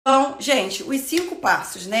gente, os 5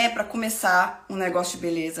 passos, né, para começar um negócio de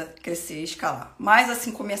beleza, crescer e escalar. Mas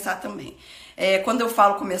assim, começar também. Quando eu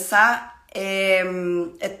falo começar,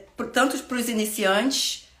 tanto para os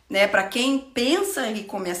iniciantes, né, para quem pensa em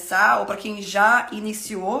começar ou para quem já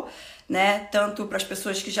iniciou, né, tanto para as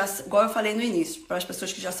pessoas que já, igual eu falei no início, para as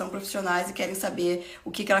pessoas que já são profissionais e querem saber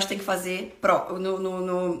o que elas têm que fazer,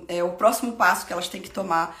 o próximo passo que elas têm que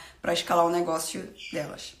tomar para escalar o negócio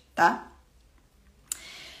delas, tá?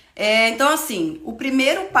 Então, assim, o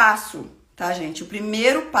primeiro passo, tá, gente? O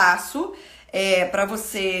primeiro passo para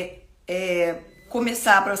você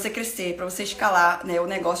começar, para você crescer, para você escalar, né, o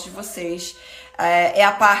negócio de vocês, é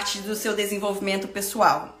a parte do seu desenvolvimento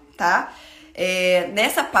pessoal, tá?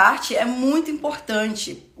 Nessa parte é muito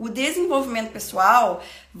importante. O desenvolvimento pessoal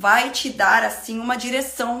vai te dar, assim, uma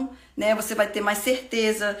direção, né? Você vai ter mais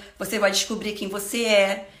certeza, você vai descobrir quem você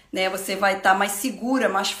é, né? Você vai estar mais segura,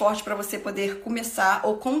 mais forte para você poder começar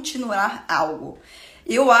ou continuar algo.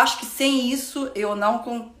 Eu acho que sem isso eu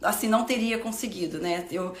não teria conseguido, né?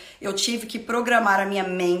 Eu tive que programar a minha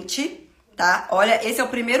mente, tá? Olha, esse é o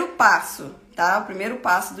primeiro passo, tá? O primeiro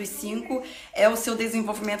passo dos 5 é o seu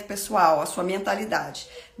desenvolvimento pessoal, a sua mentalidade.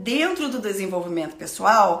 Dentro do desenvolvimento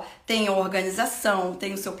pessoal tem a organização,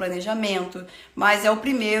 tem o seu planejamento, mas o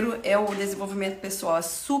primeiro é o desenvolvimento pessoal. É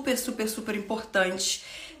super, super, super importante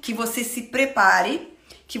que você se prepare,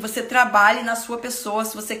 que você trabalhe na sua pessoa,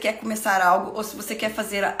 se você quer começar algo ou se você quer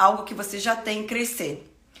fazer algo que você já tem, crescer.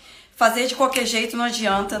 Fazer de qualquer jeito não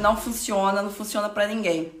adianta, não funciona pra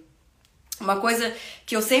ninguém. Uma coisa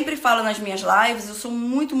que eu sempre falo nas minhas lives, eu sou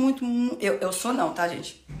muito, eu sou não, tá,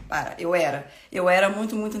 gente? Eu era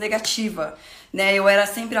muito, muito negativa, né? Eu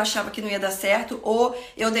sempre achava que não ia dar certo, ou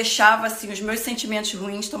eu deixava, assim, os meus sentimentos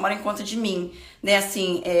ruins tomarem conta de mim, né?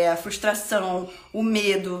 Assim, a frustração, o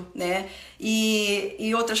medo, né?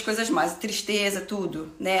 E outras coisas mais, tristeza,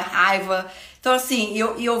 tudo, né? Raiva. Então, assim,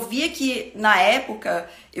 eu via que, na época,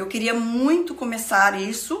 eu queria muito começar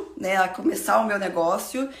isso, né? A começar o meu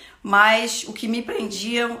negócio, mas o que me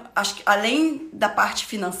prendia, acho que além da parte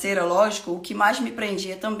financeira, lógico, o que mais me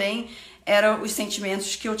prendia também eram os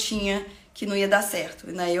sentimentos que eu tinha que não ia dar certo,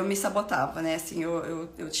 né? Eu me sabotava, né? Assim,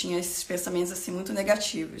 eu tinha esses pensamentos assim muito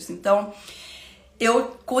negativos. Então,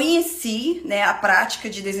 eu conheci, né, a prática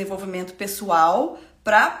de desenvolvimento pessoal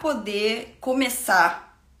para poder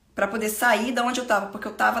começar, para poder sair da onde eu estava, porque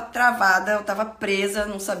eu estava travada, eu estava presa,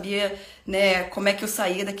 não sabia, né, como é que eu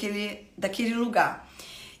saía daquele lugar.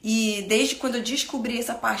 E desde quando eu descobri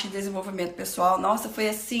essa parte de desenvolvimento pessoal, nossa, foi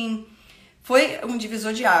assim, foi um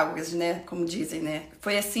divisor de águas, né, como dizem, né?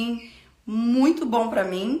 Foi assim muito bom pra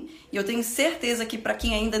mim, e eu tenho certeza que pra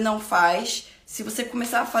quem ainda não faz, se você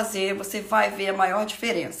começar a fazer, você vai ver a maior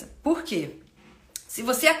diferença. Por quê? Se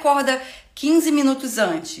você acorda 15 minutos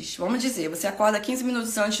antes, vamos dizer, você acorda 15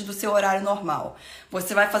 minutos antes do seu horário normal,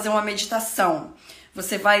 você vai fazer uma meditação,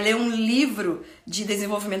 você vai ler um livro de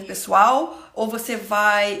desenvolvimento pessoal, ou você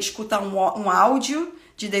vai escutar um áudio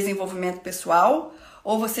de desenvolvimento pessoal,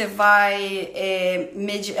 ou você vai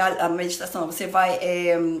a meditação, você vai,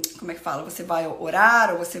 como é que fala? Você vai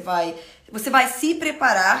orar, ou você vai se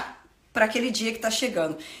preparar para aquele dia que está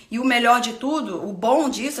chegando. E o melhor de tudo, o bom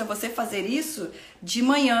disso é você fazer isso de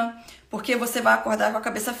manhã, porque você vai acordar com a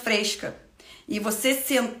cabeça fresca. E você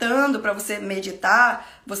sentando para você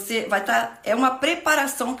meditar, você vai estar... é uma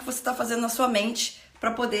preparação que você está fazendo na sua mente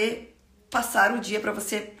para poder passar o dia, para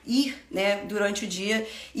você ir, né, durante o dia.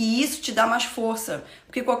 E isso te dá mais força.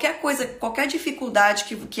 Porque qualquer coisa, qualquer dificuldade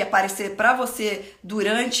que aparecer para você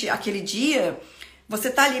durante aquele dia, você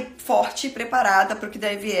tá ali forte, preparada para o que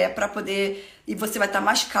deve para poder... E você vai estar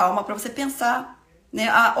mais calma para você pensar, né?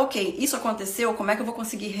 Ok, isso aconteceu, como é que eu vou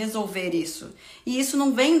conseguir resolver isso? E isso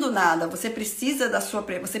não vem do nada, você precisa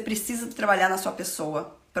trabalhar na sua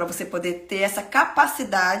pessoa para você poder ter essa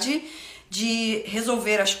capacidade de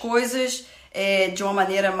resolver as coisas de uma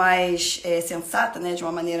maneira mais sensata, né? De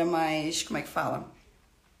uma maneira mais, como é que fala?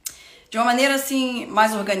 De uma maneira assim,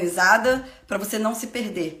 mais organizada, para você não se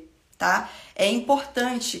perder, tá? É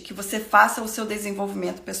importante que você faça o seu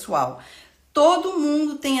desenvolvimento pessoal. Todo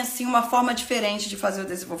mundo tem, assim, uma forma diferente de fazer o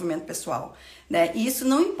desenvolvimento pessoal, né? E isso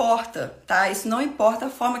não importa, tá? Isso não importa a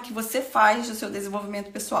forma que você faz o seu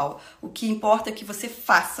desenvolvimento pessoal. O que importa é que você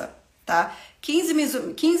faça, tá? 15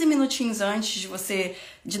 minutinhos antes de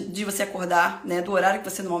você acordar, né? Do horário que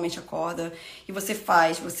você normalmente acorda. E você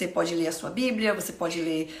pode ler a sua Bíblia, você pode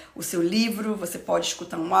ler o seu livro, você pode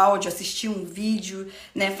escutar um áudio, assistir um vídeo,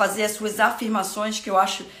 né? Fazer as suas afirmações, que eu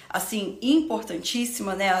acho, assim,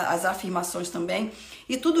 importantíssima, né? As afirmações também.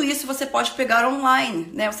 E tudo isso você pode pegar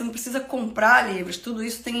online, né? Você não precisa comprar livros, tudo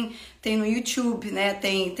isso tem no YouTube, né?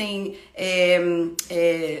 Tem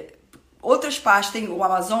outras páginas, tem o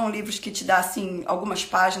Amazon, livros que te dá, assim, algumas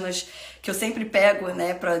páginas que eu sempre pego,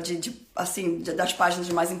 né, das páginas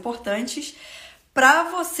mais importantes, para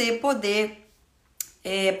você poder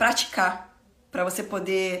praticar, para você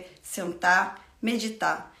poder sentar,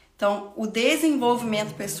 meditar. Então, o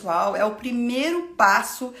desenvolvimento pessoal é o primeiro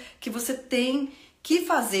passo que você tem que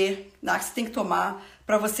fazer, né, que você tem que tomar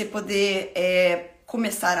para você poder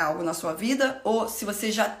começar algo na sua vida, ou se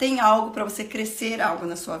você já tem algo, para você crescer algo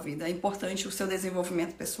na sua vida. É importante o seu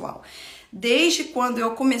desenvolvimento pessoal. Desde quando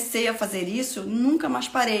eu comecei a fazer isso, eu nunca mais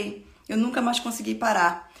parei. Eu nunca mais consegui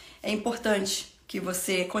parar. É importante que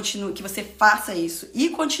você continue, que você faça isso. E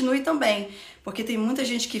continue também, porque tem muita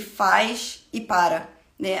gente que faz e para,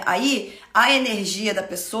 né? Aí, a energia da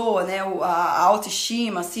pessoa, né? A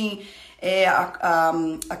autoestima, assim,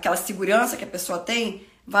 aquela segurança que a pessoa tem,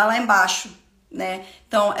 vai lá embaixo, né?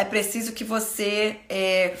 Então, é preciso que você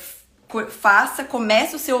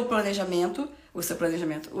comece o seu planejamento, o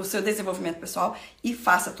seu desenvolvimento pessoal e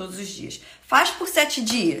faça todos os dias. Faz por 7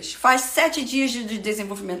 dias, faz 7 dias de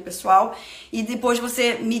desenvolvimento pessoal e depois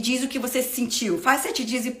você me diz o que você sentiu. Faz 7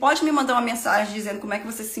 dias e pode me mandar uma mensagem dizendo como é que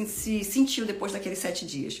você se sentiu depois daqueles 7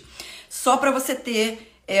 dias. Só para você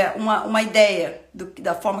ter uma ideia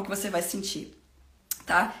da forma que você vai sentir,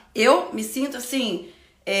 tá? Eu me sinto assim,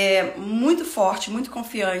 muito forte, muito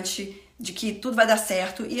confiante de que tudo vai dar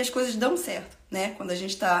certo e as coisas dão certo, né? Quando a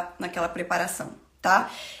gente tá naquela preparação,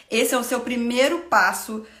 tá? Esse é o seu primeiro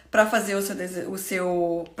passo para fazer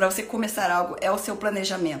para você começar algo, é o seu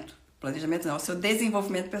planejamento. Planejamento não, é o seu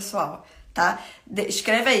desenvolvimento pessoal, tá?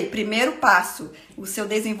 Escreve aí, primeiro passo, o seu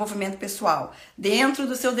desenvolvimento pessoal. Dentro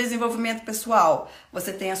do seu desenvolvimento pessoal,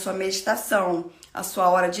 você tem a sua meditação, a sua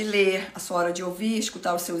hora de ler, a sua hora de ouvir,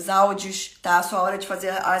 escutar os seus áudios, tá? A sua hora de fazer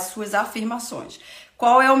as suas afirmações.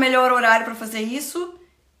 Qual é o melhor horário para fazer isso?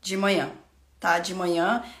 De manhã, tá? De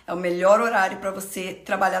manhã é o melhor horário para você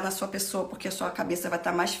trabalhar na sua pessoa, porque a sua cabeça vai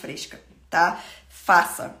estar mais fresca, tá?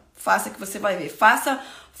 Faça que você vai ver.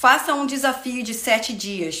 Faça um desafio de 7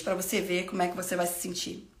 dias para você ver como é que você vai se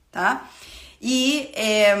sentir, tá? E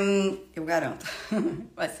eu garanto,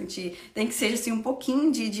 vai sentir, tem que ser assim um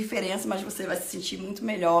pouquinho de diferença, mas você vai se sentir muito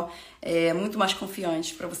melhor, muito mais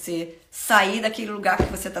confiante para você sair daquele lugar que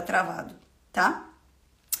você tá travado, tá?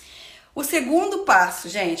 O segundo passo,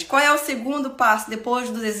 gente, qual é o segundo passo depois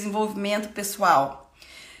do desenvolvimento pessoal?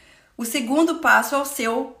 O segundo passo é o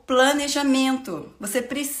seu planejamento. Você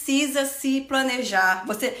precisa se planejar.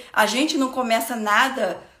 A gente não começa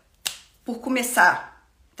nada por começar,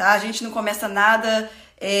 tá? A gente não começa nada,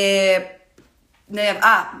 né?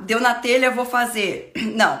 Deu na telha, vou fazer.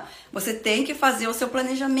 Não, você tem que fazer o seu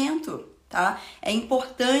planejamento, tá? É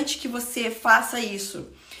importante que você faça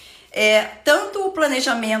isso. Tanto o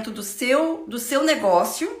planejamento do seu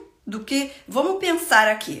negócio, vamos pensar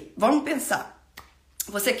aqui, vamos pensar.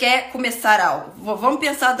 Você quer começar algo, vamos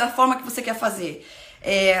pensar da forma que você quer fazer.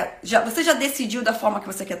 Você já decidiu da forma que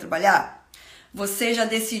você quer trabalhar? Você já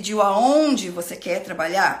decidiu aonde você quer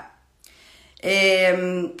trabalhar?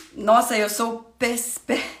 Nossa, eu sou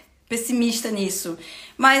pessimista nisso.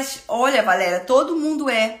 Mas olha, Valéria, todo mundo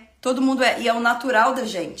é, e é o natural da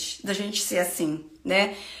gente ser assim,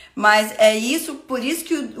 né? Mas por isso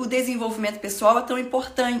que o desenvolvimento pessoal é tão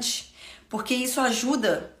importante, porque isso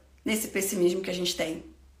ajuda nesse pessimismo que a gente tem,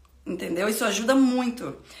 entendeu? Isso ajuda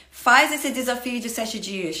muito. Faz esse desafio de 7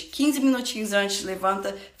 dias, 15 minutinhos antes,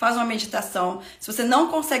 levanta, faz uma meditação. Se você não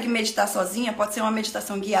consegue meditar sozinha, pode ser uma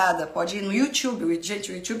meditação guiada, pode ir no YouTube,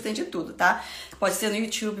 gente, o YouTube tem de tudo, tá? Pode ser no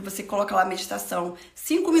YouTube, você coloca lá meditação,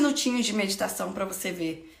 5 minutinhos de meditação para você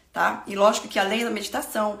ver. Tá? E lógico que além da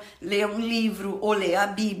meditação, ler um livro ou ler a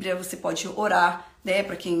Bíblia, você pode orar, né?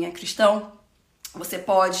 Para quem é cristão, você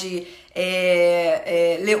pode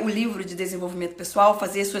ler o livro de desenvolvimento pessoal,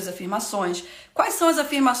 fazer suas afirmações. Quais são as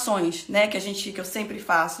afirmações, né? Que eu sempre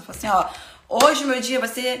faço? Eu falo assim, hoje o meu dia vai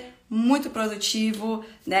ser muito produtivo,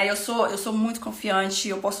 né? Eu sou muito confiante,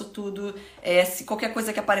 eu posso tudo. Se qualquer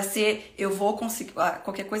coisa que aparecer, eu vou conseguir.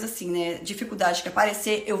 Qualquer coisa assim, né? Dificuldade que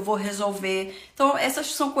aparecer, eu vou resolver. Então,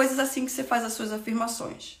 essas são coisas assim que você faz as suas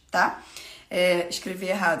afirmações, tá? Escrevi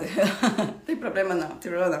errado. Não tem problema não,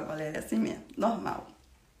 Valéria, é assim mesmo, normal.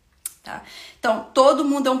 Tá? Então, todo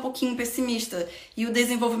mundo é um pouquinho pessimista e o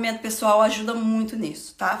desenvolvimento pessoal ajuda muito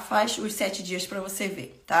nisso, tá? Faz os 7 dias para você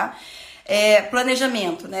ver, tá?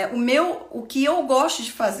 Planejamento, né? O que eu gosto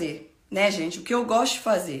de fazer, né, gente? O que eu gosto de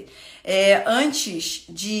fazer antes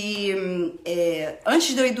de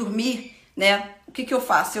eu ir dormir, né? o que eu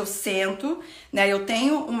faço? Eu sento, né? Eu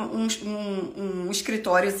tenho um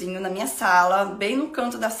escritóriozinho na minha sala, bem no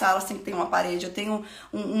canto da sala, sempre tem uma parede. Eu tenho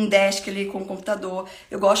um desk ali com o computador.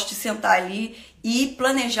 Eu gosto de sentar ali e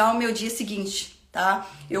planejar o meu dia seguinte, tá?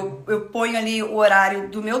 Eu ponho ali o horário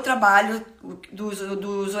do meu trabalho,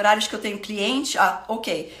 dos horários que eu tenho cliente. Ah,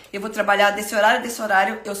 ok, eu vou trabalhar desse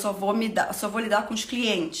horário, eu só vou lidar com os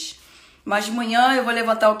clientes. Mas de manhã eu vou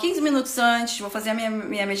levantar 15 minutos antes, vou fazer a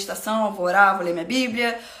minha meditação, vou orar, vou ler minha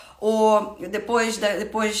Bíblia, ou depois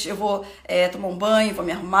eu vou tomar um banho, vou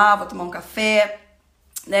me arrumar, vou tomar um café.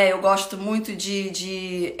 Né, eu gosto muito de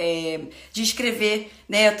escrever,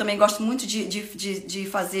 né? Eu também gosto muito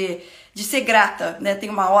de ser grata, né? Tem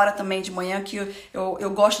uma hora também de manhã que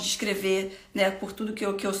eu gosto de escrever, né? Por tudo que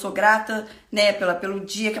eu sou grata, né? Pelo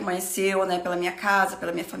dia que amanheceu, né? Pela minha casa,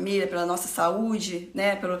 pela minha família, pela nossa saúde,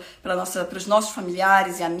 né? Pelos nossos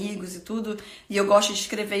familiares e amigos e tudo. E eu gosto de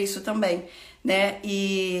escrever isso também, né?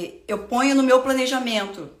 E eu ponho no meu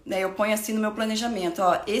planejamento, né? Eu ponho assim no meu planejamento,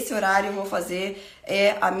 ó, esse horário eu vou fazer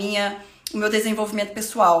o meu desenvolvimento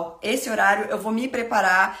pessoal. Esse horário eu vou me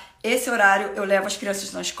preparar, esse horário eu levo as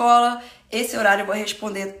crianças na escola, esse horário eu vou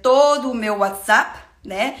responder todo o meu WhatsApp,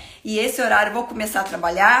 né? E esse horário eu vou começar a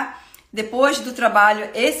trabalhar. Depois do trabalho,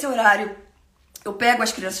 esse horário eu pego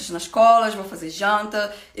as crianças na escola, vou fazer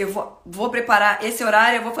janta, eu vou preparar esse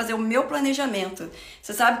horário, eu vou fazer o meu planejamento.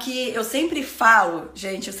 Você sabe que eu sempre falo,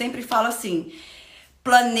 gente, assim,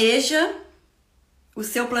 planeja o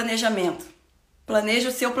seu planejamento. Planeja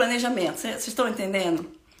o seu planejamento. Vocês estão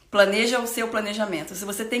entendendo? Planeja o seu planejamento. Se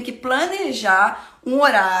você tem que planejar um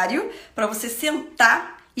horário para você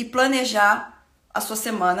sentar e planejar a sua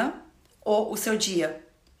semana ou o seu dia,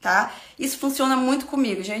 tá? Isso funciona muito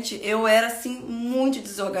comigo, gente. Eu era assim muito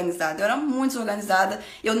desorganizada.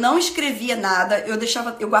 Eu não escrevia nada.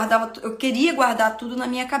 Eu queria guardar tudo na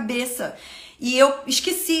minha cabeça e eu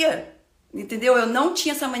esquecia. Entendeu? Eu não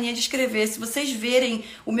tinha essa mania de escrever. Se vocês verem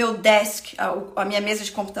o meu desk, a minha mesa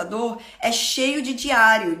de computador, é cheio de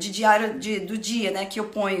diário do dia, né? Que eu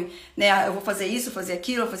ponho, né? Eu vou fazer isso, vou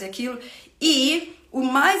fazer aquilo. E o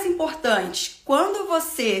mais importante, quando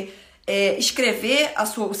você escrever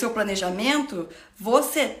o seu planejamento,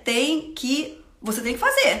 você tem que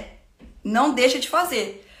fazer. Não deixa de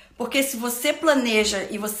fazer. Porque se você planeja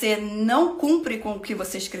e você não cumpre com o que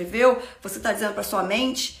você escreveu, você está dizendo para sua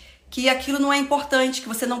mente que aquilo não é importante, que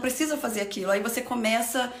você não precisa fazer aquilo. Aí você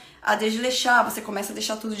começa a desleixar, você começa a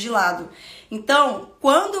deixar tudo de lado. Então,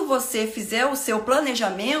 quando você fizer o seu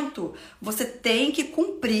planejamento, você tem que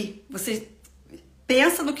cumprir. Você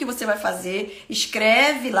pensa no que você vai fazer,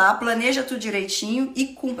 escreve lá, planeja tudo direitinho e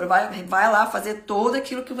cumpra. Vai lá fazer tudo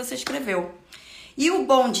aquilo que você escreveu. E o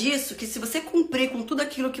bom disso é que se você cumprir com tudo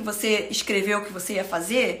aquilo que você escreveu que você ia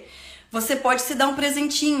fazer, você pode se dar um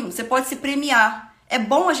presentinho, você pode se premiar. É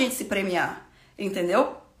bom a gente se premiar,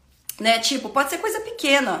 entendeu? Né? Tipo, pode ser coisa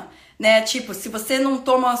pequena, né? Tipo, se você não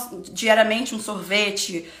toma diariamente um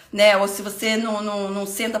sorvete, né? Ou se você não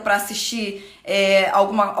senta para assistir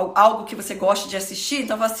algo que você gosta de assistir,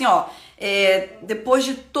 então fala assim, ó, depois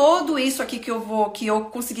de tudo isso aqui que eu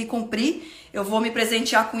consegui cumprir, eu vou me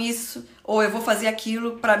presentear com isso, ou eu vou fazer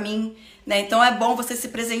aquilo pra mim, né? Então é bom você se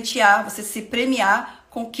presentear, você se premiar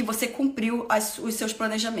com que você cumpriu os seus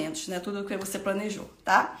planejamentos, né? Tudo o que você planejou,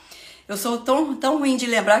 tá? Eu sou tão ruim de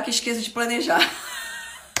lembrar que esqueço de planejar.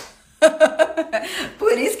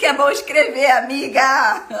 Por isso que é bom escrever,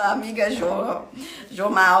 amiga Jô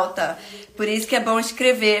Malta. Por isso que é bom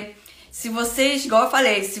escrever. Se vocês, igual eu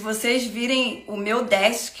falei, se vocês virem o meu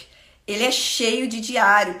desk, ele é cheio de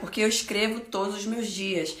diário, porque eu escrevo todos os meus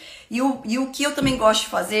dias. E o que eu também gosto de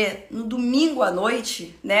fazer, no domingo à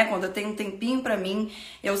noite, né, quando eu tenho um tempinho pra mim,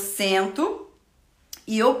 eu sento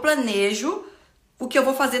e eu planejo o que eu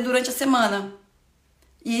vou fazer durante a semana.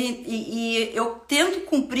 E eu tento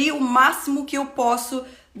cumprir o máximo que eu posso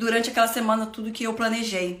durante aquela semana, tudo que eu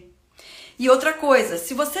planejei. E outra coisa,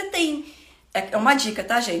 se você tem... É uma dica,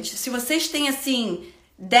 tá, gente? Se vocês têm, assim,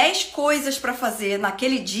 10 coisas pra fazer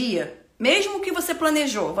naquele dia... Mesmo que você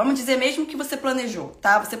planejou, vamos dizer mesmo que você planejou,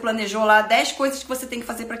 tá? Você planejou lá 10 coisas que você tem que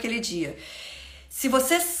fazer para aquele dia. Se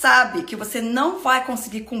você sabe que você não vai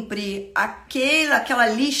conseguir cumprir aquela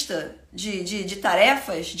lista de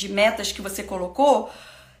tarefas, de metas que você colocou,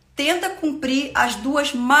 tenta cumprir as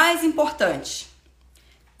duas mais importantes.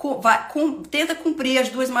 Tenta cumprir as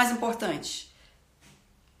duas mais importantes.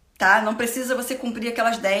 Tá? Não precisa você cumprir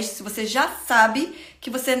aquelas 10 se você já sabe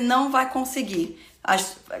que você não vai conseguir.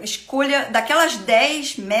 Escolha daquelas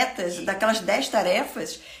 10 metas, daquelas 10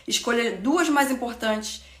 tarefas, escolha duas mais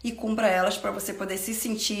importantes e cumpra elas para você poder se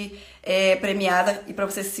sentir premiada e para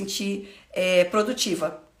você se sentir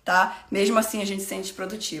produtiva, tá? Mesmo assim a gente se sente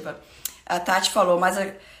produtiva. A Tati falou,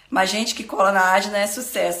 mas gente que cola na Agna é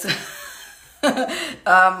sucesso.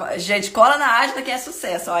 Gente, cola na Agna que é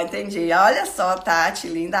sucesso. Ó, entendi. Olha só, Tati,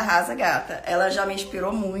 linda, arrasa, gata. Ela já me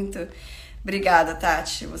inspirou muito. Obrigada,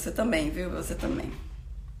 Tati. Você também, viu? Você também.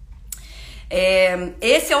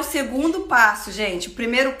 Esse é o segundo passo, gente. O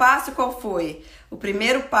primeiro passo qual foi? O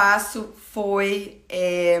primeiro passo foi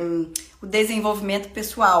o desenvolvimento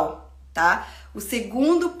pessoal, tá? O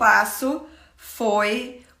segundo passo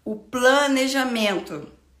foi o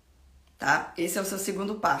planejamento, tá? Esse é o seu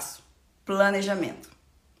segundo passo, planejamento.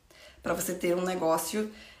 Para você ter um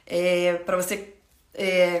negócio, para você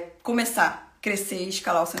começar, crescer e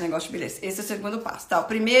escalar o seu negócio de beleza. Esse é o segundo passo, tá? O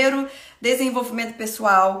primeiro, desenvolvimento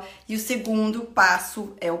pessoal, e o segundo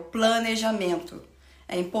passo é o planejamento.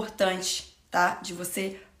 É importante, tá? De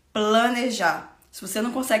você planejar. Se você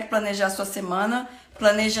não consegue planejar a sua semana,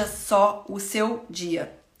 planeja só o seu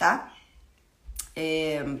dia, tá?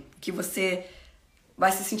 Que você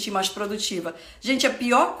vai se sentir mais produtiva. Gente, a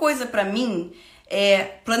pior coisa pra mim é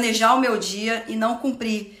planejar o meu dia e não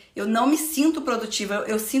cumprir. Eu não me sinto produtiva.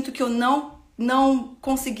 Eu sinto que eu não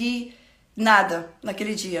consegui nada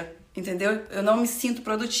naquele dia, entendeu? Eu não me sinto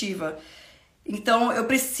produtiva. Então, eu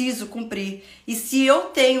preciso cumprir. E se eu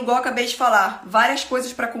tenho, igual eu acabei de falar, várias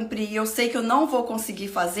coisas para cumprir e eu sei que eu não vou conseguir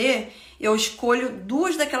fazer, eu escolho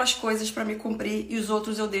 2 daquelas coisas para me cumprir e os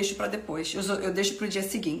outros eu deixo para depois. Eu deixo para o dia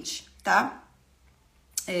seguinte, tá?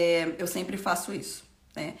 Eu sempre faço isso,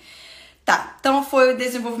 né? Tá, então foi o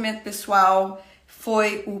desenvolvimento pessoal,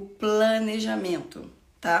 foi o planejamento,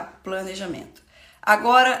 tá? Planejamento.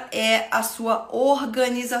 Agora é a sua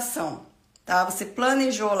organização. Tá? Você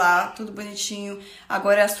planejou lá, tudo bonitinho,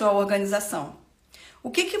 agora é a sua organização. O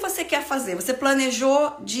que você quer fazer? Você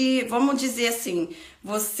planejou vamos dizer assim,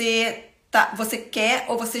 você quer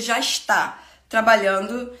ou você já está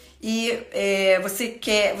trabalhando e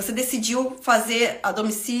você decidiu fazer a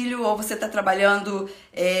domicílio ou você está trabalhando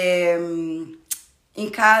em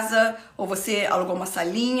casa ou você alugou uma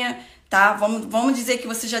salinha, tá? Vamos dizer que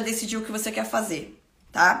você já decidiu o que você quer fazer,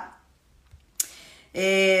 tá?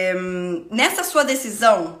 Nessa sua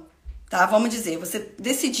decisão, tá? Vamos dizer, você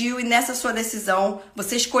decidiu e nessa sua decisão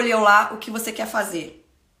você escolheu lá o que você quer fazer,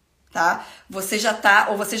 tá? Você já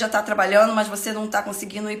tá trabalhando, mas você não tá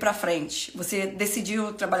conseguindo ir pra frente. Você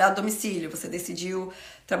decidiu trabalhar a domicílio, você decidiu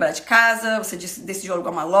trabalhar de casa, você decidiu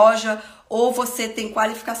alugar uma loja, ou você tem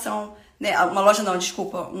qualificação, né? Uma loja não,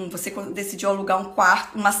 desculpa, você decidiu alugar um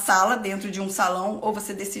quarto, uma sala dentro de um salão, ou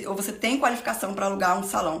você tem qualificação para alugar um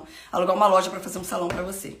salão, alugar uma loja para fazer um salão para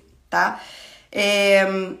você, tá?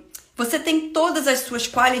 Você tem todas as suas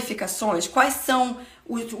qualificações, quais são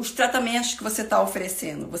os tratamentos que você está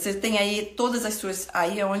oferecendo? Você tem aí todas as suas,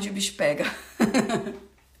 aí é onde o bicho pega.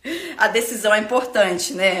 A decisão é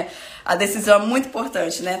importante, né? A decisão é muito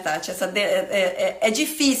importante, né, Tati? É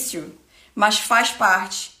difícil, mas faz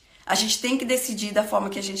parte. A gente tem que decidir da forma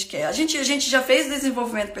que a gente quer. A gente já fez o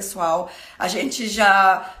desenvolvimento pessoal, a gente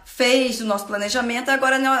já fez o nosso planejamento,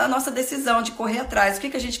 agora é a nossa decisão de correr atrás. O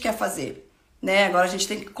que a gente quer fazer? Né? Agora a gente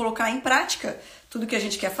tem que colocar em prática tudo que a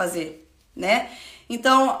gente quer fazer, né?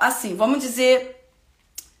 Então, assim, vamos dizer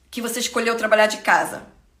que você escolheu trabalhar de casa,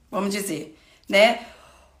 vamos dizer, né?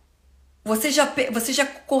 Você já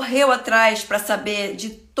correu atrás para saber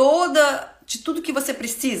de tudo que você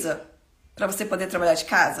precisa para você poder trabalhar de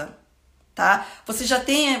casa, tá? Você já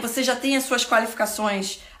tem as suas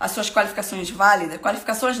qualificações válidas,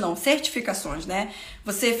 qualificações não, certificações, né?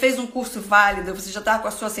 Você fez um curso válido, você já está com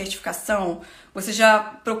a sua certificação, você já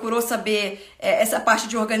procurou saber essa parte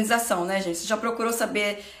de organização, né, gente? Você já procurou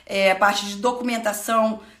saber a parte de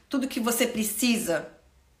documentação, tudo que você precisa,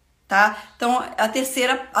 tá? Então,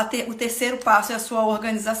 o terceiro passo é a sua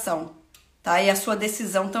organização, tá? E a sua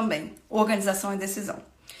decisão também. Organização e decisão.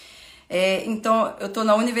 Então, eu tô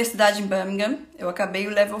na universidade em Birmingham, eu acabei o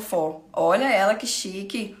level 4. Olha ela que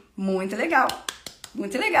chique, muito legal,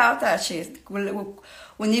 Tati.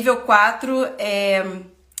 O nível 4,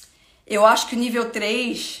 eu acho que o nível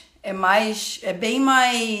 3 é bem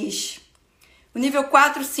mais... O nível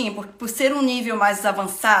 4, sim, por ser um nível mais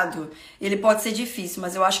avançado, ele pode ser difícil,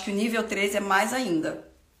 mas eu acho que o nível 3 é mais ainda.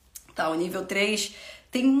 Tá, o nível 3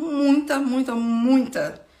 tem muita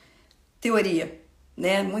teoria.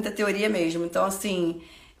 Né? Muita teoria mesmo. Então, assim,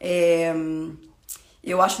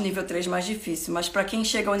 eu acho o nível 3 mais difícil. Mas para quem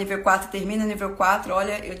chega ao nível 4 e termina o nível 4,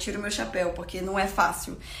 olha, eu tiro meu chapéu, porque não é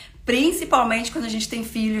fácil. Principalmente quando a gente tem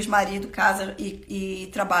filhos, marido, casa e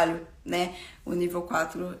trabalho, né? O nível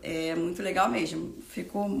 4 é muito legal mesmo.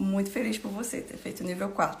 Fico muito feliz por você ter feito o nível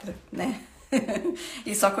 4, né?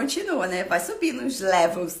 E só continua, né? Vai subindo os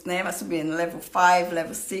levels, né? Vai subindo. Level 5,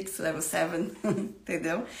 level 6, level 7,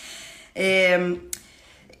 entendeu?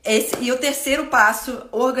 E o terceiro passo,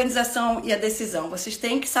 organização e a decisão. Vocês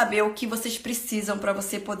têm que saber o que vocês precisam para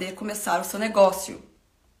você poder começar o seu negócio.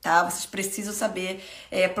 Tá? Vocês precisam saber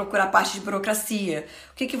procurar parte de burocracia.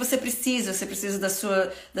 O que você precisa? Você precisa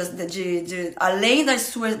além das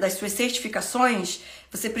suas certificações,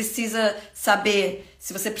 você precisa saber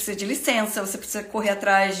se você precisa de licença, você precisa correr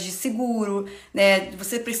atrás de seguro, né?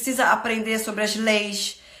 Você precisa aprender sobre as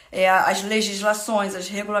leis, as legislações, as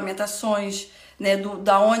regulamentações, né?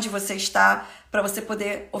 Da onde você está, para você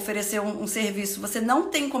poder oferecer um serviço. Você não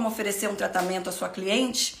tem como oferecer um tratamento à sua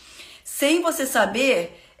cliente sem você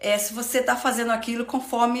saber se você está fazendo aquilo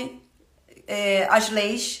conforme as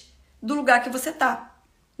leis do lugar que você está.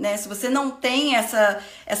 Né? Se você não tem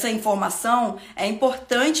essa informação, é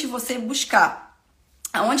importante você buscar.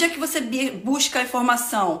 Aonde é que você busca a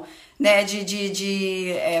informação, né?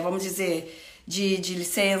 Vamos dizer, de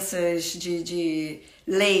licenças, de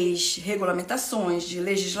leis, regulamentações, de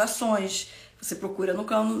legislações? Você procura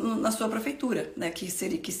na sua prefeitura, né?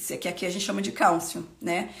 Que aqui a gente chama de council,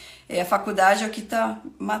 né? A faculdade é o que está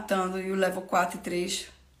matando, e o level 4 e 3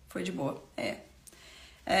 foi de boa.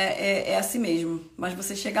 É assim mesmo, mas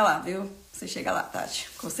você chega lá, viu? Você chega lá, Tati,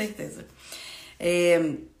 com certeza.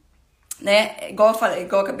 Né? Igual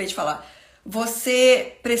eu acabei de falar,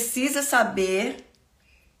 você precisa saber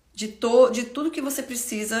de tudo que você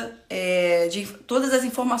precisa, de todas as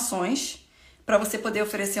informações para você poder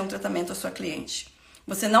oferecer um tratamento à sua cliente.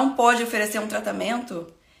 Você não pode oferecer um tratamento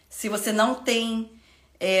se você não tem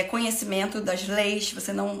conhecimento das leis,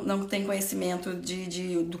 você não tem conhecimento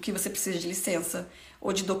do que você precisa de licença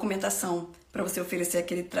ou de documentação para você oferecer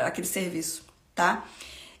aquele serviço, tá?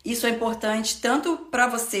 Isso é importante tanto para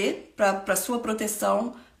você, para sua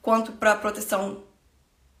proteção, quanto para a proteção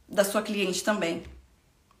da sua cliente também,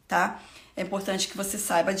 tá? É importante que você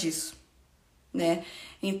saiba disso, né?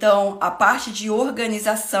 Então, a parte de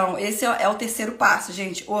organização, esse é o terceiro passo,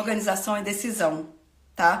 gente. Organização e decisão,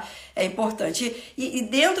 tá? É importante. E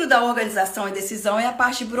dentro da organização e decisão é a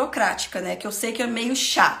parte burocrática, né? Que eu sei que é meio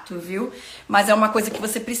chato, viu? Mas é uma coisa que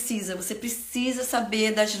você precisa. Você precisa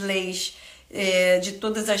saber das leis, de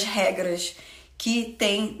todas as regras que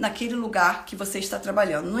tem naquele lugar que você está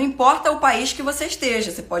trabalhando. Não importa o país que você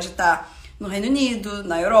esteja. Você pode estar no Reino Unido,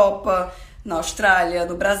 na Europa, na Austrália,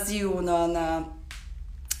 no Brasil,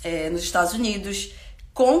 nos Estados Unidos.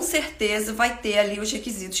 Com certeza vai ter ali os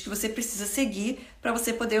requisitos que você precisa seguir para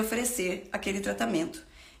você poder oferecer aquele tratamento.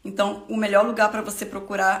 Então, o melhor lugar para você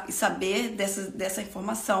procurar e saber dessa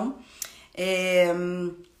informação é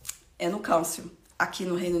no council, aqui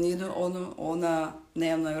no Reino Unido ou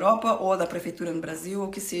na Europa, ou da prefeitura no Brasil, ou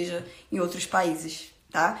que seja em outros países,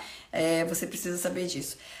 tá? Você precisa saber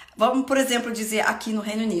disso. Vamos, por exemplo, dizer aqui no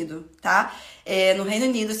Reino Unido, tá? No Reino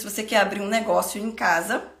Unido, se você quer abrir um negócio em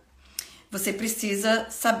casa, você precisa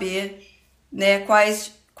saber, né,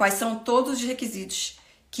 quais são todos os requisitos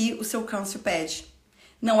que o seu council pede.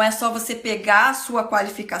 Não é só você pegar a sua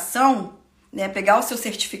qualificação, né, pegar o seu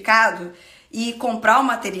certificado e comprar o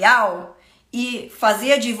material e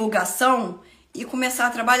fazer a divulgação e começar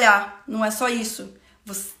a trabalhar. Não é só isso.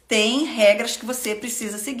 Você tem regras que você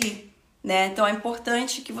precisa seguir, né? Então é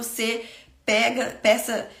importante que você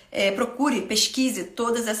procure, pesquise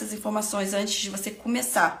todas essas informações antes de você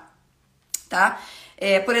começar. Tá?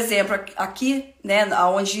 Por exemplo, aqui, né,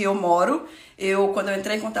 onde eu moro, quando eu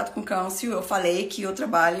entrei em contato com o council, eu falei que eu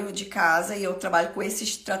trabalho de casa e eu trabalho com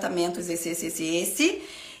esses tratamentos, esse,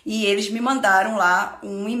 e eles me mandaram lá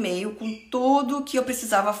um e-mail com tudo que eu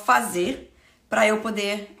precisava fazer para eu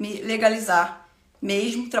poder me legalizar,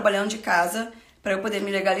 mesmo trabalhando de casa, para eu poder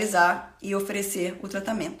me legalizar e oferecer o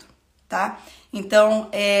tratamento, tá?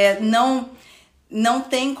 Então, não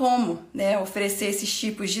tem como, né, oferecer esses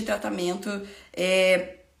tipos de tratamento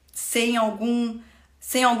sem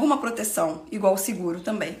alguma proteção, igual o seguro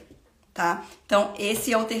também, tá? Então,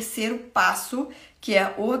 esse é o terceiro passo, que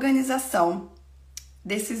é organização,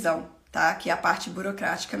 decisão, tá? Que é a parte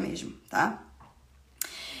burocrática mesmo, tá?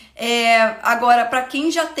 Agora, para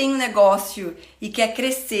quem já tem um negócio e quer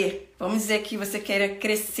crescer, vamos dizer que você queira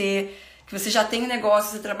crescer, que você já tem um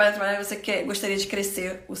negócio, você trabalha, você gostaria de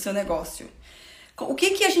crescer o seu negócio. O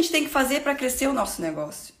que a gente tem que fazer para crescer o nosso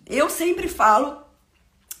negócio? Eu sempre falo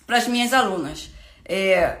para as minhas alunas,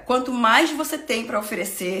 quanto mais você tem para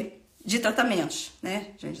oferecer de tratamentos,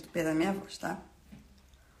 né? Gente, eu tô perdendo a minha voz, tá?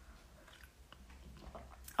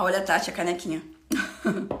 Olha, Tati, a canequinha.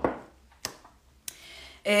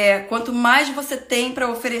 Quanto mais você tem para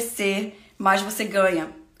oferecer, mais você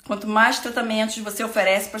ganha Quanto mais tratamentos você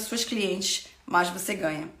oferece para suas clientes, mais você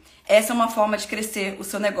ganha. Essa é uma forma de crescer o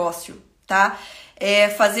seu negócio, tá?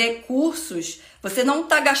 Fazer cursos. Você não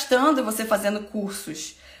está gastando você fazendo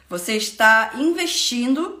cursos. Você está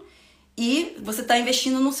investindo e você está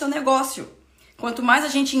investindo no seu negócio. Quanto mais a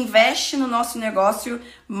gente investe no nosso negócio,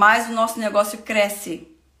 mais o nosso negócio cresce,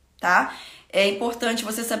 tá? É importante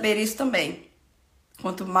você saber isso também.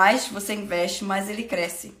 Quanto mais você investe, mais ele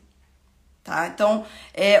cresce, tá? Então,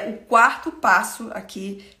 o quarto passo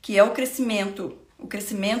aqui, que é o crescimento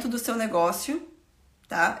do seu negócio,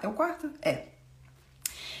 tá? É o quarto?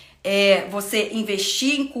 É você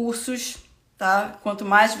investir em cursos, tá? Quanto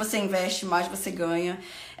mais você investe, mais você ganha.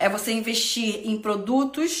 É você investir em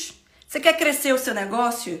produtos. Você quer crescer o seu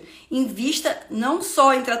negócio? Invista não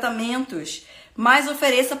só em tratamentos, mas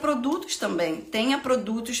ofereça produtos também. Tenha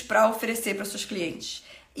produtos para oferecer para seus clientes.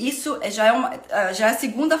 Isso já é a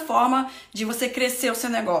segunda forma de você crescer o seu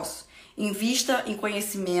negócio. Invista em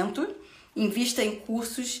conhecimento, invista em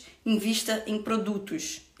cursos, invista em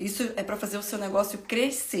produtos. Isso é para fazer o seu negócio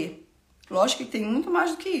crescer. Lógico que tem muito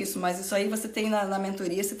mais do que isso, mas isso aí você tem na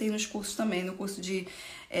mentoria, você tem nos cursos também, no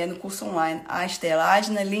curso online. Ah, Estela, a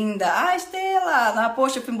Adna é linda. Ah, Estela,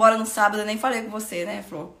 poxa, eu fui embora no sábado, eu nem falei com você, né,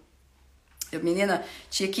 Flor? Menina,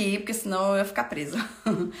 tinha que ir, porque senão eu ia ficar presa.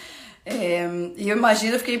 E eu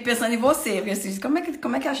imagino, eu fiquei pensando em você, porque assim, como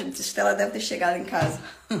é que a Estela deve ter chegado em casa?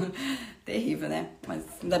 Terrível, né? Mas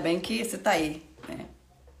ainda bem que você tá aí, né?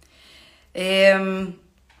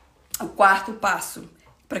 O quarto passo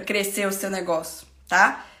para crescer o seu negócio,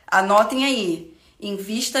 tá? Anotem aí.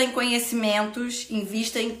 Invista em conhecimentos,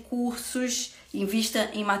 invista em cursos, invista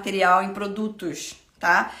em material, em produtos,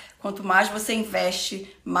 tá? Quanto mais você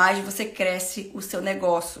investe, mais você cresce o seu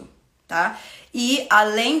negócio, tá? E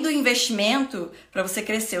além do investimento, para você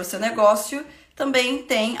crescer o seu negócio, também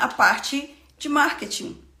tem a parte de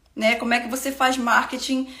marketing, né? Como é que você faz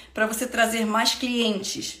marketing para você trazer mais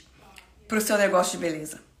clientes para o seu negócio de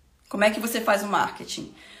beleza? Como é que você faz o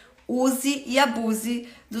marketing? Use e abuse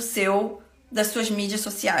das suas mídias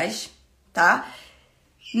sociais, tá?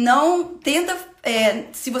 Não tenta...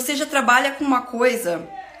 se você já trabalha com uma coisa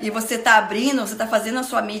e você tá fazendo a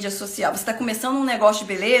sua mídia social, você tá começando um negócio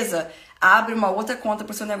de beleza, abre uma outra conta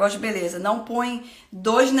para o seu negócio de beleza. Não põe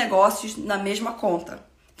 2 negócios na mesma conta,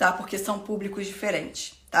 tá? Porque são públicos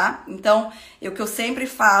diferentes, tá? Então, o que eu sempre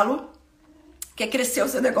falo, que é crescer o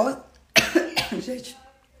seu negócio... Gente,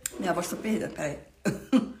 minha voz tá perdida, peraí.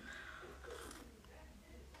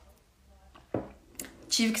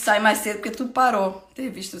 Tive que sair mais cedo porque tudo parou. Ter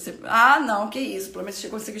visto você... Ah, não, que isso. Pelo menos você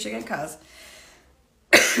conseguiu chegar em casa.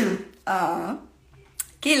 Ah,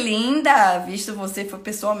 que linda! Visto você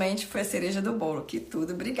pessoalmente, foi a cereja do bolo. Que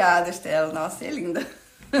tudo. Obrigada, Estela. Nossa, é linda.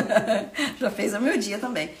 Já fez o meu dia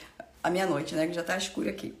também. A minha noite, né? Que já tá escuro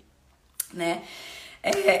aqui. Né?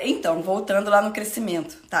 Então, voltando lá no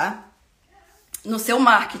crescimento, tá? No seu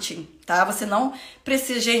marketing, tá? Você não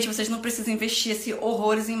precisa, gente, vocês não precisam investir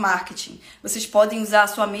horrores em marketing. Vocês podem usar a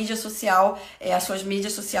sua mídia social, as suas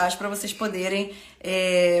mídias sociais para vocês poderem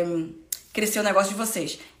crescer o negócio de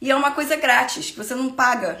vocês. E é uma coisa grátis, que você não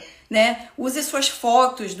paga, né? Use suas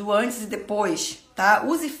fotos do antes e depois, tá?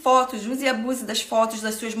 Use e abuse das fotos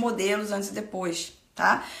das suas modelos antes e depois,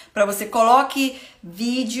 tá? Para você coloque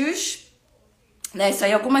vídeos, né, isso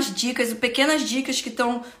aí, algumas dicas, pequenas dicas que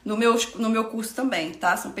estão no meu curso também,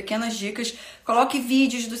 tá? São pequenas dicas. Coloque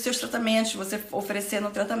vídeos dos seus tratamentos, você oferecendo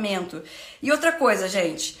o tratamento. E outra coisa,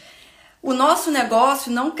 gente, o nosso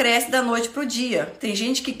negócio não cresce da noite pro dia. Tem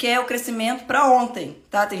gente que quer o crescimento para ontem,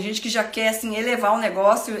 tá? Tem gente que já quer, assim, elevar o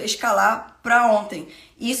negócio, escalar para ontem.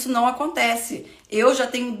 Isso não acontece. Eu já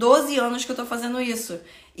tenho 12 anos que eu tô fazendo isso.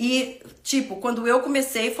 E, tipo, quando eu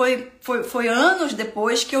comecei, foi anos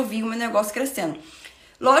depois que eu vi o meu negócio crescendo.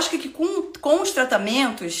 Lógico que com os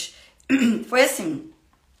tratamentos, foi assim.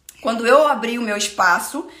 Quando eu abri o meu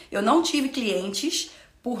espaço, eu não tive clientes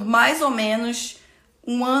por mais ou menos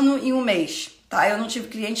 1 ano e 1 mês, tá? Eu não tive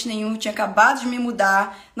cliente nenhum, tinha acabado de me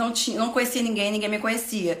mudar, não conhecia ninguém me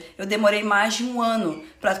conhecia. Eu demorei mais de 1 ano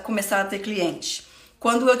para começar a ter clientes.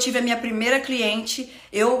 Quando eu tive a minha primeira cliente,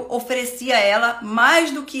 eu ofereci a ela mais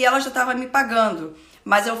do que ela já estava me pagando.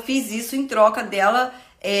 Mas eu fiz isso em troca dela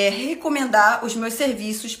recomendar os meus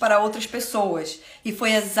serviços para outras pessoas. E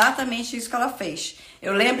foi exatamente isso que ela fez.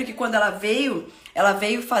 Eu lembro que quando ela veio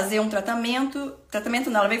fazer um tratamento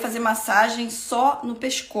não, ela veio fazer massagem só no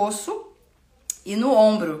pescoço e no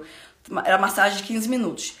ombro. Era massagem de 15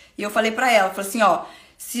 minutos. E eu falei pra ela, falei assim, ó,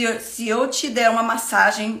 se eu te der uma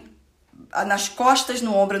massagem nas costas,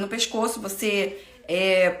 no ombro e no pescoço, você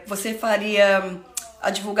faria a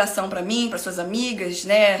divulgação para mim, para suas amigas,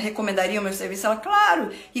 né? Recomendaria o meu serviço? Ela,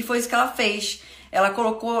 claro. E foi isso que ela fez. Ela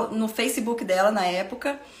colocou no Facebook dela na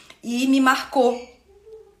época e me marcou.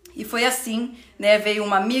 E foi assim, né? Veio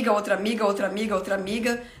uma amiga, outra amiga, outra amiga, outra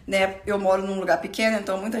amiga, né? Eu moro num lugar pequeno,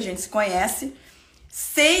 então muita gente se conhece.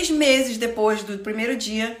 6 meses depois do primeiro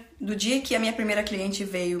dia, do dia que a minha primeira cliente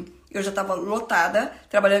veio, eu já estava lotada,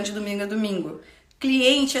 trabalhando de domingo a domingo.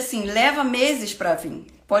 Cliente, assim, leva meses para vir.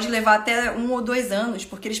 Pode levar até 1 ou 2 anos,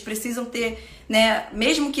 porque eles precisam ter, né?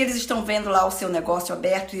 Mesmo que eles estão vendo lá o seu negócio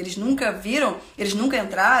aberto e eles nunca viram, eles nunca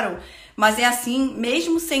entraram, mas é assim,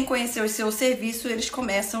 mesmo sem conhecer o seu serviço, eles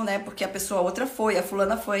começam, né? Porque a pessoa outra foi, a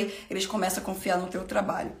fulana foi, eles começam a confiar no teu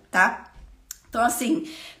trabalho, tá? Então, assim,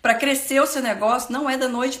 para crescer o seu negócio não é da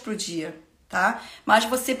noite pro dia, tá? Mas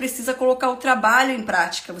você precisa colocar o trabalho em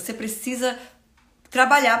prática, você precisa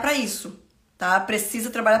trabalhar para isso, tá? Precisa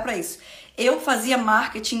trabalhar para isso. Eu fazia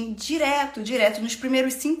marketing direto. Nos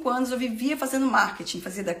primeiros 5 anos eu vivia fazendo marketing.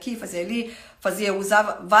 Fazia daqui, fazia ali,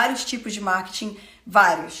 usava vários tipos de marketing,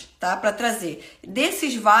 vários, tá? Para trazer.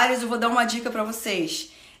 Desses vários eu vou dar uma dica para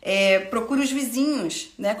vocês. Procure os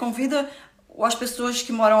vizinhos, né? Convida as pessoas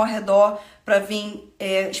que moram ao redor para vir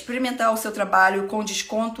experimentar o seu trabalho com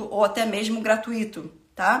desconto ou até mesmo gratuito,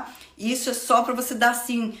 tá? Isso é só para você dar,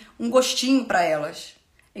 assim, um gostinho para elas.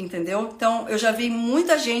 Entendeu? Então, eu já vi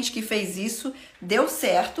muita gente que fez isso, deu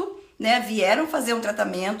certo, né? Vieram fazer um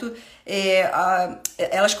tratamento,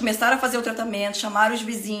 elas começaram a fazer o tratamento, chamaram os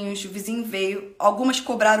vizinhos, o vizinho veio, algumas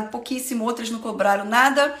cobraram pouquíssimo, outras não cobraram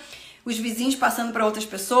nada, os vizinhos passando para outras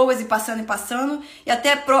pessoas e passando, e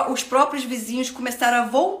até os próprios vizinhos começaram a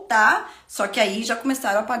voltar, só que aí já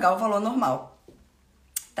começaram a pagar o valor normal.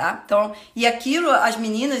 Tá? Então, e aquilo, as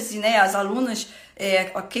meninas, né, as alunas,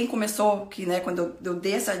 quem começou, né, quando eu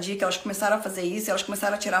dei essa dica, elas começaram a fazer isso, elas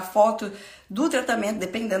começaram a tirar foto do tratamento,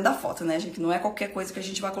 dependendo da foto, né, gente? Não é qualquer coisa que a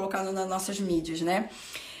gente vai colocar nas nossas mídias, né?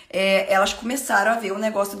 Elas começaram a ver o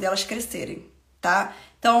negócio delas crescerem, tá?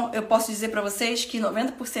 Então, eu posso dizer pra vocês que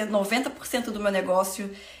 90% do meu negócio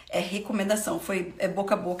é recomendação, é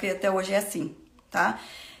boca a boca e até hoje é assim, tá?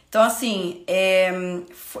 Então, assim,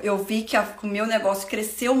 eu vi que o meu negócio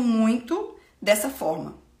cresceu muito dessa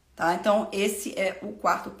forma, tá? Então, esse é o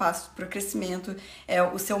 4º passo para o crescimento, é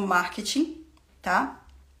o seu marketing, tá?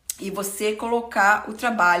 E você colocar o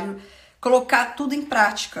trabalho, colocar tudo em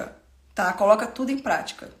prática, tá? Coloca tudo em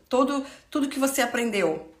prática, tudo que você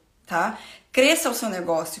aprendeu, tá? Cresça o seu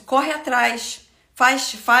negócio, corre atrás,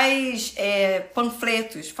 faz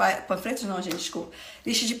panfletos, panfletos não, gente, desculpa,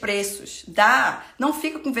 lista de preços, não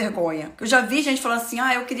fica com vergonha. Eu já vi gente falando assim,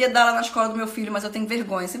 eu queria dar lá na escola do meu filho, mas eu tenho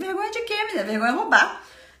vergonha. Sem vergonha de quê, menina? Vergonha é roubar,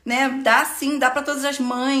 né? Dá sim, dá pra todas as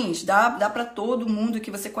mães, dá pra todo mundo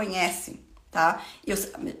que você conhece, tá?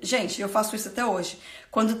 Gente, eu faço isso até hoje.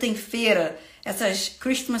 Quando tem feira, essas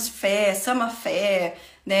Christmas Fair, Summer Fair,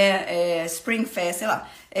 né, Spring Fair, sei lá,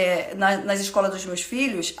 nas escolas dos meus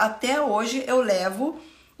filhos, até hoje eu levo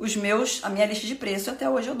a minha lista de preço, até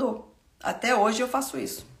hoje eu dou. Até hoje eu faço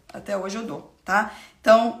isso. Até hoje eu dou, tá?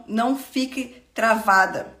 Então, não fique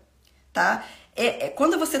travada, tá?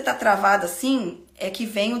 Quando você tá travada assim, é que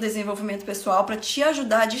vem o desenvolvimento pessoal para te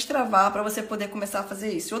ajudar a destravar, para você poder começar a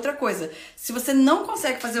fazer isso. Outra coisa, se você não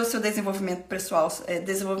consegue fazer o seu desenvolvimento pessoal,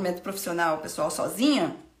 desenvolvimento profissional, pessoal,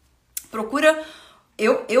 sozinha, procura...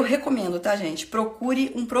 Eu recomendo, tá, gente?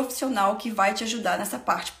 Procure um profissional que vai te ajudar nessa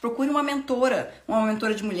parte. Procure uma mentora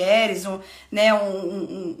de mulheres,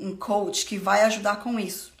 um coach que vai ajudar com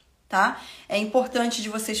isso, tá? É importante de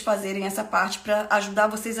vocês fazerem essa parte para ajudar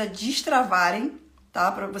vocês a destravarem, tá?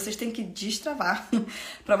 Vocês têm que destravar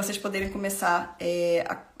para vocês poderem começar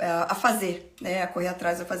a fazer, né? A correr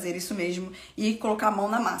atrás, a fazer isso mesmo e colocar a mão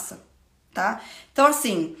na massa, tá? Então,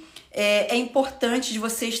 assim, é importante de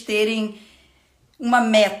vocês terem uma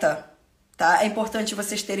meta, tá? É importante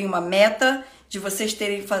vocês terem uma meta, de vocês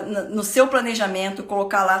terem no seu planejamento,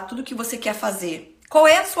 colocar lá tudo que você quer fazer. Qual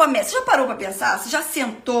é a sua meta? Você já parou para pensar? Você já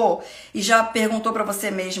sentou e já perguntou para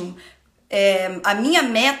você mesmo, a minha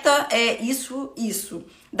meta é isso.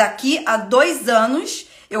 Daqui a 2 anos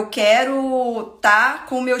eu quero estar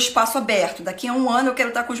com o meu espaço aberto. Daqui a 1 ano eu quero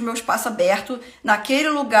estar com o meu espaço aberto. Naquele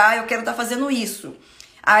lugar eu quero estar fazendo isso.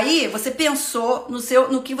 Aí você pensou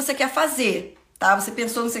no que você quer fazer. Tá? Você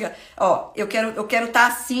pensou, eu quero estar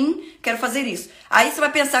assim, quero fazer isso. Aí você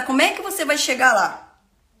vai pensar, como é que você vai chegar lá?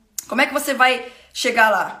 Como é que você vai chegar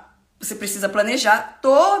lá? Você precisa planejar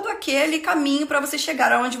todo aquele caminho para você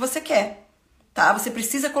chegar aonde você quer, tá? Você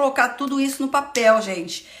precisa colocar tudo isso no papel,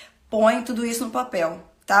 gente. Põe tudo isso no papel,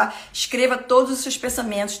 tá? Escreva todos os seus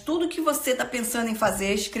pensamentos, tudo que você tá pensando em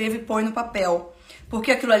fazer, escreva e põe no papel.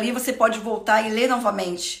 Porque aquilo ali você pode voltar e ler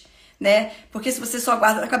novamente. né? Porque se você só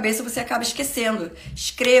guarda na cabeça, você acaba esquecendo.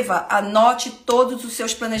 Escreva, anote todos os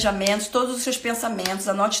seus planejamentos, todos os seus pensamentos,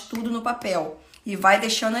 anote tudo no papel e vai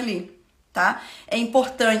deixando ali, tá? É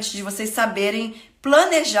importante de vocês saberem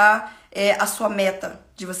planejar a sua meta,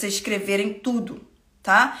 de vocês escreverem tudo,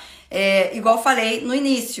 tá? Igual eu falei no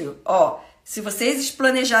início, ó, se vocês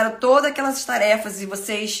planejaram todas aquelas tarefas e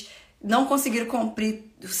vocês não conseguiram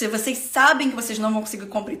cumprir, se vocês sabem que vocês não vão conseguir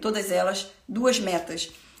cumprir todas elas, duas metas,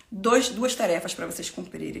 duas tarefas para vocês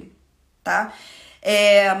cumprirem, tá?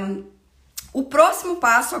 O próximo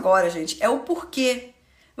passo agora, gente, é o porquê.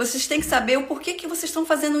 Vocês têm que saber o porquê que vocês estão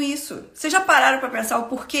fazendo isso. Vocês já pararam para pensar o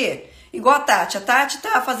porquê? Igual a Tati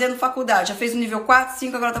tá fazendo faculdade, já fez o nível 4,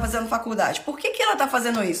 5, agora tá fazendo faculdade. Por que ela tá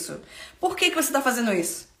fazendo isso? Por que você tá fazendo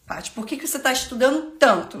isso, Tati? Por que você tá estudando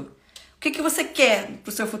tanto? O que você quer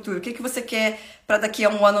pro seu futuro? O que você quer para daqui a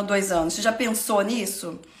 1 ano ou 2 anos? Você já pensou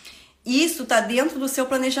nisso? Isso tá dentro do seu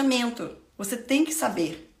planejamento. Você tem que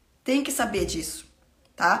saber disso,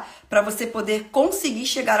 tá? Para você poder conseguir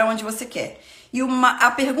chegar aonde você quer. E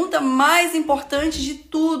a pergunta mais importante de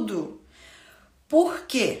tudo, por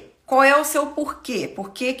quê? Qual é o seu porquê?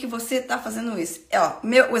 Por que que você está fazendo isso? O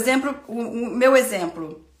meu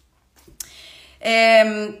exemplo.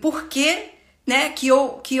 Por que, né, que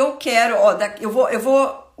eu quero,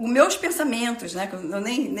 os meus pensamentos, né,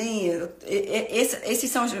 esses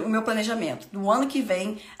são o meu planejamento. Do ano que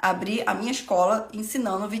vem, abrir a minha escola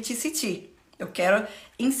ensinando VTCT. Eu quero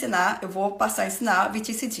ensinar, eu vou passar a ensinar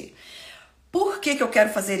VTCT. Por que eu quero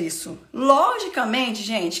fazer isso? Logicamente,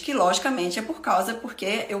 gente,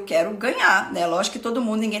 porque eu quero ganhar, né? Lógico que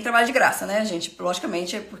ninguém trabalha de graça, né, gente?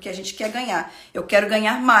 Logicamente é porque a gente quer ganhar. Eu quero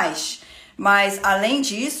ganhar mais. Mas, além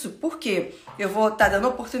disso, por quê? Eu vou estar dando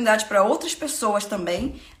oportunidade para outras pessoas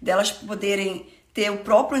também, delas poderem ter o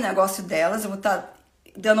próprio negócio delas. Eu vou estar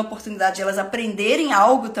dando oportunidade de elas aprenderem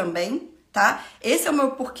algo também, tá? Esse é o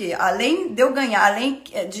meu porquê. Além de eu ganhar, além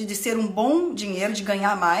de ser um bom dinheiro, de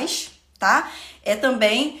ganhar mais, tá? É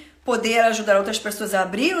também poder ajudar outras pessoas a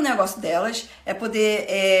abrir o negócio delas, é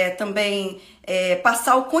poder também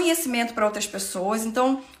passar o conhecimento para outras pessoas.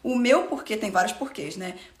 Então, o meu porquê, tem vários porquês,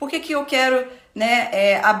 né? Por que eu quero,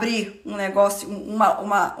 né, abrir um negócio,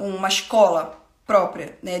 uma escola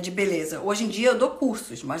própria, né, de beleza? Hoje em dia eu dou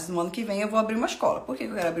cursos, mas no ano que vem eu vou abrir uma escola. Por que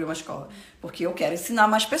eu quero abrir uma escola? Porque eu quero ensinar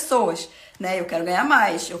mais pessoas, né? Eu quero ganhar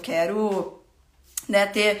mais, eu quero, né,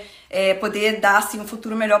 poder dar assim um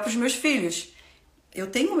futuro melhor para os meus filhos. Eu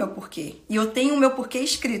tenho o meu porquê. E eu tenho o meu porquê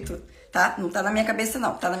escrito, tá? Não tá na minha cabeça,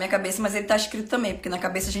 não. Tá na minha cabeça, mas ele tá escrito também, porque na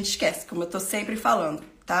cabeça a gente esquece, como eu tô sempre falando,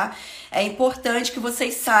 tá? É importante que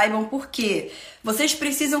vocês saibam por quê. Vocês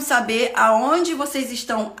precisam saber aonde vocês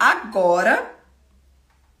estão agora.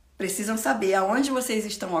 Precisam saber aonde vocês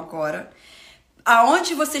estão agora.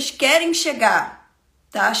 Aonde vocês querem chegar,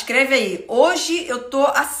 tá? Escreve aí. Hoje eu tô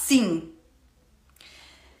assim.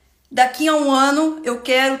 Daqui a 1 ano eu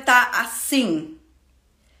quero estar assim.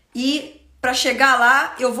 E para chegar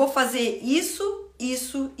lá eu vou fazer isso,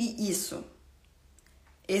 isso e isso.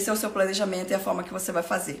 Esse é o seu planejamento e a forma que você vai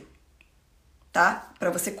fazer, tá? Para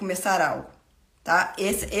você começar algo, tá?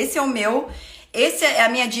 Essa é a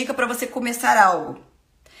minha dica para você começar algo.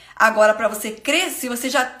 Agora, para você crescer, se você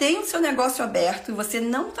já tem o seu negócio aberto e você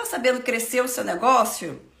não está sabendo crescer o seu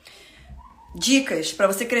negócio, dicas para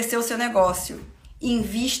você crescer o seu negócio.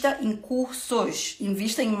 Invista em cursos,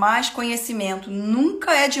 invista em mais conhecimento.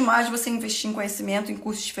 Nunca é demais você investir em conhecimento, em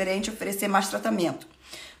cursos diferentes, oferecer mais tratamento.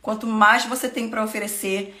 Quanto mais você tem para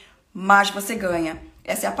oferecer, mais você ganha.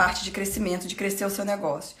 Essa é a parte de crescimento, de crescer o seu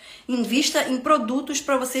negócio. Invista em produtos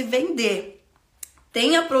para você vender.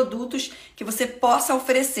 Tenha produtos que você possa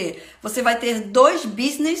oferecer. Você vai ter 2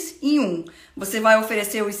 business em 1. Você vai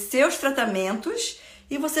oferecer os seus tratamentos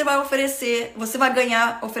e você vai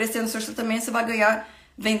ganhar oferecendo seus tratamentos, você vai ganhar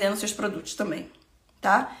vendendo seus produtos também,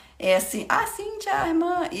 tá? É assim, Cíntia,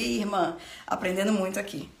 irmã, aprendendo muito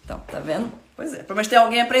aqui. Então, tá vendo? Pois é, pelo menos tem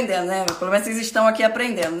alguém aprendendo, né? Pelo menos vocês estão aqui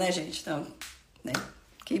aprendendo, né, gente? Então, né?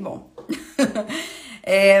 Que bom.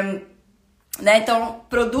 Né? Então,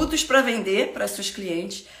 produtos para vender para seus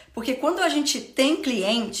clientes, porque quando a gente tem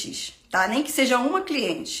clientes, tá? Nem que seja uma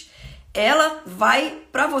cliente, ela vai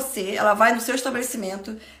para você, ela vai no seu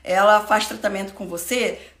estabelecimento, ela faz tratamento com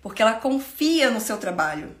você porque ela confia no seu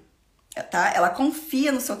trabalho, tá? Ela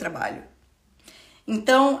confia no seu trabalho.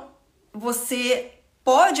 Então, você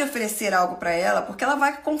pode oferecer algo para ela porque ela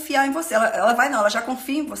vai confiar em você. Ela já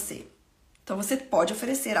confia em você. Então, você pode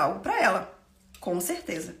oferecer algo para ela, com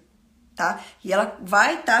certeza, tá? E ela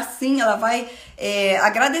vai estar, sim, ela vai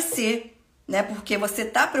agradecer, né? Porque você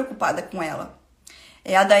tá preocupada com ela.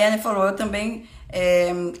 A Daiane falou, eu também,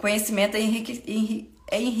 conhecimento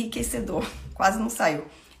é enriquecedor. Quase não saiu.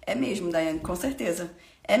 É mesmo, Daiane, com certeza.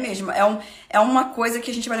 É mesmo. É uma coisa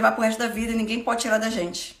que a gente vai levar pro resto da vida e ninguém pode tirar da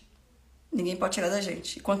gente. Ninguém pode tirar da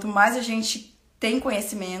gente. E quanto mais a gente tem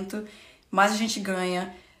conhecimento, mais a gente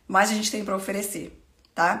ganha, mais a gente tem para oferecer,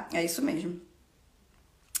 tá? É isso mesmo.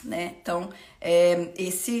 Né? Então,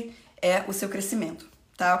 esse é o seu crescimento,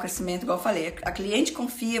 tá? O crescimento, igual eu falei, a cliente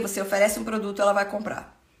confia, você oferece um produto, ela vai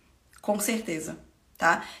comprar. Com certeza,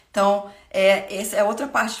 tá? Então, essa é outra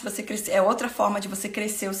parte de você crescer, é outra forma de você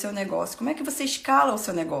crescer o seu negócio. Como é que você escala o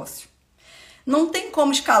seu negócio? Não tem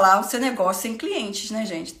como escalar o seu negócio sem clientes, né,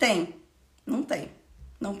 gente? Tem. Não tem.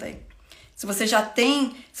 Não tem. Se você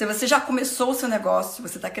já começou o seu negócio, se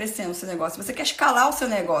você está crescendo o seu negócio, você quer escalar o seu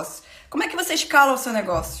negócio. Como é que você escala o seu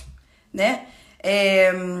negócio? Né?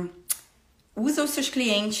 Usa os seus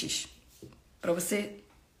clientes para você,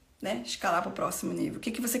 né, escalar para o próximo nível. O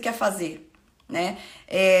que você quer fazer? Né?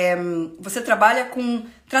 Você trabalha com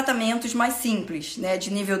tratamentos mais simples, né, de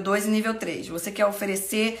nível 2 e nível 3. Você quer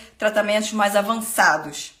oferecer tratamentos mais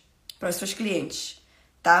avançados para os seus clientes.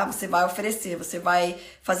 Tá? Você vai oferecer, você vai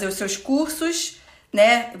fazer os seus cursos,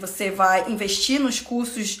 né? Você vai investir nos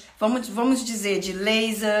cursos, vamos dizer, de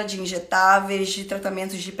laser, de injetáveis, de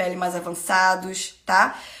tratamentos de pele mais avançados,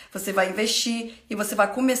 tá? Você vai investir e você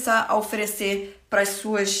vai começar a oferecer para as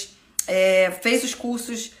suas... fez os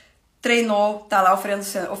cursos, treinou, tá lá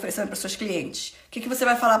oferecendo para os seus clientes. O que você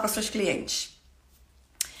vai falar para os seus clientes?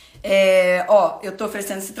 Eu tô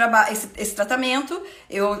oferecendo esse tratamento,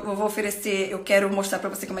 eu vou oferecer, eu quero mostrar pra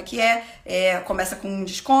você como é que começa com um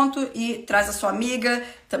desconto e traz a sua amiga,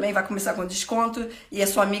 também vai começar com desconto, e a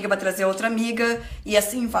sua amiga vai trazer outra amiga, e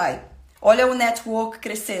assim vai. Olha o network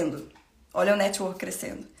crescendo,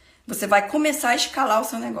 Você vai começar a escalar o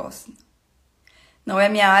seu negócio. Não é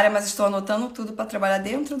minha área, mas estou anotando tudo para trabalhar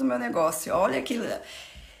dentro do meu negócio. Olha aquilo.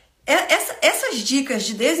 Essas dicas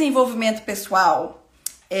de desenvolvimento pessoal,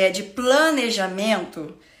 de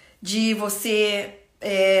planejamento, de você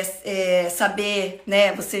saber,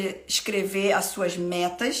 né, você escrever as suas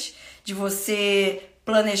metas, de você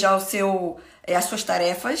planejar as suas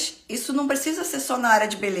tarefas. Isso não precisa ser só na área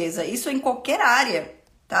de beleza, isso é em qualquer área,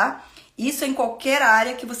 tá? Isso é em qualquer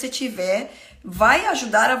área que você tiver, vai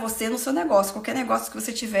ajudar a você no seu negócio, qualquer negócio que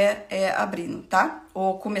você tiver abrindo, tá?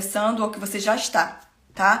 Ou começando, ou que você já está,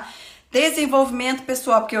 tá? Desenvolvimento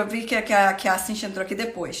pessoal, porque eu vi que a Cintia entrou aqui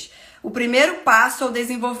depois. O primeiro passo é o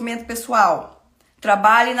desenvolvimento pessoal.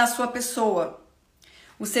 Trabalhe na sua pessoa.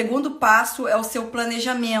 O segundo passo é o seu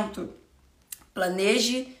planejamento.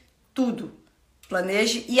 Planeje tudo.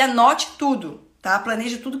 Planeje e anote tudo, tá?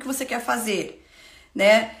 Planeje tudo que você quer fazer,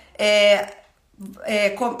 né?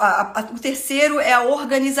 O terceiro é a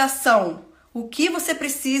organização. O que você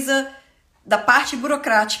precisa da parte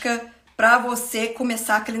burocrática para você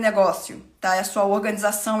começar aquele negócio, tá? É a sua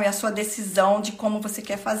organização, é a sua decisão de como você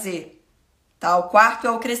quer fazer, tá? O quarto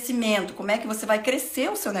é o crescimento, como é que você vai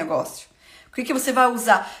crescer o seu negócio? O que você vai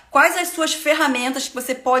usar? Quais as suas ferramentas que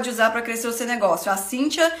você pode usar para crescer o seu negócio? A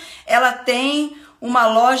Cíntia, ela tem uma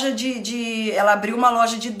loja ela abriu uma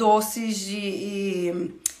loja de doces,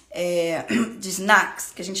 de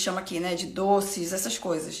snacks, que a gente chama aqui, né? De doces, essas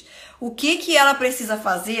coisas. O que ela precisa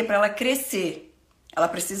fazer para ela crescer? Ela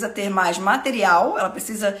precisa ter mais material, ela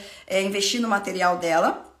precisa investir no material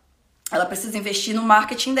dela, ela precisa investir no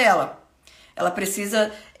marketing dela. Ela precisa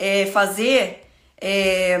fazer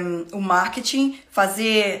o marketing,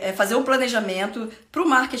 fazer um planejamento para o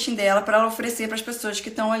marketing dela, para ela oferecer para as pessoas que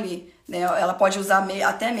estão ali, né? Ela pode usar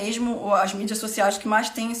até mesmo as mídias sociais que mais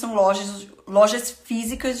tem, são lojas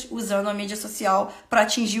físicas usando a mídia social para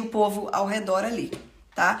atingir o povo ao redor ali,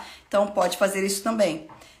 tá? Então pode fazer isso também.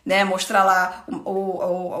 Né, mostrar lá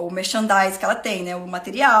o merchandise que ela tem, né, o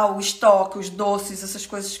material, o estoque, os doces, essas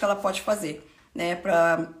coisas que ela pode fazer, né,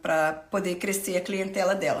 para poder crescer a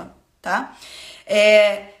clientela dela, tá?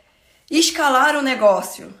 Escalar o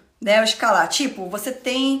negócio, né, escalar, tipo, você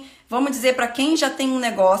tem, vamos dizer, para quem já tem um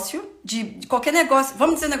negócio, de qualquer negócio,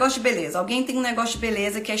 vamos dizer negócio de beleza, alguém tem um negócio de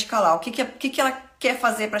beleza e quer escalar, o que ela quer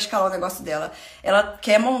fazer para escalar o negócio dela? Ela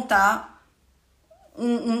quer montar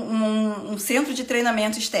um centro de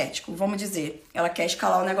treinamento estético, vamos dizer. Ela quer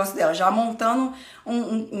escalar o negócio dela, já montando,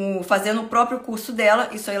 fazendo o próprio curso dela,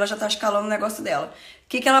 isso aí ela já está escalando o negócio dela. O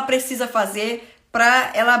que ela precisa fazer para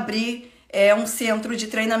ela abrir um centro de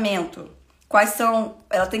treinamento?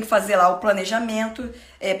 Ela tem que fazer lá o planejamento,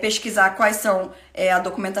 pesquisar quais são a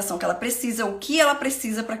documentação que ela precisa, o que ela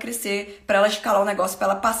precisa para crescer, para ela escalar o negócio,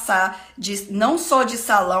 para ela passar não só de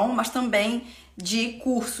salão, mas também de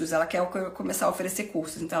cursos. Ela quer começar a oferecer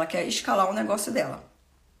cursos, então ela quer escalar o negócio dela,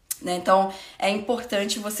 né? Então é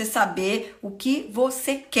importante você saber o que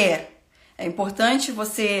você quer. É importante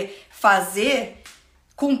você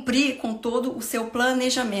cumprir com todo o seu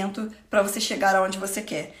planejamento para você chegar aonde você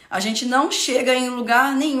quer. A gente não chega em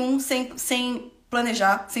lugar nenhum sem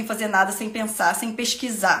planejar, sem fazer nada, sem pensar, sem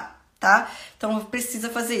pesquisar, tá? Então precisa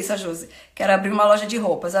fazer isso. A Josi quer abrir uma loja de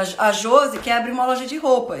roupas. A Josi quer abrir uma loja de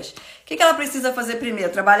roupas. O que ela precisa fazer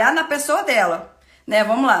primeiro? Trabalhar na pessoa dela. Né,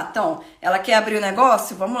 vamos lá, então, ela quer abrir o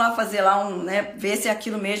negócio, vamos lá fazer lá né, ver se é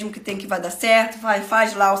aquilo mesmo que vai dar certo,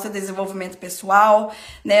 faz lá o seu desenvolvimento pessoal,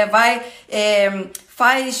 né,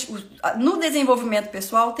 no desenvolvimento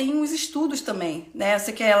pessoal tem uns estudos também, né,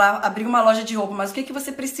 você quer lá abrir uma loja de roupa, mas o que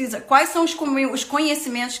você precisa? Quais são os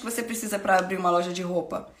conhecimentos que você precisa para abrir uma loja de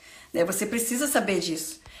roupa? Né, você precisa saber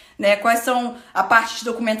disso. Né, quais são a parte de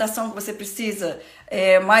documentação que você precisa,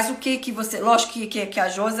 mas o que você... Lógico que a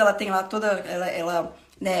Josi, ela tem lá toda... Ela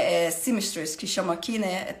né, é seamstress, que chama aqui,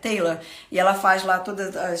 né, é tailor, e ela faz lá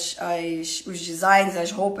todas os designs,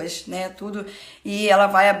 as roupas, né, tudo, e ela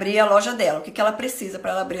vai abrir a loja dela. O que ela precisa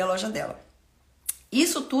para ela abrir a loja dela?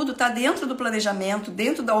 Isso tudo está dentro do planejamento,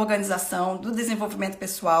 dentro da organização, do desenvolvimento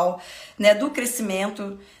pessoal, né, do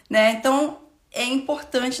crescimento, né, então é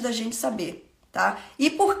importante da gente saber. Tá? E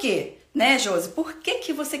por quê? Né, Josi? Por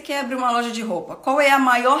que você quer abrir uma loja de roupa? Qual é a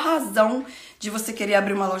maior razão de você querer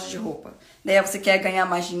abrir uma loja de roupa? Né? Você quer ganhar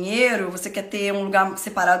mais dinheiro? Você quer ter um lugar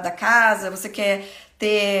separado da casa? Você quer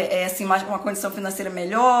ter assim, uma condição financeira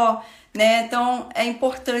melhor? Né? Então, é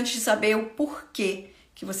importante saber o porquê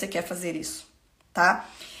que você quer fazer isso. Tá?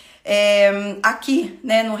 Aqui,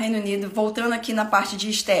 né, no Reino Unido, voltando aqui na parte de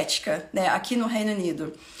estética, né, aqui no Reino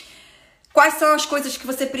Unido, quais são as coisas que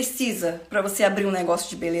você precisa para você abrir um negócio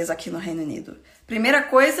de beleza aqui no Reino Unido? Primeira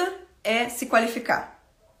coisa é se qualificar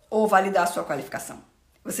ou validar a sua qualificação.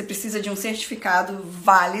 Você precisa de um certificado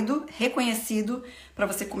válido, reconhecido, para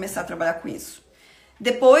você começar a trabalhar com isso.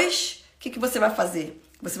 Depois, o que você vai fazer?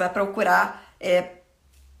 Você vai procurar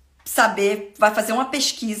saber, vai fazer uma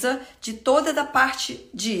pesquisa de toda a parte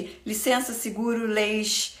de licença, seguro,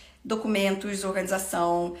 leis, documentos,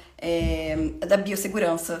 organização, da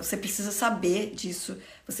biossegurança. Você precisa saber disso,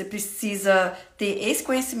 você precisa ter esse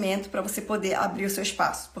conhecimento para você poder abrir o seu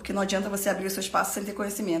espaço, porque não adianta você abrir o seu espaço sem ter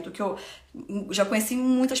conhecimento, que eu já conheci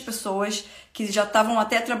muitas pessoas que já estavam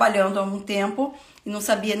até trabalhando há um tempo e não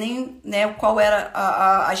sabia nem, né, qual era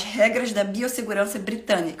as regras da biossegurança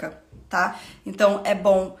britânica, tá? Então é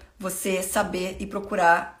bom você saber e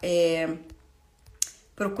procurar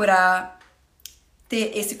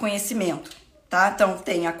ter esse conhecimento, tá? Então,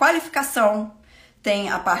 tem a qualificação, tem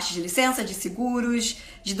a parte de licença, de seguros,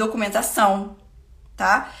 de documentação,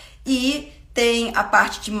 tá? E tem a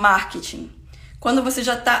parte de marketing. Quando você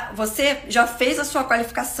já fez a sua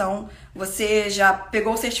qualificação, você já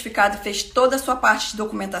pegou o certificado, fez toda a sua parte de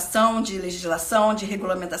documentação, de legislação, de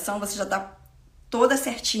regulamentação, você já tá toda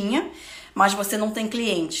certinha, mas você não tem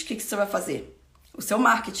cliente. O que você vai fazer? O seu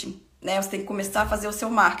marketing. Né? Você tem que começar a fazer o seu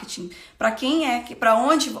marketing. Para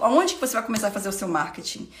onde que você vai começar a fazer o seu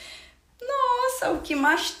marketing? Nossa, o que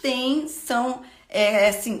mais tem são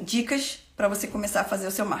assim, dicas para você começar a fazer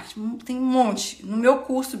o seu marketing. Tem um monte. No meu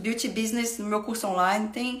curso Beauty Business, no meu curso online,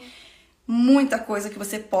 tem muita coisa que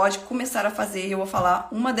você pode começar a fazer. Eu vou falar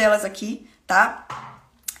uma delas aqui, tá?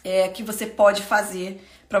 Que você pode fazer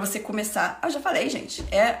para você começar. Eu já falei, gente,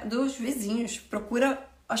 é dos vizinhos. Procura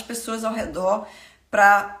as pessoas ao redor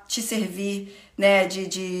para te servir, né,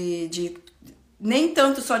 de nem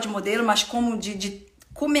tanto só de modelo, mas como de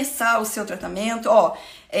começar o seu tratamento.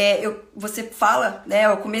 Você fala, né,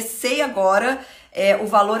 eu comecei agora, o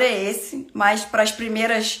valor é esse, mas para as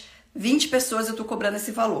primeiras 20 pessoas eu tô cobrando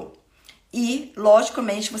esse valor. E,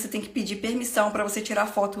 logicamente, você tem que pedir permissão para você tirar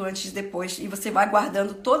foto antes e depois, e você vai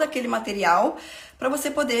guardando todo aquele material para você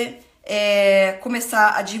poder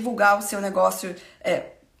começar a divulgar o seu negócio,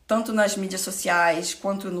 tanto nas mídias sociais,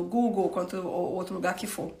 quanto no Google, quanto outro lugar que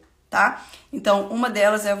for, tá? Então, uma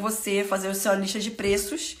delas é você fazer a sua lista de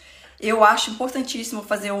preços. Eu acho importantíssimo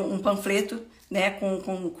fazer um panfleto, né,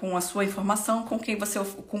 com a sua informação, com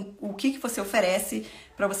o que você oferece,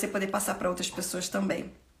 para você poder passar para outras pessoas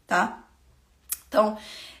também, tá? Então,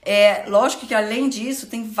 lógico que além disso,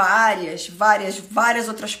 tem várias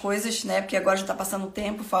outras coisas, né? Porque agora já tá passando o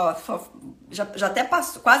tempo, já até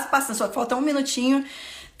passou, quase passando, só falta um minutinho,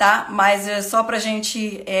 tá? Mas é só pra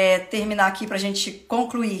gente terminar aqui, pra gente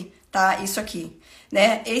concluir, tá? Isso aqui,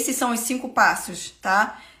 né? Esses são os 5 passos,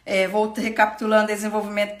 tá? Vou recapitulando: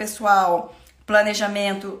 desenvolvimento pessoal,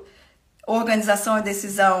 planejamento, organização e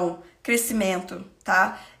decisão, crescimento,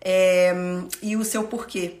 tá? E o seu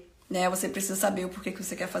porquê. Né? Você precisa saber o porquê que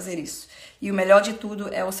você quer fazer isso. E o melhor de tudo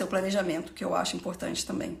é o seu planejamento, que eu acho importante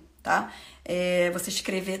também, tá? Você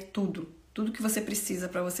escrever tudo, tudo que você precisa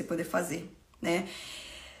para você poder fazer, né?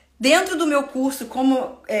 Dentro do meu curso,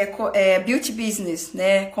 como Beauty Business,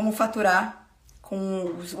 né? Como faturar,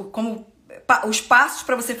 os passos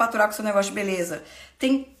para você faturar com o seu negócio de beleza.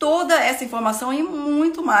 Tem toda essa informação e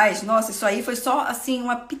muito mais. Nossa, isso aí foi só, assim,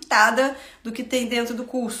 uma pitada do que tem dentro do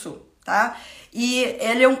curso, tá? E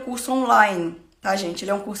ele é um curso online, tá, gente?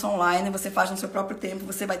 Ele é um curso online, você faz no seu próprio tempo,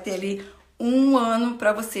 você vai ter ali 1 ano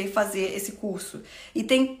para você fazer esse curso. E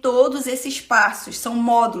tem todos esses passos, são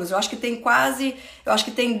módulos. Eu acho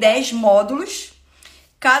que tem 10 módulos.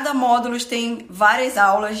 Cada módulo tem várias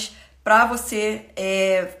aulas para você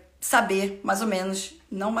saber, mais ou menos,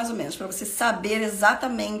 não mais ou menos, para você saber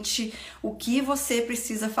exatamente o que você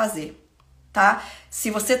precisa fazer, tá?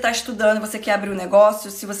 Se você está estudando e você quer abrir um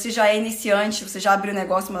negócio, se você já é iniciante, você já abriu um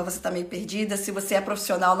negócio, mas você está meio perdida, se você é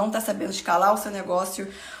profissional, não está sabendo escalar o seu negócio,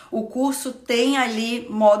 o curso tem ali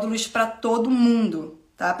módulos para todo mundo,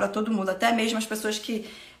 tá? Para todo mundo, até mesmo as pessoas que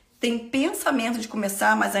têm pensamento de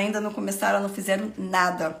começar, mas ainda não começaram, não fizeram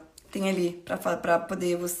nada. Tem ali para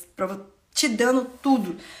poder, te dando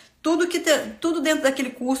tudo. Tudo dentro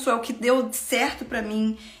daquele curso é o que deu certo para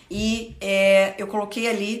mim e eu coloquei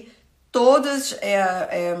ali todos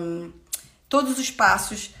os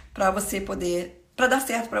passos para você poder, para dar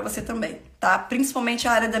certo para você também, tá? Principalmente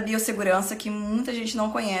a área da biossegurança, que muita gente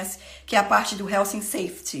não conhece, que é a parte do Health and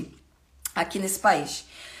Safety aqui nesse país.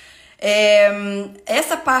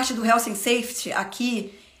 Essa parte do Health and Safety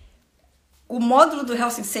aqui, o módulo do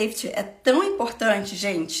Health and Safety é tão importante,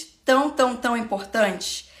 gente, tão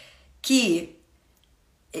importante, que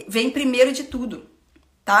vem primeiro de tudo,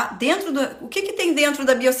 tá? O que tem dentro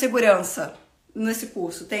da biossegurança nesse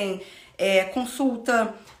curso? Tem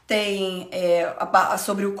consulta, tem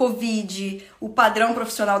sobre o Covid, o padrão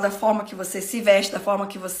profissional da forma que você se veste, da forma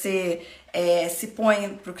que você se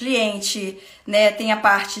põe para o cliente, né? Tem a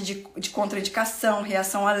parte de contraindicação,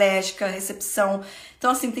 reação alérgica, recepção. Então,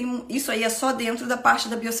 assim, isso aí é só dentro da parte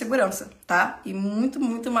da biossegurança, tá? E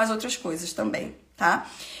muito mais outras coisas também, tá?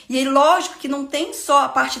 E aí, lógico que não tem só a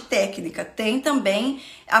parte técnica, tem também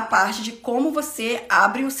a parte de como você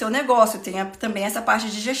abre o seu negócio, tem também essa parte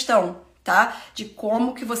de gestão, tá? De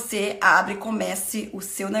como que você abre e comece o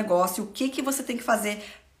seu negócio, o que você tem que fazer,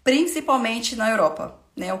 principalmente na Europa,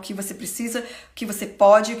 né? O que você precisa, o que você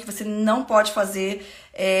pode, o que você não pode fazer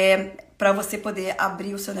para você poder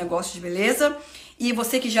abrir o seu negócio de beleza. E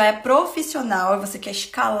você que já é profissional, você quer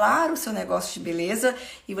escalar o seu negócio de beleza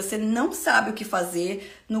e você não sabe o que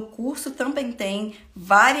fazer, no curso também tem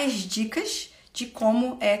várias dicas de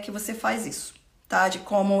como é que você faz isso, tá? De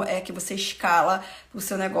como é que você escala o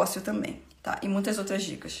seu negócio também, tá? E muitas outras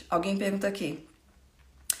dicas. Alguém pergunta aqui.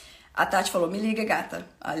 A Tati falou, me liga, gata.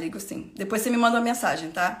 Ah, ligo sim. Depois você me manda uma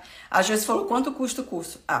mensagem, tá? A Joyce falou, quanto custa o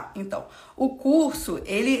curso? Ah, então. O curso,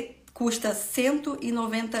 ele custa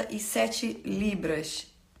 197 libras.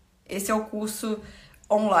 Esse é o curso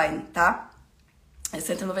online, tá? É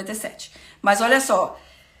 197. Mas olha só,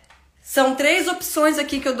 são 3 opções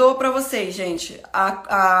aqui que eu dou pra vocês, gente.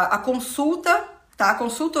 A consulta, tá? A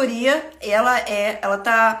consultoria, ela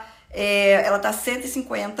tá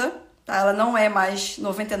 150, tá? Ela não é mais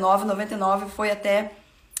 99 foi até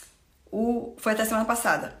semana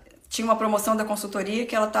passada. Tinha uma promoção da consultoria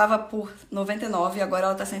que ela tava por 99 e agora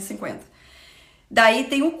ela tá 150. Daí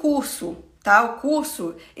tem o curso, tá? O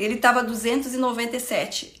curso, ele tava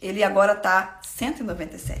 297, ele agora tá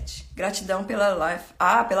 197. Gratidão pela live.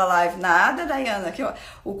 Ah, pela live. Nada, Dayana. Aqui, ó.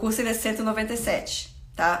 O curso ele é 197,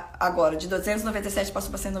 tá? Agora, de 297 passou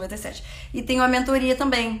para 197. E tem uma mentoria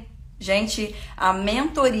também. Gente, a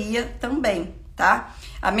mentoria também, tá?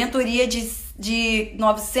 A mentoria de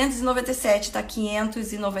 997 tá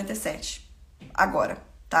 597 agora,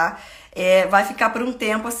 tá? Vai ficar por um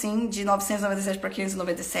tempo assim de 997 para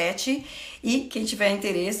 597 e quem tiver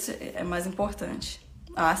interesse é mais importante.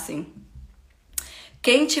 Ah, sim.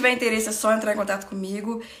 Quem tiver interesse é só entrar em contato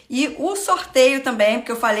comigo. E o sorteio também,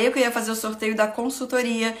 porque eu falei que eu ia fazer o sorteio da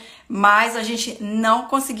consultoria, mas a gente não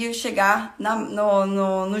conseguiu chegar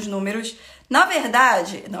nos números. Na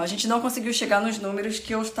verdade, não, a gente não conseguiu chegar nos números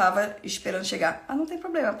que eu estava esperando chegar. Ah, não tem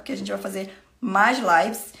problema, porque a gente vai fazer mais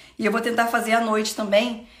lives. E eu vou tentar fazer à noite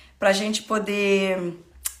também, pra gente poder,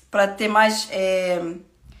 pra ter mais,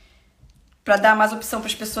 pra dar mais opção para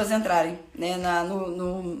as pessoas entrarem, né,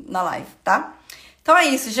 na live, tá? Então é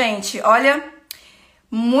isso, gente. Olha,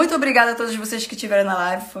 muito obrigada a todos vocês que estiveram na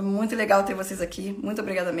live. Foi muito legal ter vocês aqui. Muito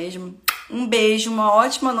obrigada mesmo. Um beijo, uma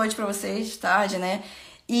ótima noite pra vocês, tarde, né?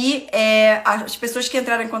 E as pessoas que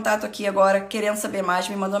entraram em contato aqui agora, querendo saber mais,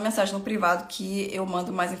 me mandou uma mensagem no privado que eu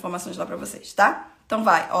mando mais informações lá pra vocês, tá? Então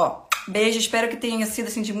vai, ó. Beijo, espero que tenha sido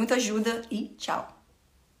assim de muita ajuda e tchau.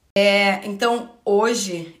 Então,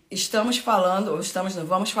 hoje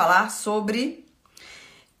vamos falar sobre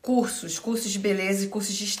cursos de beleza e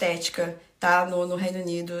cursos de estética, tá? No Reino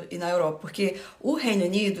Unido e na Europa, porque o Reino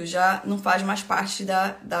Unido já não faz mais parte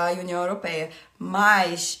da União Europeia,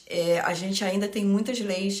 mas a gente ainda tem muitas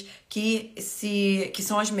leis que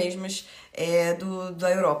são as mesmas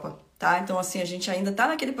da Europa, tá? Então, assim, a gente ainda tá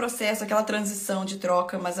naquele processo, aquela transição de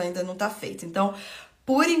troca, mas ainda não tá feita. Então,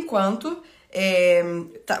 por enquanto,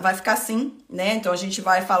 vai ficar assim, né? Então a gente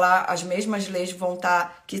vai falar, as mesmas leis vão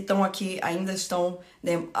estar, que estão aqui, ainda estão,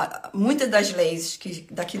 né? Muitas das leis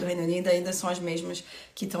daqui do Reino Unido ainda são as mesmas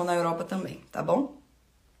que estão na Europa também, tá bom?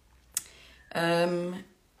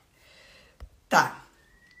 Tá.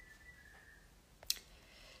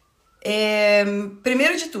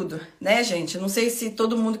 Primeiro de tudo, né, gente? Não sei se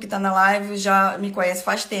todo mundo que tá na live já me conhece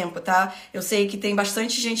faz tempo, tá? Eu sei que tem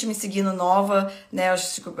bastante gente me seguindo nova, né?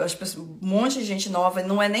 Um monte de gente nova,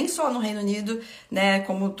 não é nem só no Reino Unido, né?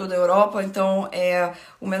 Como toda a Europa. Então,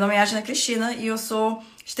 o meu nome é Agna Cristina e eu sou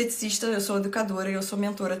esteticista, eu sou educadora e eu sou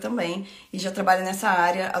mentora também. E já trabalho nessa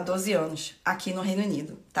área há 12 anos, aqui no Reino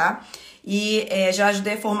Unido, tá? E já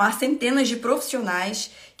ajudei a formar centenas de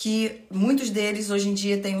profissionais que muitos deles hoje em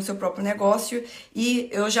dia têm o seu próprio negócio e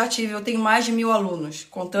eu tenho mais de 1000 alunos,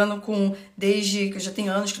 contando com, desde que eu já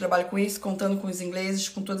tenho anos que trabalho com isso, contando com os ingleses,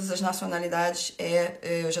 com todas as nacionalidades,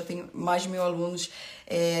 eu já tenho mais de 1000 alunos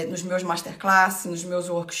nos meus masterclass, nos meus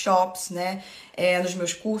workshops, né, nos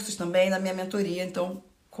meus cursos também, na minha mentoria, então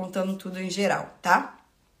contando tudo em geral, tá?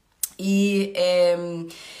 E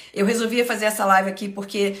eu resolvi fazer essa live aqui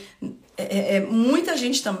porque muita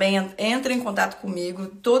gente também entra em contato comigo,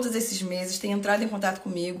 todos esses meses tem entrado em contato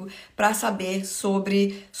comigo para saber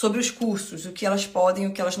sobre os cursos, o que elas podem,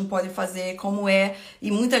 o que elas não podem fazer, como é. E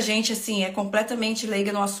muita gente, assim, é completamente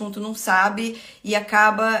leiga no assunto, não sabe e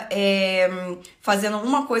acaba fazendo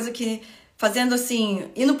uma coisa fazendo assim,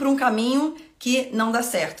 indo por um caminho que não dá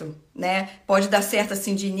certo, né? Pode dar certo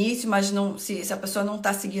assim de início, mas não, se a pessoa não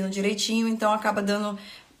tá seguindo direitinho, então acaba dando,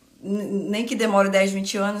 nem que demore 10,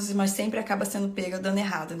 20 anos, mas sempre acaba sendo pega dando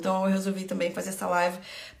errado. Então eu resolvi também fazer essa live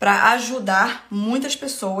para ajudar muitas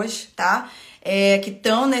pessoas, tá? Que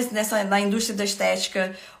estão na indústria da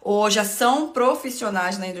estética, ou já são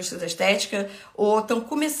profissionais na indústria da estética, ou estão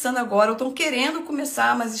começando agora, ou estão querendo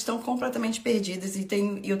começar, mas estão completamente perdidas. E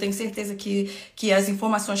eu tenho certeza que as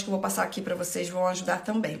informações que eu vou passar aqui para vocês vão ajudar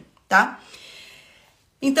também, tá?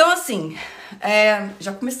 Então, assim,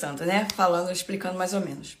 já começando, né? Explicando mais ou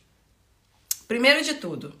menos. Primeiro de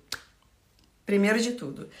tudo,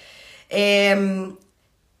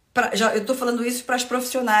 eu tô falando isso para as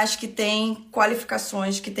profissionais que têm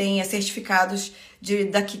qualificações, que têm certificados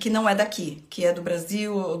daqui, que não é daqui, que é do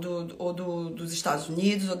Brasil, ou dos Estados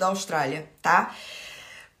Unidos, ou da Austrália, tá?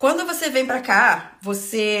 Quando você vem para cá,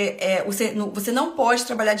 você não pode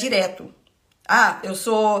trabalhar direto. Eu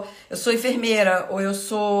sou enfermeira, ou eu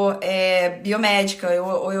sou biomédica,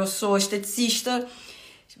 ou eu sou esteticista.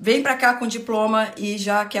 Vem pra cá com diploma e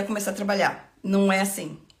já quer começar a trabalhar. Não é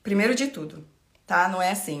assim. Primeiro de tudo, tá? Não é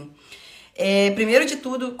assim. Primeiro de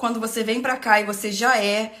tudo, quando você vem pra cá e você já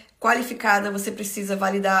é qualificada, você precisa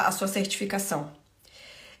validar a sua certificação.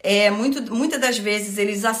 Muitas das vezes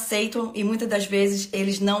eles aceitam e muitas das vezes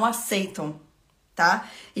eles não aceitam, tá?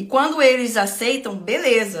 E quando eles aceitam,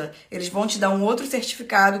 beleza, eles vão te dar um outro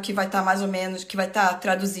certificado que vai estar mais ou menos, que vai estar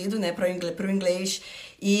traduzido, né, para o inglês.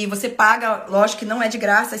 E você paga, lógico que não é de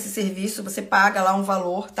graça esse serviço, você paga lá um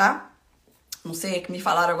valor, tá? Não sei, que me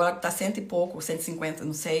falaram agora que tá 100 e pouco, 150,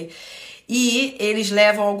 não sei. E eles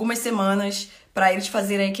levam algumas semanas para eles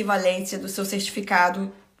fazerem a equivalência do seu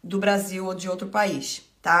certificado do Brasil ou de outro país,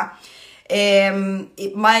 tá?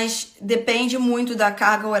 Mas depende muito da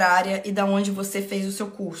carga horária e da onde você fez o seu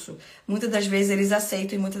curso. Muitas das vezes eles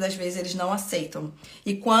aceitam e muitas das vezes eles não aceitam.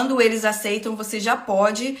 E quando eles aceitam, você já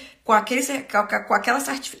pode, com aquela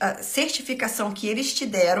certificação que eles te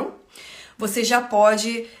deram, você já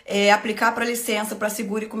pode aplicar para licença, para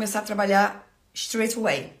seguro e começar a trabalhar straight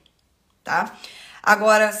away, tá?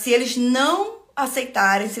 Agora, se eles não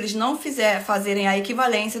aceitarem, se eles não fazerem a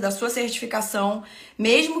equivalência da sua certificação,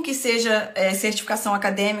 mesmo que seja certificação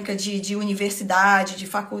acadêmica de universidade, de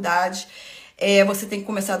faculdade, você tem que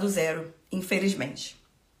começar do zero, infelizmente,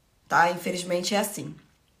 tá? Infelizmente é assim.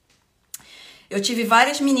 Eu tive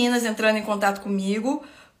várias meninas entrando em contato comigo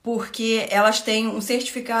porque elas têm um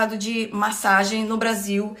certificado de massagem no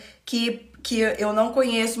Brasil que eu não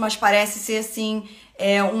conheço, mas parece ser assim,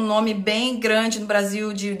 um nome bem grande no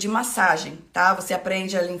Brasil de massagem, tá? Você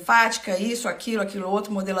aprende a linfática, isso, aquilo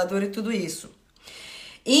outro, modelador e tudo isso.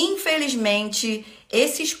 Infelizmente,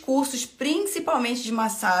 esses cursos, principalmente de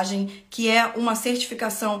massagem, que é uma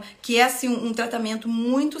certificação, que é assim um tratamento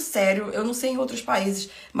muito sério, eu não sei em outros países,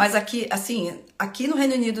 mas aqui, assim, aqui no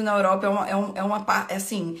Reino Unido, na Europa,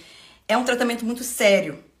 é um tratamento muito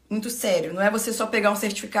sério. Muito sério, não é você só pegar um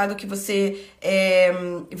certificado que você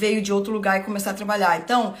veio de outro lugar e começar a trabalhar.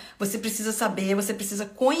 Então, você precisa saber, você precisa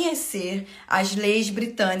conhecer as leis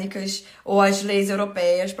britânicas ou as leis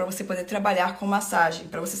europeias para você poder trabalhar com massagem,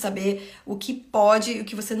 para você saber o que pode e o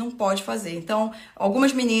que você não pode fazer. Então,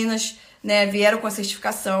 algumas meninas, né, vieram com a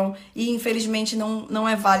certificação e infelizmente não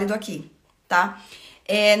é válido aqui, tá?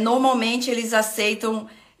 Normalmente eles aceitam.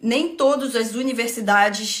 Nem todas as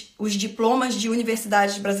universidades, os diplomas de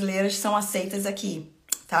universidades brasileiras são aceitas aqui,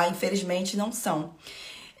 tá? Infelizmente não são.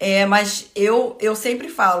 Mas eu sempre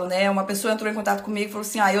falo, né? Uma pessoa entrou em contato comigo e falou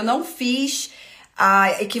assim, eu não fiz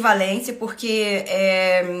a equivalência porque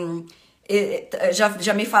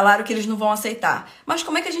já me falaram que eles não vão aceitar. Mas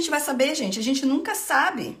como é que a gente vai saber, gente? A gente nunca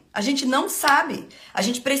sabe. A gente não sabe. A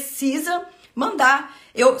gente precisa mandar.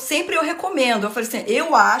 Eu recomendo, eu falei assim,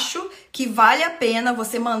 eu acho que vale a pena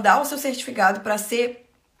você mandar o seu certificado para ser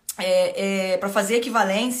para fazer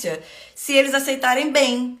equivalência, se eles aceitarem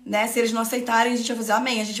bem, né? Se eles não aceitarem, a gente vai fazer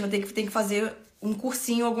amém, a gente vai ter que fazer um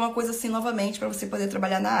cursinho, alguma coisa assim novamente para você poder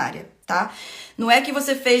trabalhar na área, tá? Não é que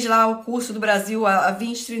você fez lá o curso do Brasil há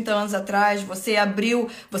 20, 30 anos atrás, você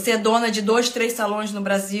é dona de 2, 3 salões no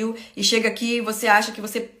Brasil e chega aqui e você acha que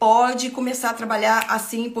você pode começar a trabalhar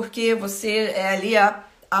assim porque você é ali a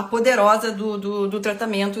poderosa do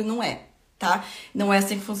tratamento e não é, tá? Não é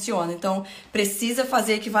assim que funciona. Então, precisa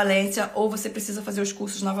fazer equivalência ou você precisa fazer os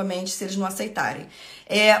cursos novamente se eles não aceitarem.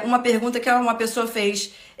 Uma pergunta que uma pessoa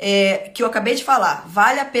fez, que eu acabei de falar,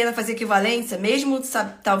 vale a pena fazer equivalência? Mesmo,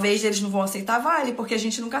 talvez eles não vão aceitar, vale, porque a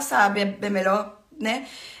gente nunca sabe, é melhor, né?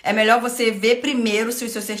 É melhor você ver primeiro se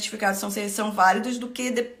os seus certificados são válidos do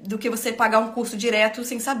que você pagar um curso direto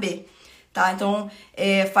sem saber, tá? Então,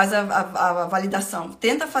 faz a validação.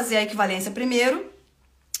 Tenta fazer a equivalência primeiro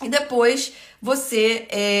e depois você,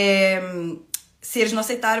 se eles não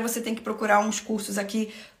aceitarem, você tem que procurar uns cursos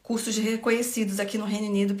aqui, cursos reconhecidos aqui no Reino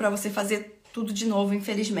Unido para você fazer tudo de novo,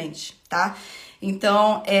 infelizmente, tá?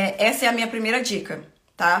 Então, essa é a minha primeira dica,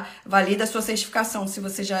 tá? Valida a sua certificação se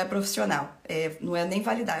você já é profissional. Não é nem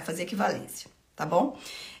validar, é fazer equivalência, tá bom?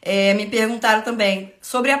 Me perguntaram também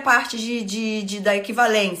sobre a parte da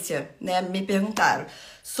equivalência, né? Me perguntaram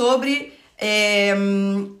sobre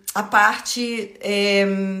a parte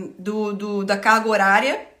da carga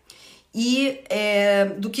horária e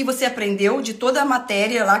do que você aprendeu, de toda a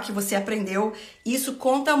matéria lá que você aprendeu. Isso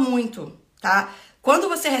conta muito, tá? Quando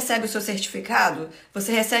você recebe o seu certificado,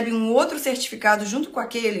 você recebe um outro certificado junto com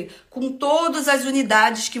aquele, com todas as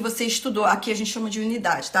unidades que você estudou. Aqui a gente chama de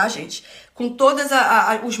unidade, tá, gente? Com todos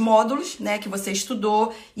os módulos, né, que você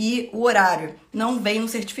estudou e o horário. Não vem no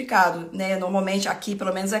certificado, né? Normalmente aqui,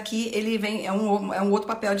 pelo menos aqui, ele vem, é um outro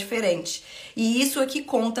papel diferente. E isso aqui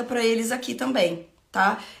conta para eles aqui também,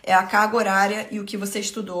 tá? É a carga horária e o que você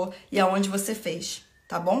estudou e aonde você fez,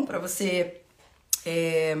 tá bom? Para você...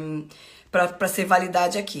 Para ser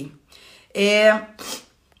validade aqui.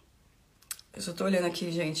 Eu só tô olhando aqui,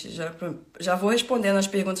 gente. Já vou respondendo as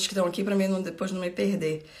perguntas que estão aqui para mim depois não me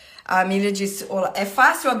perder. A Amília disse: olá, é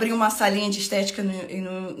fácil abrir uma salinha de estética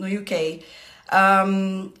no UK?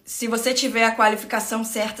 Se você tiver a qualificação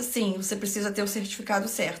certa, sim. Você precisa ter o certificado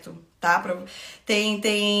certo, tá?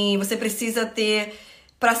 Você precisa ter...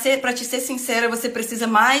 Para te ser sincera, você precisa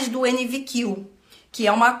mais do NVQ, que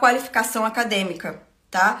é uma qualificação acadêmica.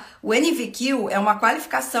 Tá? O NVQ é uma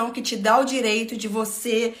qualificação que te dá o direito de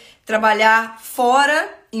você trabalhar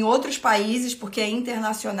fora, em outros países, porque é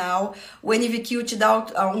internacional. O NVQ te dá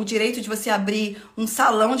o direito de você abrir um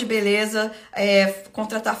salão de beleza,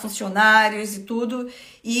 contratar funcionários e tudo.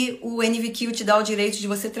 E o NVQ te dá o direito de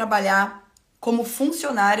você trabalhar como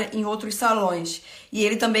funcionária em outros salões. E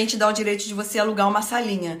ele também te dá o direito de você alugar uma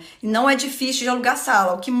salinha. E não é difícil de alugar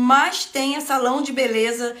sala. O que mais tem é salão de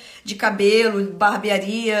beleza, de cabelo,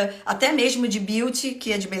 barbearia, até mesmo de beauty,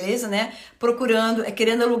 que é de beleza, né?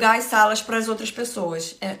 Querendo alugar as salas para as outras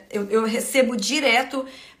pessoas. Eu recebo direto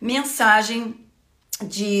mensagem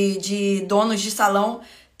de donos de salão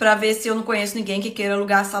para ver se eu não conheço ninguém que queira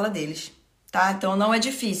alugar a sala deles. Tá? Então não é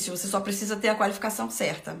difícil, você só precisa ter a qualificação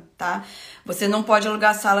certa, tá? Você não pode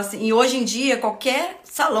alugar a sala assim. E hoje em dia, qualquer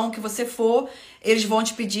salão que você for, eles vão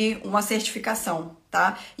te pedir uma certificação,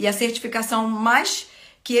 tá? E a certificação mais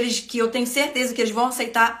que eu tenho certeza que eles vão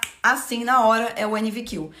aceitar assim na hora é o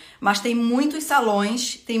NVQ. Mas tem muitos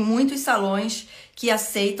salões que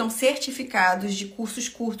aceitam certificados de cursos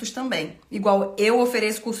curtos também. Igual eu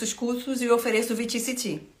ofereço cursos curtos e eu ofereço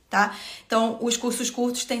VTCT, tá? Então, os cursos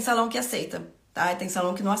curtos tem salão que aceita, tá? E tem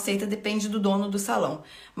salão que não aceita, depende do dono do salão.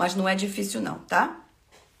 Mas não é difícil não, tá?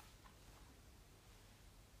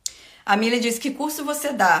 A Mili disse, que curso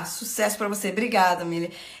você dá? Sucesso pra você. Obrigada,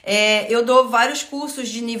 Mili. Eu dou vários cursos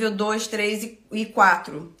de nível 2, 3 e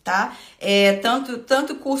 4, tá?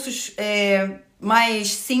 Tanto cursos mais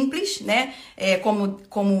simples, né? Como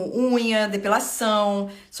unha, depilação,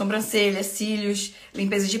 sobrancelha, cílios,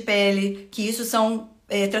 limpeza de pele, que isso são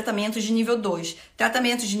tratamentos de nível 2.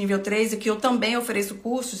 Tratamentos de nível 3, e que eu também ofereço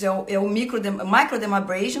cursos, é o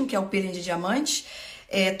microdermabrasion, que é o peeling de diamantes,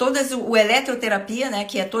 o eletroterapia, né,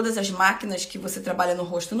 que é todas as máquinas que você trabalha no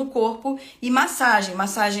rosto e no corpo, e massagem,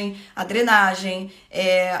 a drenagem,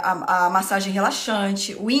 a massagem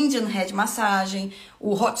relaxante, o Indian Head Massagem,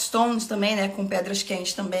 o Hot Stones também, né, com pedras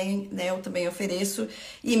quentes também, né, eu também ofereço,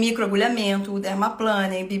 e microagulhamento, o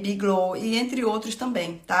dermaplaning, BB Glow, e entre outros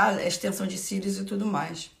também, tá? Extensão de cílios e tudo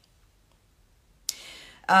mais.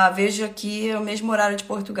 Vejo aqui o mesmo horário de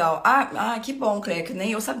Portugal. Que bom, Cleia, que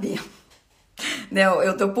nem eu sabia. Não,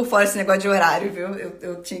 eu tô por fora desse negócio de horário, viu?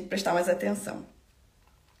 Eu tinha que prestar mais atenção.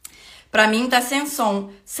 Pra mim tá sem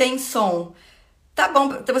som. Tá bom,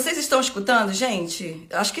 vocês estão escutando, gente?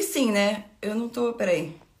 Acho que sim, né? Eu não tô,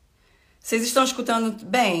 peraí. Vocês estão escutando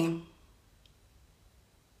bem?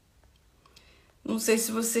 Não sei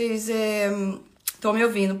se vocês estão me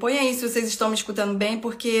ouvindo. Põe aí se vocês estão me escutando bem,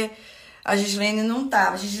 porque a Gislene não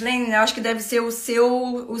tá. A Gislene, eu acho que deve ser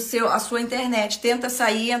a sua internet. Tenta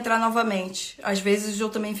sair e entrar novamente. Às vezes eu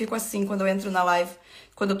também fico assim quando eu entro na live.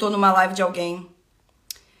 Quando eu tô numa live de alguém.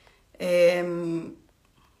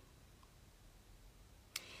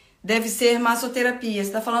 Deve ser massoterapia.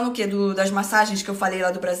 Você tá falando o quê? Das massagens que eu falei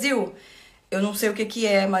lá do Brasil? Eu não sei o que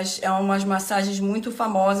é, mas é umas massagens muito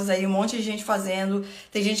famosas aí, um monte de gente fazendo.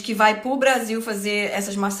 Tem gente que vai pro Brasil fazer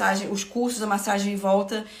essas massagens, os cursos da massagem em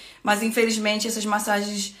volta, mas infelizmente essas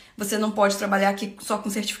massagens você não pode trabalhar aqui só com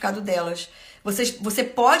o certificado delas. Você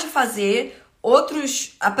pode fazer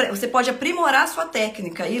você pode aprimorar a sua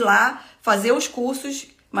técnica, ir lá, fazer os cursos,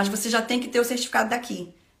 mas você já tem que ter o certificado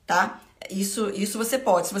daqui, tá? Isso você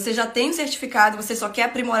pode. Se você já tem o certificado, você só quer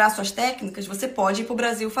aprimorar suas técnicas, você pode ir para o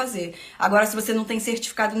Brasil fazer. Agora, se você não tem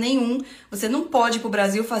certificado nenhum, você não pode ir para o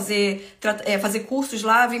Brasil fazer cursos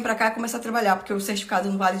lá, vir para cá e começar a trabalhar, porque o certificado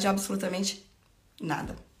não vale de absolutamente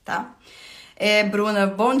nada, tá? Bruna,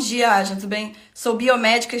 bom dia, Aja, tudo bem? Sou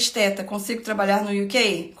biomédica esteta, consigo trabalhar no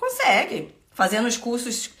UK? Consegue. Fazendo os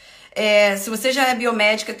cursos... se você já é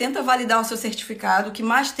biomédica, tenta validar o seu certificado. O que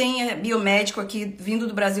mais tem é biomédico aqui, vindo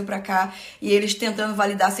do Brasil pra cá, e eles tentando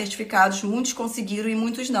validar certificados. Muitos conseguiram e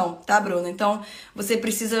muitos não, tá, Bruna? Então, você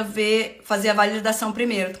precisa fazer a validação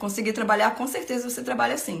primeiro. Conseguir trabalhar, com certeza você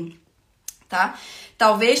trabalha assim, tá?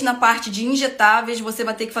 Talvez na parte de injetáveis você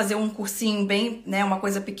vai ter que fazer um cursinho bem, né, uma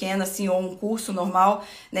coisa pequena assim, ou um curso normal,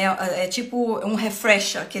 né, é tipo um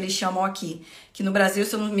refresher que eles chamam aqui, que no Brasil,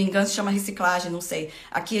 se eu não me engano, se chama reciclagem, não sei.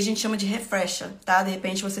 Aqui a gente chama de refresher, tá? De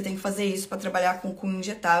repente você tem que fazer isso para trabalhar com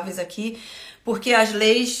injetáveis aqui, porque as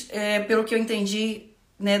leis, pelo que eu entendi,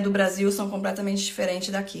 né, do Brasil são completamente diferentes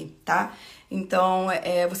daqui, tá? Então,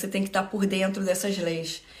 você tem que estar por dentro dessas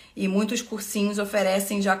leis. E muitos cursinhos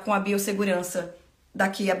oferecem já com a biossegurança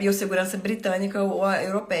daqui, a biossegurança britânica ou a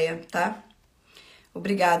europeia, tá?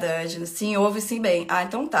 Obrigada, Angela. Sim, ouve sim bem.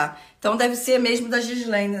 Então tá. Então deve ser mesmo da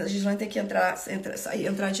Gislaine. A Gislaine tem que entrar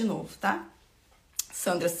de novo, tá?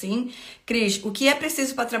 Sandra, sim. Cris, o que é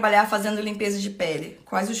preciso para trabalhar fazendo limpeza de pele?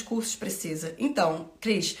 Quais os cursos precisa? Então,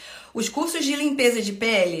 Cris, os cursos de limpeza de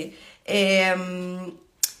pele,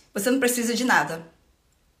 você não precisa de nada.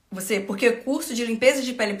 Porque o curso de limpeza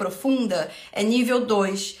de pele profunda é nível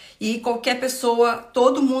 2 e qualquer pessoa,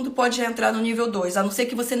 todo mundo pode entrar no nível 2, a não ser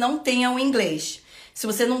que você não tenha o inglês. Se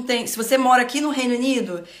você mora aqui no Reino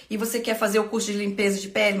Unido e você quer fazer o curso de limpeza de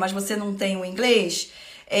pele, mas você não tem o inglês,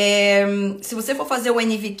 se você for fazer o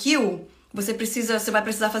NVQ, você vai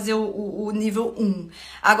precisar fazer o nível 1.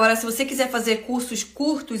 Agora, se você quiser fazer cursos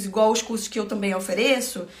curtos, igual os cursos que eu também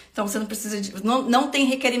ofereço, então você não precisa não tem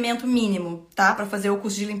requerimento mínimo, tá? Para fazer o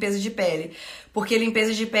curso de limpeza de pele. Porque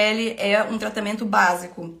limpeza de pele é um tratamento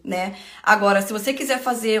básico, né? Agora, se você quiser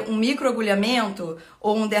fazer um microagulhamento,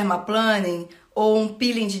 ou um dermaplaning, ou um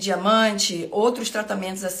peeling de diamante, outros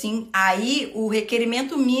tratamentos assim, aí o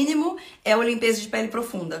requerimento mínimo é o limpeza de pele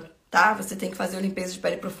profunda. Tá? Você tem que fazer a limpeza de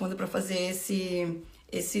pele profunda para fazer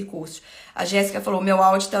esse curso. A Jéssica falou, meu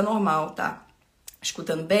áudio tá normal, tá?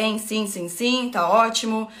 Escutando bem? Sim, sim, sim, tá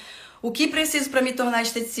ótimo. O que preciso para me tornar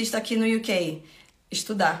esteticista aqui no UK?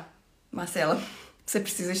 Estudar, Marcela. Você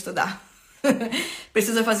precisa estudar.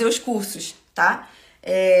 Precisa fazer os cursos, tá?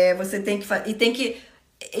 Você tem que e tem que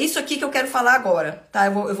isso aqui que eu quero falar agora, tá?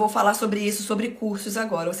 Eu vou falar sobre isso, sobre cursos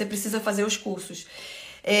agora. Você precisa fazer os cursos.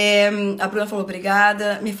 A Bruna falou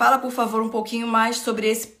obrigada. Me fala, por favor, um pouquinho mais sobre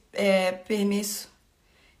esse permisso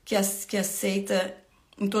que aceita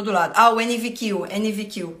em todo lado. O NVQ.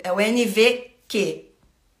 É o NVQ.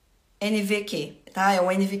 NVQ, tá? É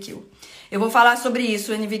o NVQ. Eu vou falar sobre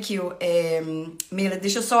isso, o NVQ. Mila,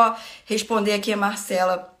 deixa eu só responder aqui a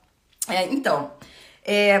Marcela.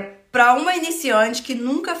 Para uma iniciante que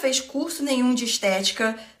nunca fez curso nenhum de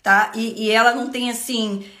estética, tá? E ela não tem,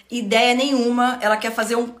 assim, ideia nenhuma, ela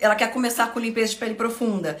quer começar com limpeza de pele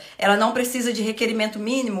profunda. Ela não precisa de requerimento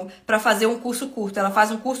mínimo para fazer um curso curto. Ela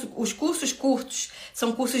faz os cursos curtos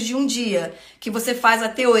são cursos de um dia, que você faz a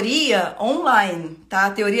teoria online, tá?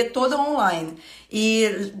 A teoria toda online.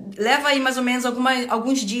 E leva aí mais ou menos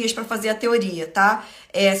alguns dias para fazer a teoria, tá?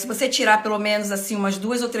 Se você tirar pelo menos assim umas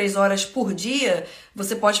 2 ou 3 horas por dia,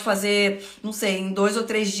 você pode fazer, não sei, em 2 ou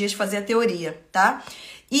 3 dias fazer a teoria, tá?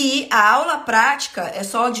 E a aula prática é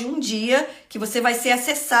só de um dia que você vai ser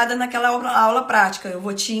acessada naquela aula prática. Eu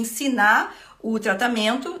vou te ensinar o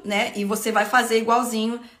tratamento, né? E você vai fazer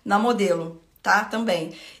igualzinho na modelo, tá?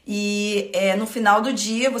 Também. E no final do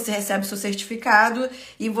dia você recebe o seu certificado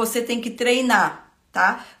e você tem que treinar,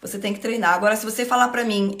 tá? Você tem que treinar. Agora, se você falar pra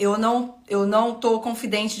mim, eu não tô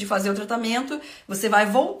confidente de fazer o tratamento, você vai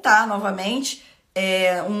voltar novamente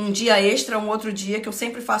um dia extra, um outro dia, que eu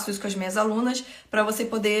sempre faço isso com as minhas alunas, para você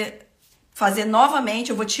poder fazer novamente.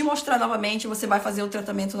 Eu vou te mostrar novamente, você vai fazer o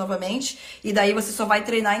tratamento novamente, e daí você só vai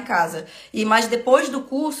treinar em casa. Mas depois do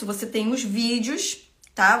curso, você tem os vídeos,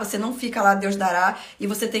 tá? Você não fica lá, Deus dará, e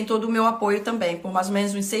você tem todo o meu apoio também, por mais ou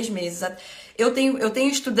menos uns 6 meses. Eu tenho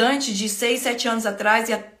estudantes de 6, 7 anos atrás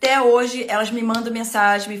e até hoje elas me mandam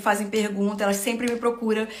mensagem, me fazem pergunta, elas sempre me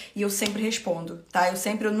procuram e eu sempre respondo, tá?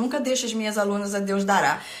 Eu nunca deixo as minhas alunas a Deus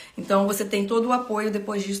dará. Então você tem todo o apoio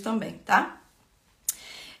depois disso também, tá?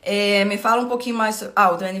 Me fala um pouquinho mais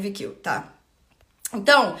do NVQ, tá?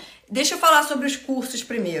 Então, deixa eu falar sobre os cursos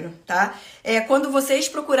primeiro, tá? Quando vocês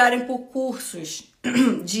procurarem por cursos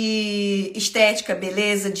de estética,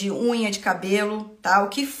 beleza, de unha, de cabelo, tá? O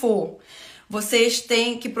que for, vocês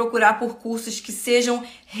têm que procurar por cursos que sejam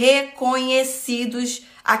reconhecidos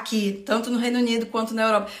aqui, tanto no Reino Unido quanto na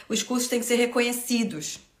Europa. Os cursos têm que ser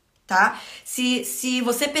reconhecidos, tá? Se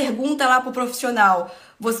você pergunta lá pro profissional,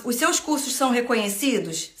 os seus cursos são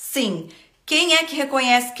reconhecidos? Sim. Quem é que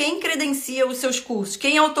reconhece, quem credencia os seus cursos?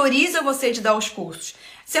 Quem autoriza você de dar os cursos?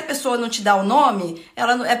 Se a pessoa não te dá o nome,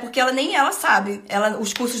 é porque nem ela sabe.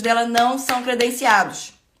 Os cursos dela não são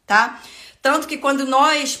credenciados, tá? Tanto que quando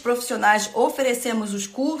nós, profissionais, oferecemos os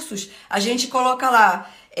cursos, a gente coloca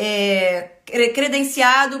lá,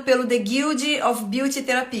 credenciado pelo The Guild of Beauty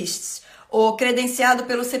Therapists, ou credenciado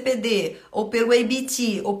pelo CPD, ou pelo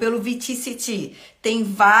ABT, ou pelo VTCT. Tem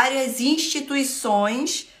várias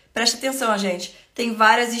instituições, presta atenção, gente, tem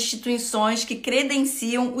várias instituições que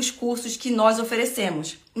credenciam os cursos que nós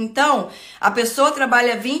oferecemos. Então, a pessoa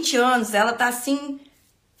trabalha 20 anos, ela tá assim,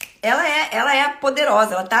 ela é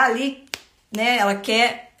poderosa, ela tá ali, né?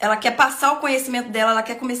 Ela quer passar o conhecimento dela, ela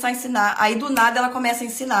quer começar a ensinar. Aí do nada ela começa a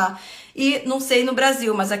ensinar. E não sei no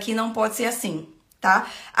Brasil, mas aqui não pode ser assim, tá?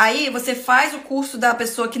 Aí você faz o curso da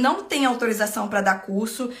pessoa que não tem autorização para dar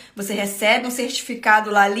curso, você recebe um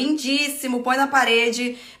certificado lá lindíssimo, põe na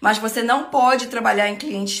parede, mas você não pode trabalhar em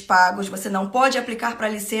clientes pagos, você não pode aplicar para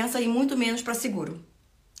licença e muito menos para seguro,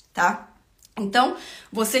 tá? Então,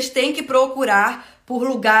 vocês têm que procurar por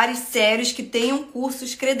lugares sérios que tenham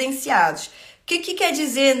cursos credenciados. O que quer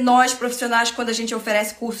dizer nós, profissionais, quando a gente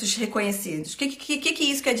oferece cursos reconhecidos? O que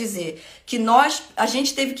isso quer dizer? Que a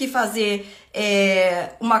gente teve que fazer,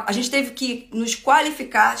 a gente teve que nos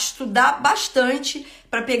qualificar, estudar bastante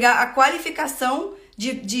para pegar a qualificação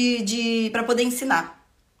para poder ensinar,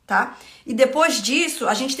 tá? E depois disso,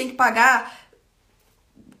 a gente tem que pagar,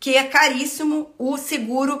 que é caríssimo, o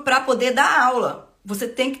seguro para poder dar aula.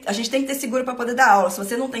 A gente tem que ter seguro para poder dar aula. Se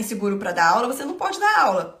você não tem seguro para dar aula, você não pode dar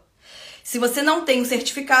aula. Se você não tem um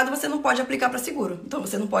certificado, você não pode aplicar para seguro. Então,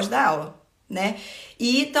 você não pode dar aula, né?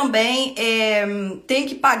 E também tem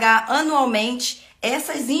que pagar anualmente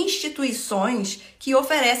essas instituições que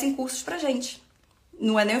oferecem cursos pra gente.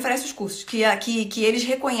 Não é nem oferece os cursos, que eles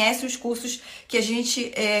reconhecem os cursos que a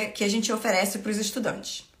gente oferece para os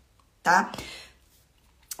estudantes, tá?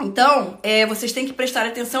 Então, vocês têm que prestar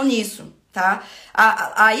atenção nisso, tá?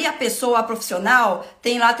 Aí a pessoa, a profissional,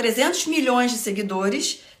 tem lá 300 milhões de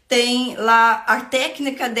seguidores, tem lá, a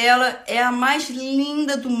técnica dela é a mais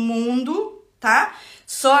linda do mundo, tá?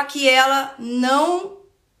 Só que ela não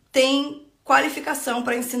tem qualificação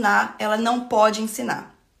para ensinar, ela não pode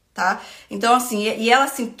ensinar, tá? Então, assim, e ela,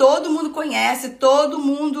 assim, todo mundo conhece, todo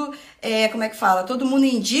mundo, como é que fala? Todo mundo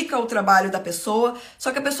indica o trabalho da pessoa,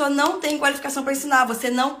 só que a pessoa não tem qualificação para ensinar. Você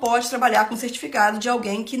não pode trabalhar com certificado de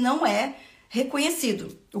alguém que não é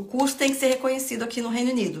reconhecido. O curso tem que ser reconhecido aqui no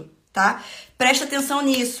Reino Unido, tá? Preste atenção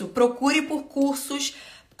nisso. Procure por cursos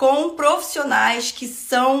com profissionais que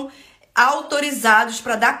são autorizados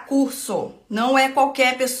para dar curso. Não é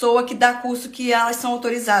qualquer pessoa que dá curso que elas são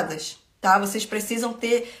autorizadas, tá? Vocês precisam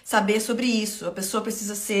saber sobre isso. A pessoa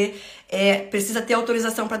precisa precisa ter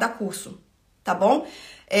autorização para dar curso, tá bom?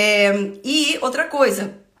 E outra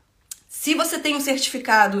coisa, se você tem um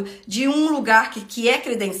certificado de um lugar que é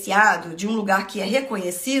credenciado, de um lugar que é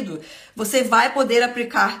reconhecido, você vai poder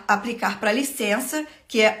aplicar para licença,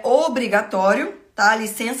 que é obrigatório, tá? A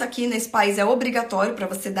licença aqui nesse país é obrigatório para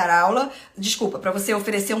você dar aula, para você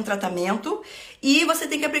oferecer um tratamento, e você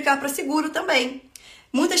tem que aplicar para seguro também.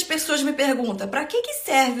 Muitas pessoas me perguntam, para que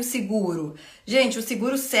serve o seguro? Gente, o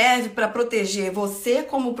seguro serve para proteger você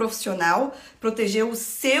como profissional, proteger o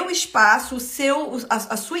seu espaço,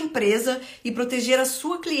 a sua empresa e proteger a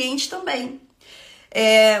sua cliente também.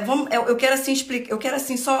 Eu quero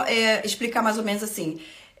assim só explicar mais ou menos assim.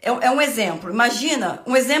 É um exemplo. Imagina,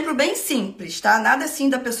 um exemplo bem simples, tá? Nada assim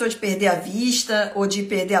da pessoa de perder a vista ou de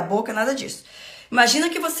perder a boca, nada disso. Imagina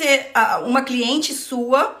que uma cliente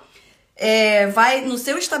sua vai no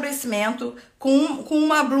seu estabelecimento com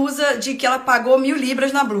uma blusa de que ela pagou 1.000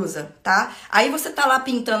 libras na blusa, tá? Aí você tá lá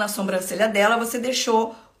pintando a sobrancelha dela, você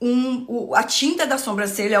deixou a tinta da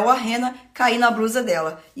sobrancelha ou a rena cair na blusa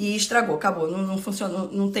dela e estragou, acabou, não funciona,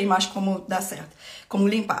 não tem mais como dar certo, como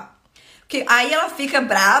limpar. Aí ela fica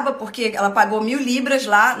braba porque ela pagou 1.000 libras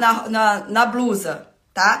lá na blusa,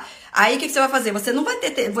 tá? Aí o que você vai fazer? Você não vai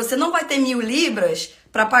ter 1.000 libras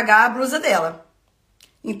para pagar a blusa dela.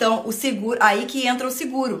 Então, o seguro, aí que entra o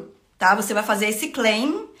seguro, tá? Você vai fazer esse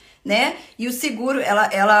claim, né? E o seguro,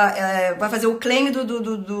 ela vai fazer o claim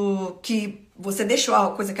do que você deixou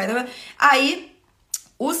a coisa cair. Aí,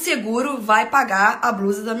 o seguro vai pagar a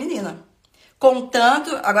blusa da menina.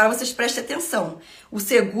 Contanto, agora vocês prestem atenção. O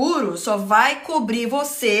seguro só vai cobrir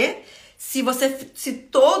você se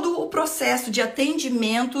todo o processo de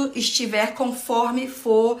atendimento estiver conforme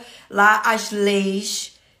for lá as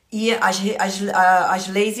leis e as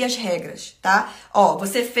leis e as regras, tá? Ó,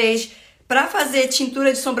 você fez, para fazer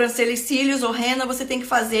tintura de sobrancelha e cílios ou rena, você tem que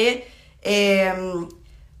fazer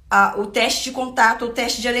o teste de contato, o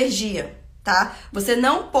teste de alergia, tá? Você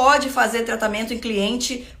não pode fazer tratamento em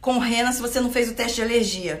cliente com rena se você não fez o teste de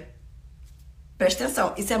alergia. Presta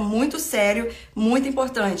atenção, isso é muito sério, muito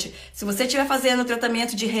importante. Se você estiver fazendo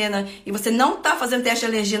tratamento de rena e você não está fazendo teste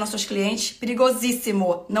de alergia nos seus clientes,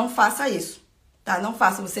 perigosíssimo, não faça isso. Tá? Não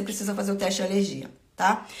faça, você precisa fazer o teste de alergia,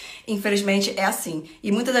 tá? Infelizmente é assim.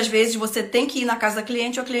 E muitas das vezes você tem que ir na casa da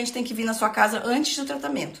cliente ou a cliente tem que vir na sua casa antes do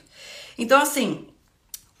tratamento. Então, assim,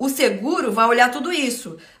 o seguro vai olhar tudo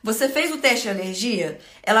isso. Você fez o teste de alergia,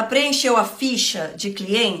 ela preencheu a ficha de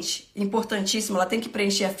cliente, importantíssimo, ela tem que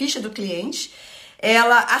preencher a ficha do cliente,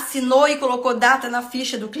 ela assinou e colocou data na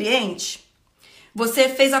ficha do cliente, você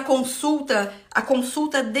fez a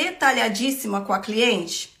consulta detalhadíssima com a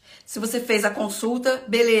cliente. Se você fez a consulta,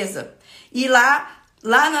 beleza. E lá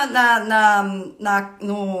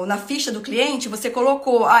na ficha do cliente, você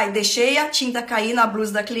colocou, deixei a tinta cair na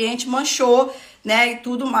blusa da cliente, manchou, né, e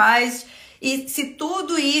tudo mais. E se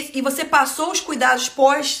tudo isso, e você passou os cuidados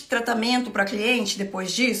pós-tratamento para a cliente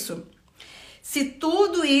depois disso, se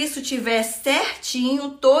tudo isso tiver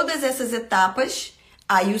certinho, todas essas etapas,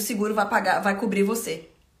 aí o seguro vai cobrir você,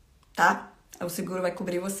 tá? O seguro vai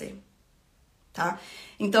cobrir você. Tá?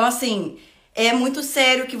 Então, assim, é muito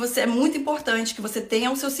sério é muito importante que você tenha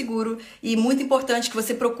o seu seguro e muito importante que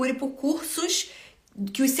você procure por cursos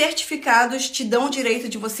que os certificados te dão o direito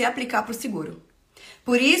de você aplicar para o seguro.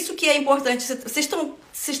 Por isso que é importante, vocês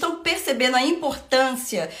estão percebendo a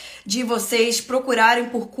importância de vocês procurarem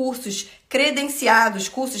por cursos credenciados,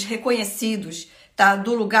 cursos reconhecidos, tá?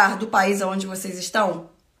 Do lugar, do país onde vocês estão.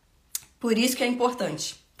 Por isso que é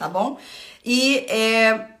importante, tá bom? E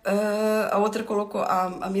a outra colocou,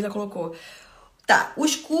 a Mila colocou. Tá,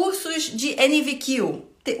 os cursos de NVQ.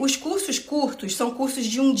 Os cursos curtos são cursos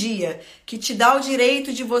de um dia, que te dá o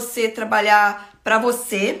direito de você trabalhar para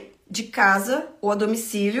você, de casa ou a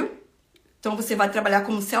domicílio. Então, você vai trabalhar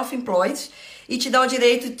como self-employed e te dá o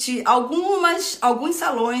direito de... Alguns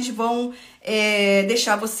salões vão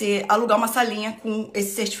deixar você alugar uma salinha com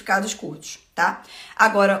esses certificados curtos, tá?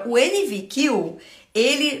 Agora, o NVQ,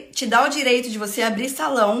 ele te dá o direito de você abrir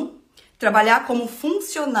salão, trabalhar como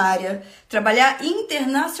funcionária, trabalhar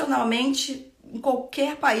internacionalmente em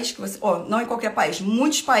qualquer país que você... não em qualquer país,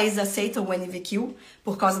 muitos países aceitam o NVQ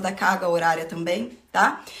por causa da carga horária também,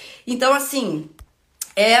 tá? Então, assim,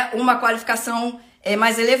 é uma qualificação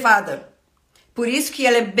mais elevada. Por isso que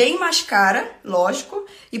ela é bem mais cara, lógico,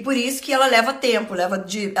 e por isso que ela leva tempo.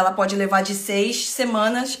 Ela pode levar de 6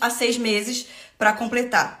 semanas a 6 meses para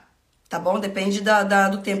completar, tá bom? Depende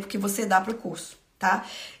do tempo que você dá para o curso, tá?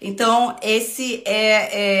 Então, esse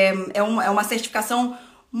é uma certificação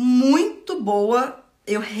muito boa.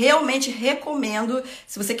 Eu realmente recomendo,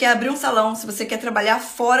 se você quer abrir um salão, se você quer trabalhar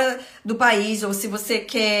fora do país, ou se você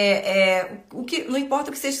quer... não importa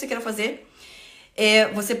o que seja que você queira fazer,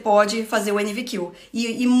 você pode fazer o NVQ.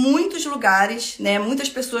 E muitos lugares, né, muitas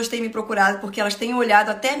pessoas têm me procurado porque elas têm olhado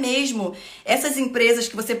até mesmo essas empresas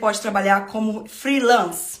que você pode trabalhar como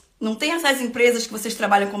freelance. Não tem essas empresas que vocês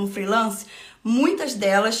trabalham como freelance? Muitas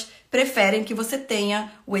delas preferem que você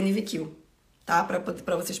tenha o NVQ, tá?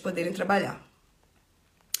 Para vocês poderem trabalhar.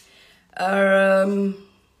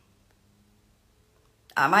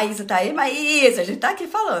 A Maísa tá aí. Maísa, a gente tá aqui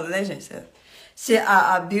falando, né, gente?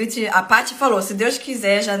 A Paty falou, se Deus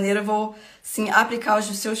quiser, janeiro eu vou, sim, aplicar os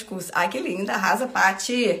seus cursos. Ai, que linda, arrasa,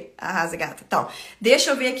 Paty. Arrasa, gata. Então,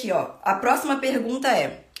 deixa eu ver aqui, ó. A próxima pergunta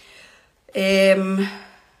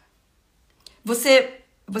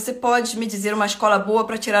Você pode me dizer uma escola boa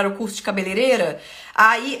para tirar o curso de cabeleireira?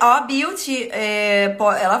 Aí, a Beauty,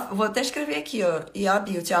 vou até escrever aqui, ó. ER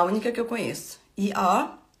Beauty, a única que eu conheço. ER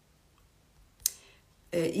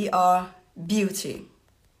Beauty.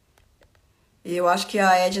 Eu acho que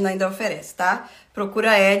a Edna ainda oferece, tá?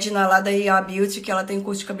 Procura a Edna lá da ER Beauty, que ela tem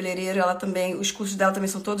curso de cabeleireiro. Ela também, os cursos dela também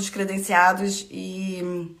são todos credenciados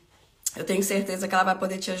e eu tenho certeza que ela vai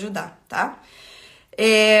poder te ajudar, tá?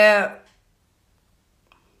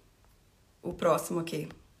 O próximo aqui.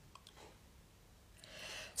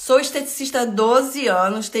 Sou esteticista há 12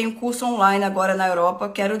 anos, tenho curso online agora na Europa,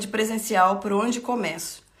 quero de presencial, por onde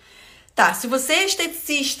começo? Tá, se você é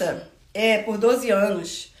esteticista por 12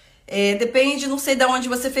 anos, depende, não sei de onde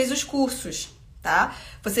você fez os cursos, tá?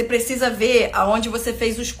 Você precisa ver aonde você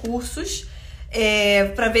fez os cursos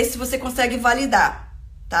para ver se você consegue validar,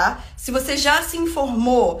 tá? Se você já se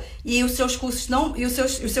informou e os seus cursos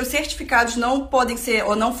os seus certificados não podem ser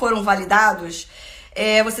ou não foram validados,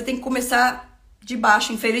 você tem que começar de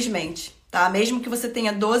baixo, infelizmente, tá? Mesmo que você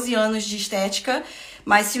tenha 12 anos de estética,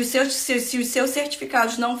 mas se os seus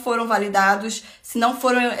certificados não foram validados, se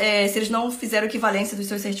eles não fizeram equivalência dos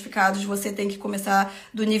seus certificados, você tem que começar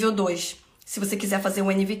do nível 2, se você quiser fazer um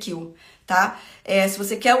NVQ, tá? Se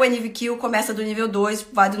você quer o NVQ, começa do nível 2,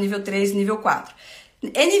 vai do nível 3, nível 4.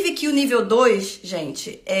 NVQ nível 2,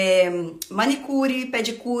 gente, manicure,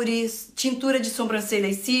 pedicure, tintura de sobrancelha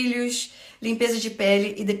e cílios, limpeza de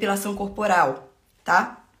pele e depilação corporal,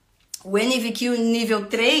 tá? O NVQ nível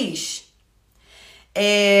 3,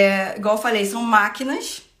 igual eu falei, são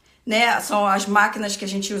máquinas, né? São as máquinas que a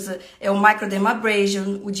gente usa, o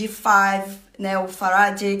microdermabrasion, o D5, né? O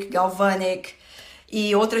Faradic, Galvanic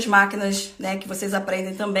e outras máquinas, né? Que vocês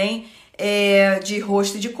aprendem também, de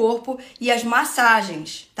rosto e de corpo, e as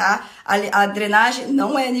massagens, tá? A drenagem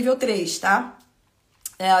não é nível 3, tá?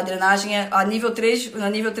 A drenagem a nível 3, na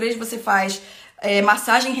nível 3 você faz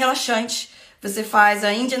massagem relaxante, você faz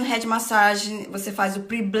a Indian Head Massage, você faz o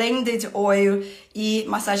Pre-Blended Oil e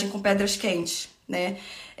massagem com pedras quentes, né?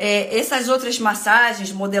 Essas outras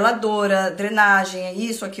massagens, modeladora, drenagem,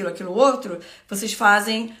 isso, aquilo, outro, vocês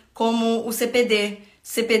fazem como o CPD.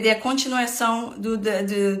 CPD é a continuação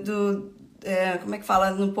como é que fala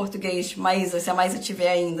no português, Maísa, se a Maísa tiver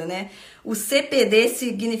ainda, né? O CPD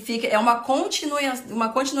significa, uma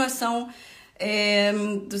continuação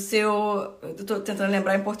do seu... Eu tô tentando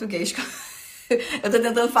lembrar em português. Eu tô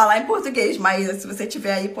tentando falar em português, Maísa, se você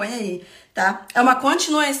tiver aí, põe aí, tá? É uma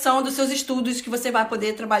continuação dos seus estudos que você vai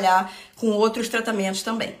poder trabalhar com outros tratamentos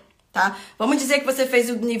também, tá? Vamos dizer que você fez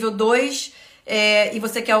o nível 2... e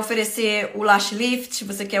você quer oferecer o lash lift,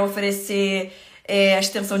 você quer oferecer a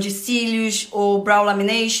extensão de cílios ou brow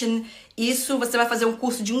lamination. Isso você vai fazer um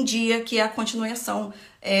curso de um dia, que é a continuação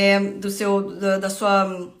do seu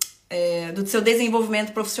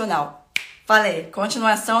desenvolvimento profissional. Falei,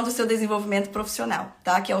 continuação do seu desenvolvimento profissional,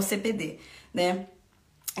 tá? Que é o CPD, né?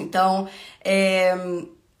 Então,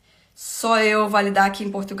 só eu validar aqui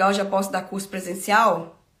em Portugal já posso dar curso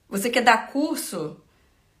presencial? Você quer dar curso?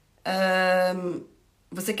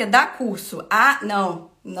 Você quer dar curso?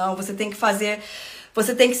 Não, você tem que fazer,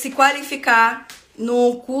 você tem que se qualificar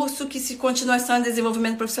no curso que se continuação em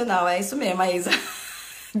desenvolvimento profissional. É isso mesmo, a Isa.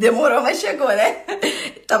 Demorou, mas chegou, né?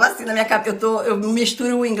 Tava assim na minha cabeça. Eu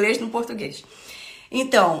misturo o inglês no português.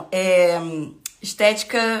 Então,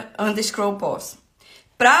 estética underscore pós.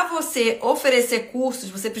 Para você oferecer cursos,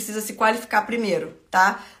 você precisa se qualificar primeiro,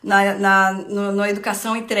 tá? Na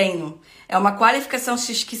educação e treino. É uma qualificação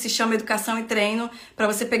que se chama educação e treino para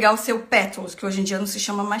você pegar o seu Passos, que hoje em dia não se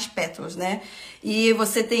chama mais Passos, né? E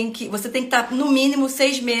você tem que estar no mínimo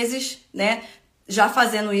 6 meses, né? Já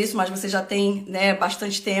fazendo isso, mas você já tem, né,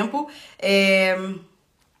 bastante tempo.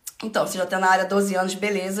 Então, você já está na área há 12 anos,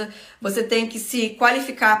 beleza. Você tem que se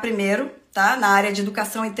qualificar primeiro, tá? Na área de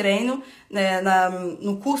educação e treino, né?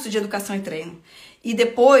 No curso de educação e treino. E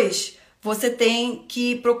depois, você tem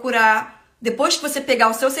que procurar, depois que você pegar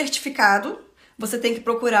o seu certificado, você tem que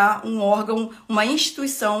procurar um órgão, uma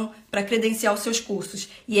instituição para credenciar os seus cursos.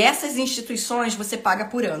 E essas instituições você paga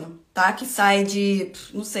por ano, tá? Que sai de,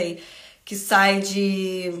 não sei, que sai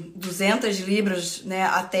de 200 libras, né,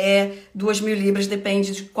 até 2.000 libras,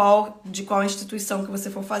 depende de qual instituição que você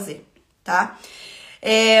for fazer, tá?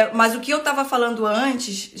 Mas o que eu tava falando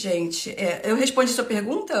antes, gente, eu respondi sua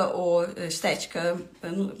pergunta, ou estética?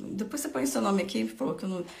 Depois você põe seu nome aqui, falou que eu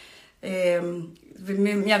não...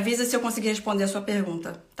 me avisa se eu conseguir responder a sua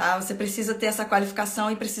pergunta, tá? Você precisa ter essa qualificação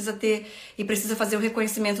e precisa fazer o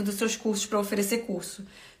reconhecimento dos seus cursos para oferecer curso.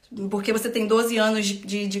 Porque você tem 12 anos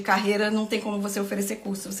de carreira, não tem como você oferecer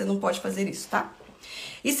curso, você não pode fazer isso, tá?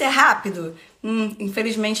 Isso é rápido?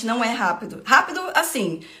 Infelizmente não é rápido. Rápido,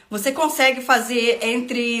 assim, você consegue fazer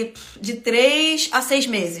de 3 a 6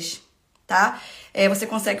 meses, tá? Você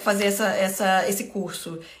consegue fazer esse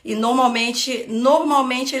curso. E normalmente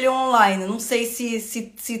ele é online. Não sei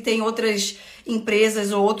se tem outras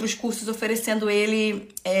empresas ou outros cursos oferecendo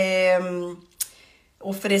ele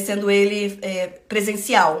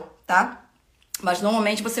presencial, tá? Mas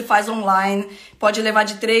normalmente você faz online, pode levar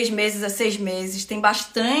de 3 meses a 6 meses. Tem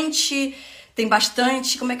bastante,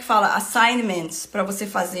 como é que fala? Assignments para você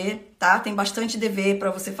fazer, tá? Tem bastante dever para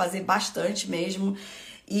você fazer, bastante mesmo.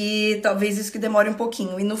 E talvez isso que demore um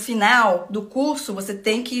pouquinho. E no final do curso, você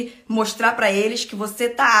tem que mostrar para eles que você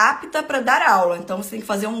tá apta para dar aula. Então, você tem que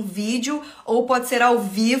fazer um vídeo, ou pode ser ao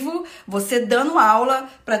vivo, você dando aula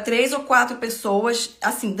para 3 ou 4 pessoas,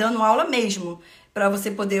 assim, dando aula mesmo, para você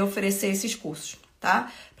poder oferecer esses cursos, tá?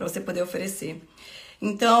 Para você poder oferecer.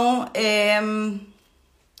 Então,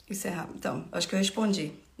 isso é rápido. Então, acho que eu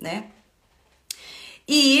respondi, né?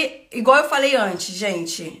 E, igual eu falei antes,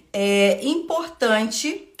 gente, é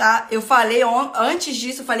importante, tá? Eu falei antes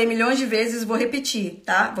disso, eu falei milhões de vezes, vou repetir,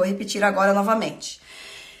 tá? Vou repetir agora novamente.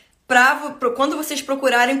 Quando vocês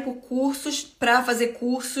procurarem por cursos, para fazer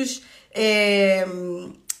cursos,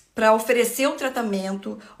 para oferecer o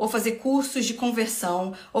tratamento, ou fazer cursos de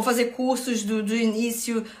conversão, ou fazer cursos do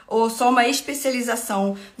início, ou só uma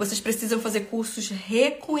especialização, vocês precisam fazer cursos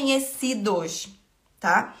reconhecidos,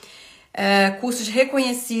 tá? Cursos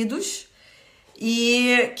reconhecidos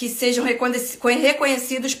e que sejam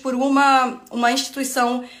reconhecidos por uma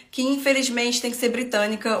instituição que infelizmente tem que ser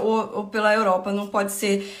britânica ou pela Europa, não pode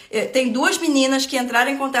ser. Tem 2 meninas que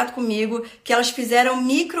entraram em contato comigo, que elas fizeram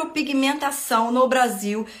micropigmentação no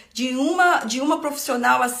Brasil de uma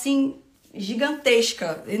profissional assim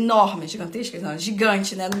gigantesca, enorme, gigantesca, não,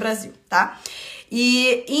 gigante, né, no Brasil, tá?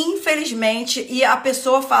 E infelizmente, a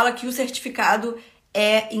pessoa fala que o certificado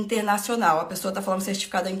é internacional. A pessoa tá falando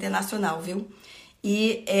certificado é internacional, viu?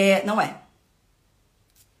 E não é.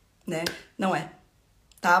 Né? Não é.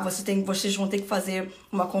 Tá? Vocês vão ter que fazer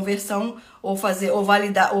uma conversão ou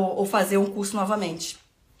validar ou fazer um curso novamente.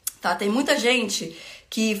 Tá? Tem muita gente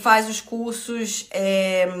que faz os cursos,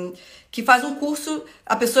 que faz um curso,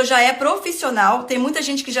 a pessoa já é profissional, tem muita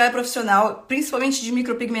gente que já é profissional, principalmente de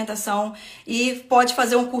micropigmentação, e pode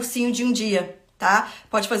fazer um cursinho de um dia. Tá?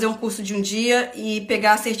 Pode fazer um curso de um dia e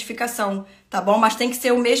pegar a certificação, tá bom? Mas tem que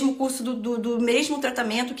ser o mesmo curso do mesmo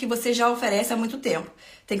tratamento que você já oferece há muito tempo.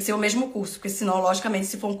 Tem que ser o mesmo curso, porque senão, logicamente,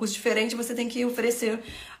 se for um curso diferente, você tem que oferecer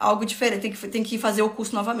algo diferente, tem que fazer o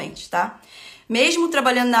curso novamente, tá? Mesmo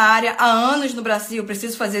trabalhando na área há anos no Brasil,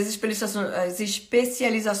 preciso fazer as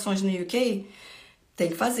especializações no UK? Tem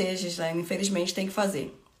que fazer, Gislaine, infelizmente tem que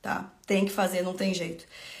fazer, tá? Tem que fazer, não tem jeito.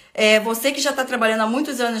 Você que já está trabalhando há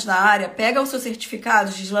muitos anos na área, pega o seu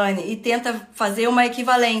certificado, Gislaine, e tenta fazer uma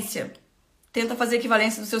equivalência. Tenta fazer a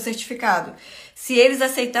equivalência do seu certificado. Se eles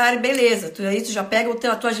aceitarem, beleza. Aí tu já pega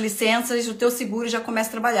as tuas licenças, o teu seguro e já começa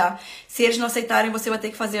a trabalhar. Se eles não aceitarem, você vai ter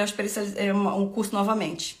que fazer um curso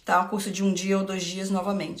novamente, tá? Um curso de 1 dia ou 2 dias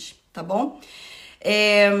novamente, tá bom?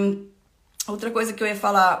 Outra coisa que eu ia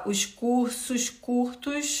falar, os cursos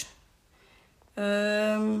curtos...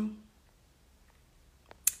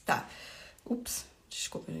 Tá. Ups,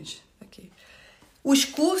 desculpa, gente. Aqui. Os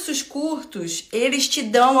cursos curtos, eles te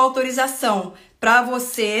dão autorização para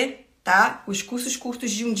você, tá? Os cursos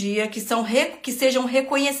curtos de um dia que sejam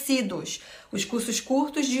reconhecidos. Os cursos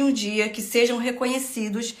curtos de um dia que sejam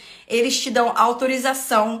reconhecidos, eles te dão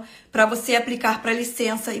autorização para você aplicar para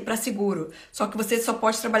licença e para seguro. Só que você só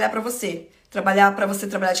pode trabalhar para você. Trabalhar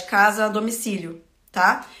de casa a domicílio,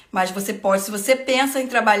 tá? Mas você pode, se você pensa em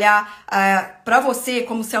trabalhar para você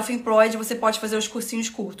como self-employed, você pode fazer os cursinhos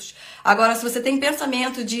curtos. Agora, se você tem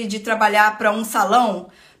pensamento de trabalhar para um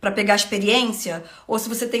salão, para pegar experiência, ou se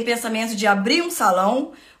você tem pensamento de abrir um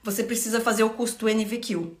salão, você precisa fazer o curso do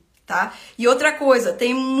NVQ, tá? E outra coisa,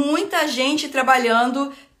 tem muita gente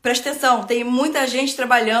trabalhando, presta atenção, tem muita gente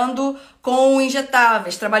trabalhando com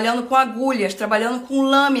injetáveis, trabalhando com agulhas, trabalhando com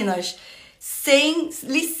lâminas, sem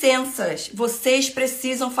licenças. Vocês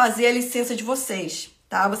precisam fazer a licença de vocês,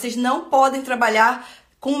 tá? Vocês não podem trabalhar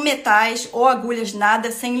com metais ou agulhas,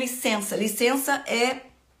 nada sem licença. Licença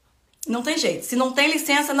não tem jeito. Se não tem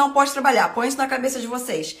licença, não pode trabalhar. Põe isso na cabeça de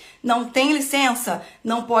vocês. Não tem licença,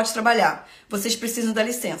 não pode trabalhar. Vocês precisam da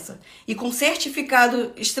licença. E com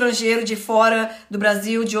certificado estrangeiro de fora do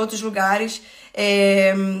Brasil, de outros lugares,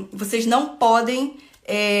 vocês não podem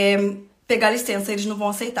pegar licença, eles não vão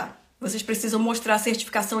aceitar. Vocês precisam mostrar a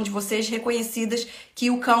certificação de vocês reconhecidas que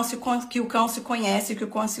o council conhece, que o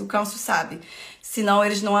council sabe. Senão,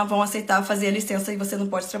 eles não vão aceitar fazer a licença e você não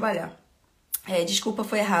pode trabalhar. Desculpa,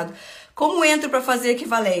 foi errado. Como entro para fazer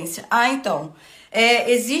equivalência? Então,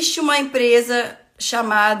 existe uma empresa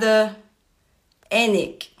chamada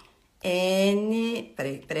ENIC.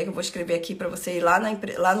 Peraí que eu vou escrever aqui para você ir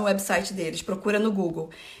lá no website deles. Procura no Google.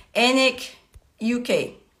 ENIC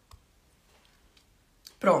UK.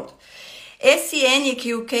 Pronto. Esse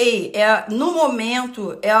ENIC UK, no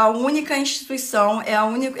momento, é a única instituição, é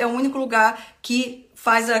o único lugar que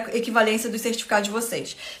faz a equivalência dos certificados de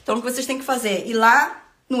vocês. Então, o que vocês têm que fazer? Ir lá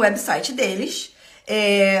no website deles,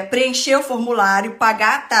 preencher o formulário,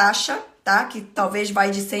 pagar a taxa, tá? Que talvez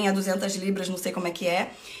vai de 100 a 200 libras, não sei como é que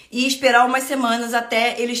é, e esperar umas semanas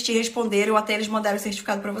até eles te responderem ou até eles mandarem o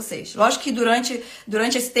certificado para vocês. Lógico que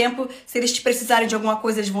durante esse tempo, se eles te precisarem de alguma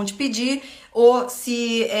coisa, eles vão te pedir, ou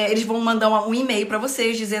se eles vão mandar um e-mail para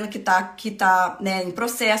vocês dizendo que tá né, em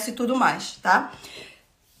processo e tudo mais, tá?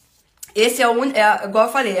 Esse igual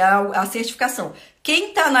eu falei, a certificação. Quem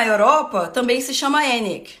tá na Europa também se chama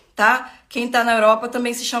ENIC, tá? Quem tá na Europa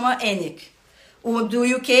também se chama ENIC. O do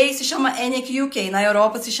UK se chama ENIC UK, na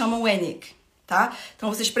Europa se chama o ENIC, tá? Então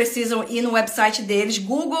vocês precisam ir no website deles,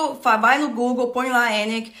 vai no Google, põe lá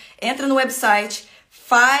ENIC, entra no website,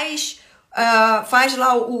 faz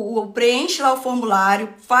lá preenche lá o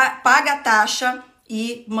formulário, paga a taxa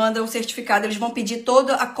e manda o certificado. Eles vão pedir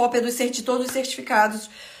toda a cópia de todos os certificados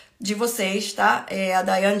de vocês, tá? A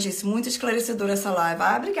Dayane disse, muito esclarecedora essa live.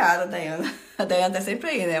 Obrigada, Dayane. A Dayane tá sempre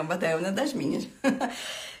aí, né? A Dayane é das minhas.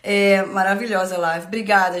 Maravilhosa a live.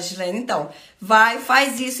 Obrigada, Gislene. Então,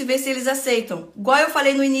 faz isso e vê se eles aceitam. Igual eu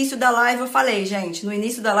falei no início da live, gente. No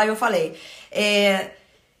início da live eu falei.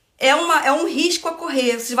 É um risco a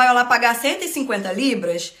correr. Você vai lá pagar 150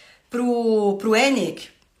 libras pro ENIC,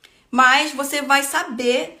 mas você vai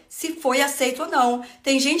saber se foi aceito ou não.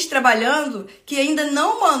 Tem gente trabalhando que ainda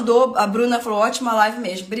não mandou. A Bruna falou, ótima live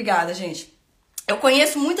mesmo. Obrigada, gente. Eu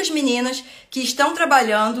conheço muitas meninas que estão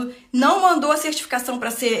trabalhando, não mandou a certificação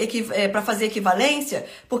para fazer equivalência,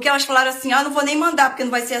 porque elas falaram assim, não vou nem mandar porque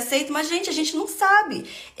não vai ser aceito. Mas, gente, a gente não sabe.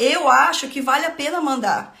 Eu acho que vale a pena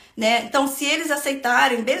mandar, né? Então, se eles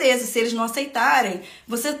aceitarem, beleza. Se eles não aceitarem,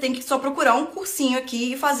 você tem que só procurar um cursinho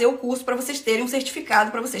aqui e fazer o curso para vocês terem um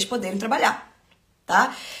certificado para vocês poderem trabalhar,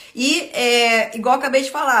 tá? E, igual eu acabei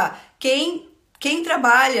de falar, quem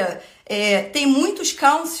trabalha... tem muitos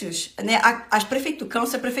councils, né? As prefeituras,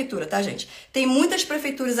 council é prefeitura, tá, gente? Tem muitas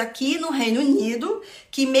prefeituras aqui no Reino Unido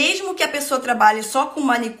que mesmo que a pessoa trabalhe só com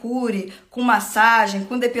manicure, com massagem,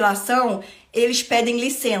 com depilação, eles pedem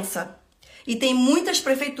licença. E tem muitas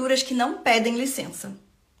prefeituras que não pedem licença,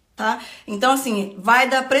 tá? Então, assim, vai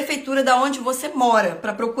da prefeitura da onde você mora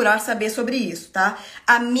para procurar saber sobre isso, tá?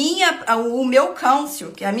 O meu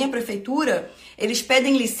council, que é a minha prefeitura, eles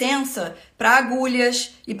pedem licença para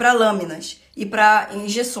agulhas e para lâminas e para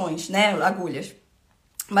injeções, né, agulhas.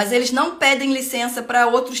 Mas eles não pedem licença para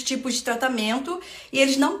outros tipos de tratamento e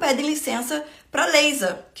eles não pedem licença para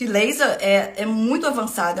laser, que laser é muito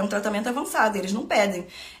avançado, é um tratamento avançado, eles não pedem.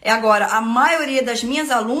 Agora, a maioria das minhas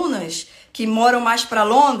alunas que moram mais para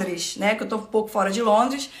Londres, né, que eu estou um pouco fora de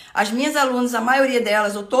Londres, as minhas alunas, a maioria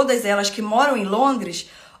delas, ou todas elas que moram em Londres,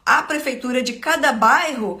 a prefeitura de cada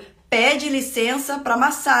bairro pede licença para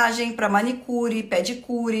massagem, para manicure,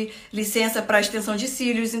 pedicure, licença para extensão de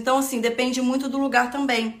cílios. Então, assim, depende muito do lugar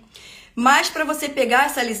também. Mas para você pegar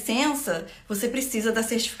essa licença, você precisa da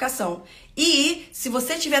certificação. E se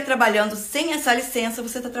você estiver trabalhando sem essa licença,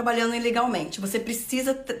 você está trabalhando ilegalmente. Você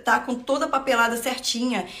precisa estar com toda a papelada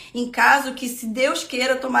certinha, em caso que, se Deus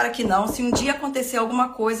queira, tomara que não, se um dia acontecer alguma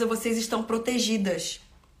coisa, vocês estão protegidas.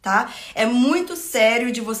 Tá? É muito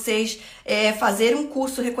sério de vocês fazerem um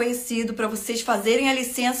curso reconhecido, para vocês fazerem a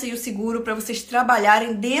licença e o seguro, para vocês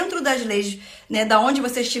trabalharem dentro das leis, né, da onde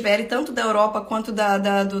vocês estiverem, tanto da Europa quanto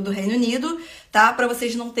do Reino Unido, tá? Para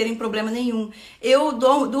vocês não terem problema nenhum. Eu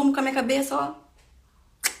durmo com a minha cabeça, ó,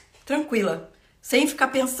 tranquila, sem ficar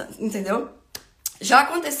pensando, entendeu? Já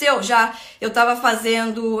aconteceu, eu tava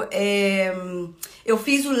fazendo, eu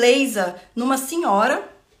fiz o laser numa senhora.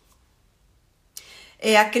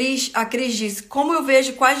 A Cris disse, como eu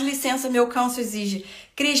vejo quais licenças meu council exige?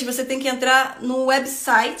 Cris, você tem que entrar no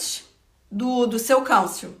website do seu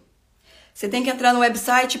council. Você tem que entrar no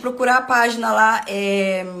website e procurar a página lá,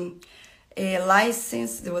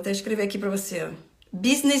 license, eu vou até escrever aqui pra você,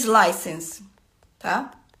 business license, tá?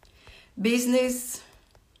 Business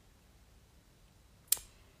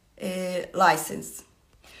license.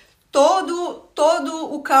 Todo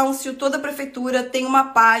o council, toda a prefeitura tem uma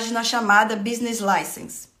página chamada Business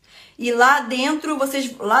License. E lá dentro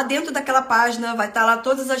daquela página vai estar lá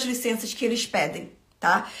todas as licenças que eles pedem,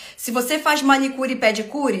 tá? Se você faz manicure e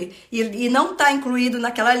pedicure e não está incluído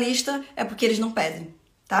naquela lista, é porque eles não pedem,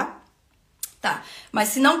 tá? Tá. Mas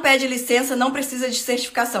se não pede licença, não precisa de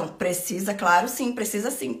certificação. Precisa, claro, sim, precisa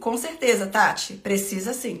sim. Com certeza, Tati,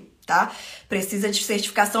 precisa sim. Tá? Precisa de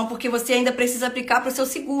certificação porque você ainda precisa aplicar para o seu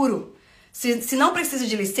seguro. Se não precisa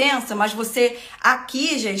de licença, mas você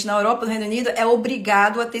aqui, gente, na Europa, no Reino Unido, é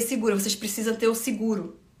obrigado a ter seguro. Vocês precisam ter o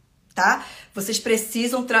seguro, tá? Vocês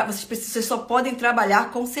só podem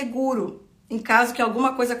trabalhar com seguro em caso que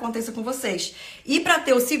alguma coisa aconteça com vocês. E para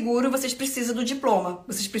ter o seguro, vocês precisam do diploma.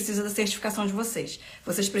 Vocês precisam da certificação de vocês.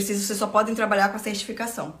 Vocês só podem trabalhar com a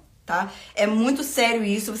certificação. Tá? É muito sério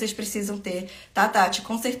isso, vocês precisam ter, tá, Tati?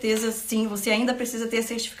 Com certeza, sim, você ainda precisa ter a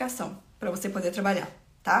certificação para você poder trabalhar,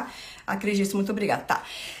 tá? Acredito, muito obrigada, tá?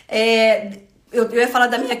 Eu ia falar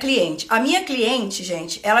da minha cliente. A minha cliente,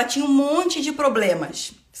 gente, ela tinha um monte de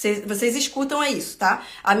problemas. Vocês escutam isso, tá?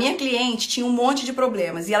 A minha cliente tinha um monte de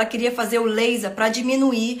problemas e ela queria fazer o laser para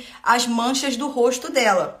diminuir as manchas do rosto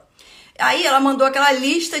dela. Aí ela mandou aquela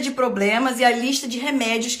lista de problemas e a lista de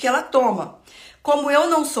remédios que ela toma. Como eu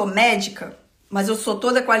não sou médica, mas eu sou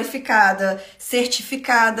toda qualificada,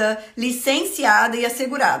 certificada, licenciada e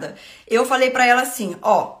assegurada, eu falei pra ela assim,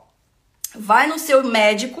 ó, vai no seu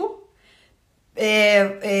médico,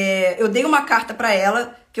 eu dei uma carta pra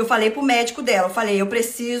ela, que eu falei pro médico dela, eu falei, eu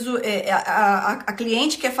preciso, a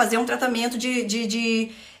cliente quer fazer um tratamento de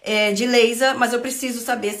laser, mas eu preciso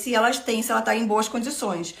saber se ela tá em boas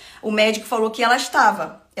condições. O médico falou que ela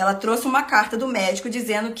estava. Ela trouxe uma carta do médico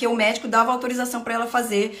dizendo que o médico dava autorização para ela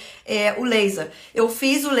fazer o laser. Eu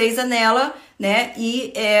fiz o laser nela, né?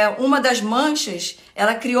 E uma das manchas,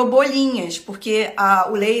 ela criou bolinhas, porque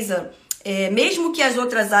o laser, mesmo que as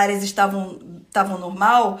outras áreas estavam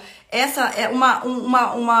normal, essa é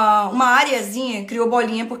uma areazinha criou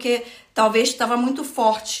bolinha porque talvez estava muito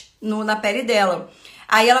forte na pele dela.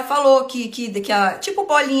 Aí ela falou que tipo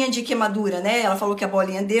bolinha de queimadura, né? Ela falou que a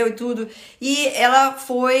bolinha deu e tudo. E ela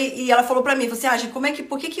falou pra mim, você acha,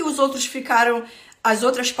 por que os outros ficaram, as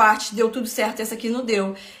outras partes deu tudo certo e essa aqui não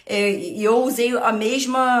deu? E eu usei a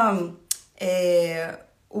mesma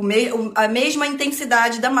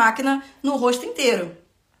intensidade da máquina no rosto inteiro,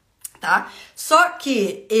 tá? Só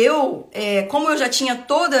que como eu já tinha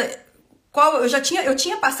eu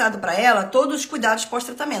tinha passado pra ela todos os cuidados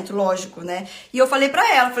pós-tratamento, lógico, né? E eu falei pra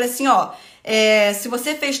ela, falei assim, ó, se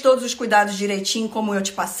você fez todos os cuidados direitinho como eu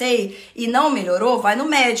te passei e não melhorou, vai no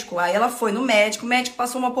médico. Aí ela foi no médico, o médico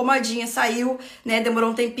passou uma pomadinha, saiu, né?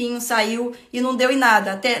 Demorou um tempinho, saiu e não deu em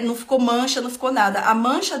nada. Até não ficou mancha, não ficou nada. A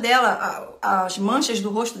mancha dela, as manchas do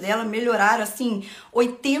rosto dela melhoraram assim,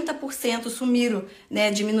 80% sumiram, né?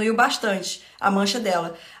 Diminuiu bastante a mancha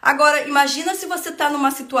dela. Agora, imagina se você tá numa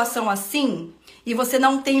situação assim e você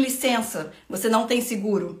não tem licença, você não tem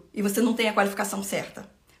seguro e você não tem a qualificação certa.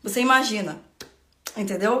 Você imagina,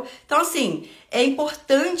 entendeu? Então, assim, é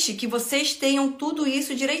importante que vocês tenham tudo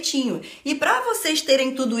isso direitinho. E para vocês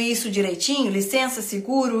terem tudo isso direitinho, licença,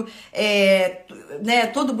 seguro, né,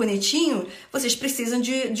 tudo bonitinho, vocês precisam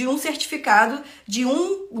de um certificado, de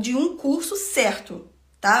um curso certo,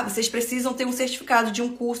 tá? Vocês precisam ter um certificado de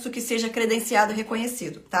um curso que seja credenciado e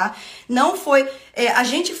reconhecido, tá? Não foi... a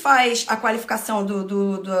gente faz a qualificação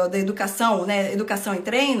da educação, né? Educação e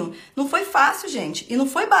treino, não foi fácil, gente. E não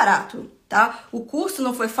foi barato, tá? O curso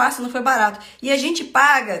não foi fácil, não foi barato. E a gente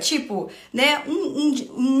paga, tipo, né?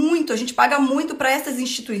 A gente paga muito para essas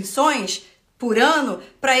instituições por ano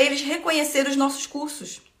para eles reconhecerem os nossos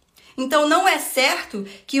cursos. Então, não é certo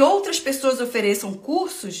que outras pessoas ofereçam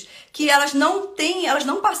cursos que elas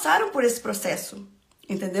não passaram por esse processo,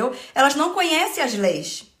 entendeu? Elas não conhecem as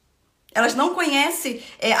leis, elas não conhecem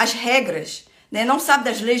as regras, né? Não sabem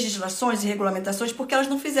das legislações e regulamentações porque elas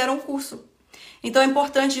não fizeram o curso. Então, é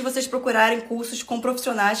importante vocês procurarem cursos com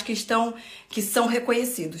profissionais que são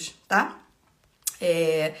reconhecidos, tá?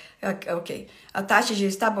 Ok. A Tati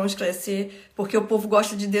diz, tá bom esclarecer, porque o povo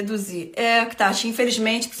gosta de deduzir. Tati,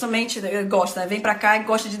 infelizmente, principalmente, gosta, né? Vem pra cá e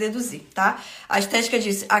gosta de deduzir, tá? A Estética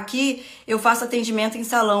disse, aqui eu faço atendimento em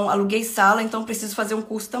salão, aluguei sala, então preciso fazer um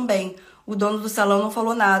curso também. O dono do salão não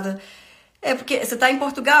falou nada. Porque você tá em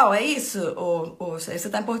Portugal, é isso? Você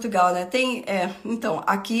tá em Portugal, né? Então,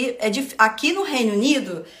 aqui no Reino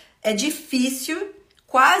Unido é difícil,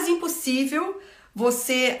 quase impossível,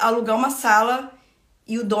 você alugar uma sala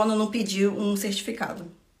e o dono não pediu um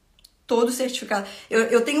certificado. Todo certificado.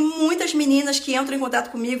 Eu tenho muitas meninas que entram em contato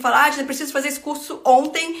comigo e falam, eu preciso fazer esse curso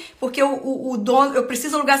ontem, porque o dono, eu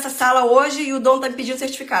preciso alugar essa sala hoje e o dono tá me pedindo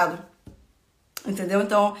certificado. Entendeu?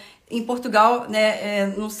 Então, em Portugal, né,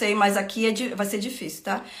 não sei, mas aqui vai ser difícil,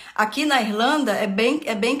 tá? Aqui na Irlanda é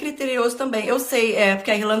bem criterioso também. Eu sei, porque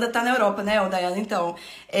a Irlanda tá na Europa, né, Dayana? Então,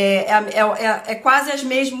 é quase as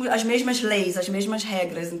mesmas leis, as mesmas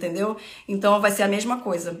regras, entendeu? Então, vai ser a mesma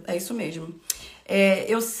coisa, é isso mesmo.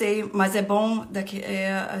 Eu sei, mas é bom...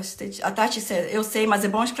 a Tati disse, eu sei, mas é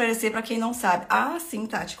bom esclarecer para quem não sabe. Ah, sim,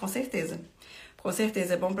 Tati, com certeza. Com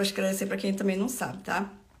certeza, é bom para esclarecer para quem também não sabe, tá?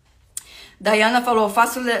 Dayana falou,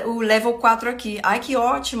 faço o level 4 aqui. Ai, que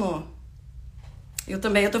ótimo! Eu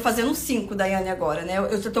tô fazendo o 5, Dayane, agora, né?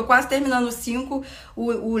 Eu tô quase terminando o 5.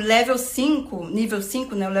 O level 5, nível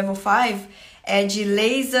 5, né? O level 5 é de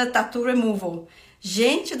laser tattoo removal.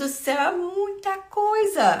 Gente do céu, é muita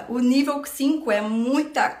coisa! O nível 5 é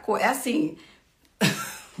muita coisa. É assim...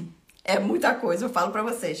 É muita coisa, eu falo pra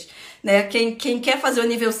vocês. Né? Quem quer fazer o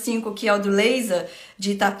nível 5, que é o do laser,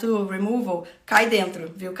 de tattoo removal, cai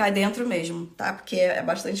dentro, viu? Cai dentro mesmo, tá? Porque é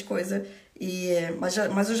bastante coisa.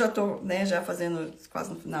 Mas eu já tô, né, já fazendo quase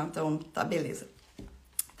no final, então tá, beleza.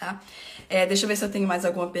 Tá? Deixa eu ver se eu tenho mais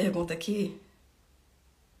alguma pergunta aqui.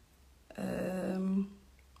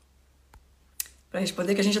 Pra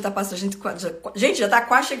responder, que a gente já tá passando... Gente, já tá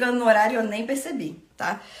quase chegando no horário e eu nem percebi,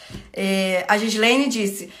 tá? A Gislaine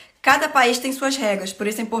disse... Cada país tem suas regras, por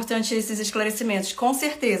isso é importante esses esclarecimentos. Com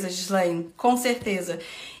certeza, Gislaine, com certeza.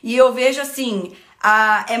 E eu vejo assim,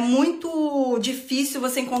 é muito difícil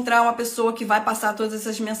você encontrar uma pessoa que vai passar todas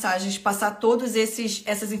essas mensagens, passar todas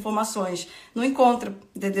essas informações. Não encontra,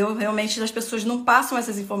 entendeu? Realmente as pessoas não passam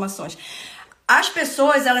essas informações. As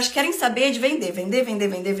pessoas, elas querem saber de vender.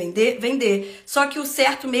 Só que o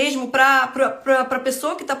certo mesmo, para a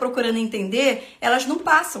pessoa que está procurando entender, elas não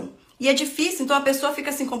passam. E é difícil, então a pessoa fica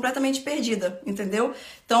assim completamente perdida, entendeu?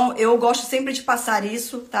 Então eu gosto sempre de passar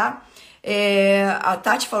isso, tá? A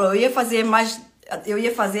Tati falou, eu ia fazer, mas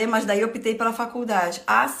daí eu optei pela faculdade.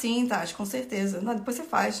 Ah, sim, Tati, com certeza. Não, depois você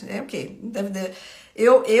faz, ok.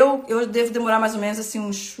 Eu devo demorar mais ou menos assim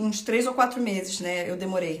uns 3 ou 4 meses, né? Eu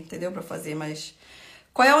demorei, entendeu? Pra fazer, mas...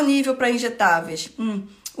 Qual é o nível para injetáveis?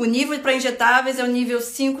 O nível para injetáveis é o nível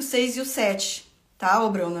 5, 6 e o 7, tá, ô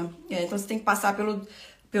Bruna? Então você tem que passar pelo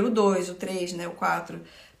 2, o 3, né, o 4,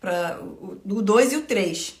 o 2 e o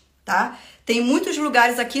 3, tá? Tem muitos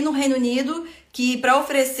lugares aqui no Reino Unido que para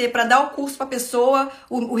oferecer, para dar o curso para a pessoa,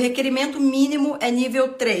 o requerimento mínimo é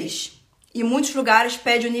nível 3. E muitos lugares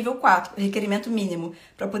pedem o nível 4, o requerimento mínimo,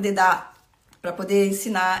 para poder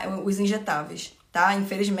ensinar os injetáveis, tá?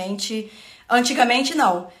 Infelizmente, antigamente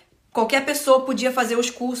não. Qualquer pessoa podia fazer os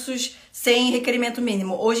cursos sem requerimento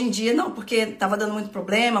mínimo. Hoje em dia, não, porque estava dando muito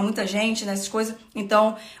problema, muita gente, nessas coisas.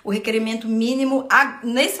 Então, o requerimento mínimo,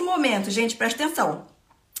 nesse momento, gente, presta atenção.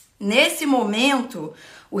 Nesse momento,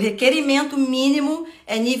 o requerimento mínimo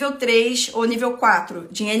é nível 3 ou nível 4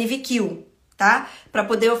 de NVQ, tá? Para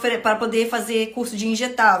poder fazer curso de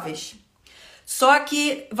injetáveis. Só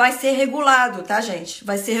que vai ser regulado, tá, gente?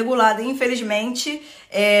 Vai ser regulado, infelizmente.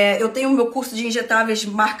 Eu tenho o meu curso de injetáveis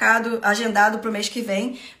agendado para o mês que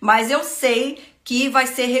vem, mas eu sei que vai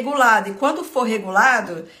ser regulado. E quando for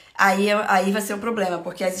regulado, aí vai ser o problema,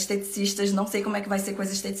 porque as esteticistas, não sei como é que vai ser com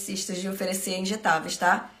as esteticistas de oferecer injetáveis,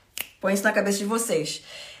 tá? Põe isso na cabeça de vocês.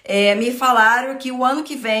 Me falaram que o ano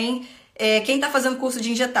que vem quem tá fazendo curso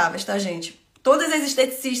de injetáveis, tá, gente? Todas as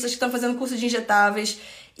esteticistas que estão fazendo curso de injetáveis,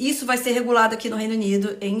 isso vai ser regulado aqui no Reino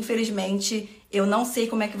Unido. E, infelizmente, eu não sei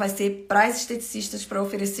como é que vai ser para as esteticistas para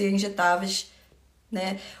oferecer injetáveis,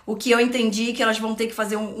 né? O que eu entendi é que elas vão ter que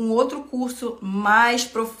fazer um outro curso mais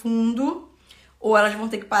profundo ou elas vão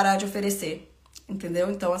ter que parar de oferecer,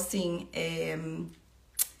 entendeu? Então, assim,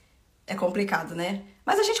 é complicado, né?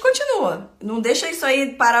 Mas a gente continua. Não deixa isso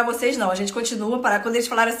aí parar vocês, não. A gente continua. Quando eles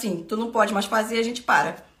falarem assim, tu não pode mais fazer, a gente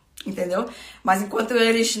para. Entendeu? Mas enquanto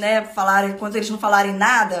eles, enquanto eles não falarem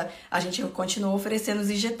nada, a gente continua oferecendo os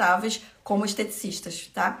injetáveis como esteticistas,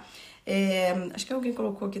 tá? Acho que alguém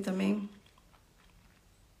colocou aqui também.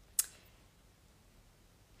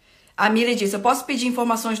 A Miriam disse, eu posso pedir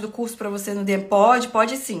informações do curso para você no DM?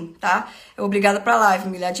 Pode sim, tá? Obrigada pra live,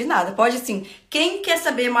 Miriam, de nada. Pode sim. Quem quer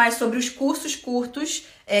saber mais sobre os cursos curtos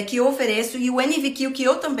que eu ofereço e o NVQ que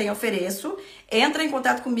eu também ofereço, entra em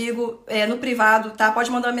contato comigo no privado, tá? Pode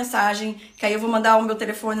mandar uma mensagem, que aí eu vou mandar o meu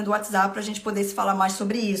telefone do WhatsApp pra gente poder se falar mais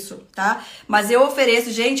sobre isso, tá? Mas eu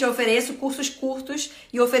ofereço cursos curtos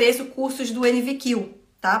e ofereço cursos do NVQ.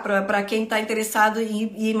 Tá? Para quem está interessado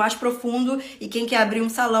em ir mais profundo e quem quer abrir um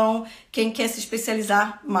salão, quem quer se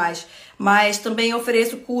especializar mais. Mas também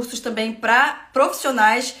ofereço cursos também para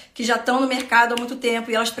profissionais que já estão no mercado há muito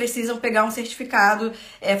tempo e elas precisam pegar um certificado,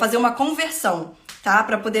 fazer uma conversão, tá?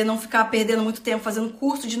 Para poder não ficar perdendo muito tempo fazendo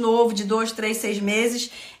curso de novo, de 2, 3, 6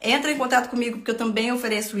 meses. Entra em contato comigo porque eu também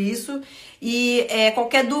ofereço isso. E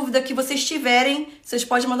qualquer dúvida que vocês tiverem, vocês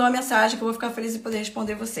podem mandar uma mensagem que eu vou ficar feliz em poder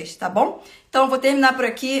responder vocês, tá bom? Então eu vou terminar por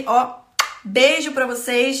aqui, ó. Beijo pra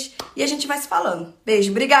vocês e a gente vai se falando. Beijo.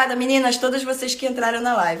 Obrigada, meninas, todas vocês que entraram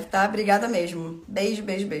na live, tá? Obrigada mesmo. Beijo,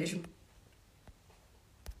 beijo, beijo.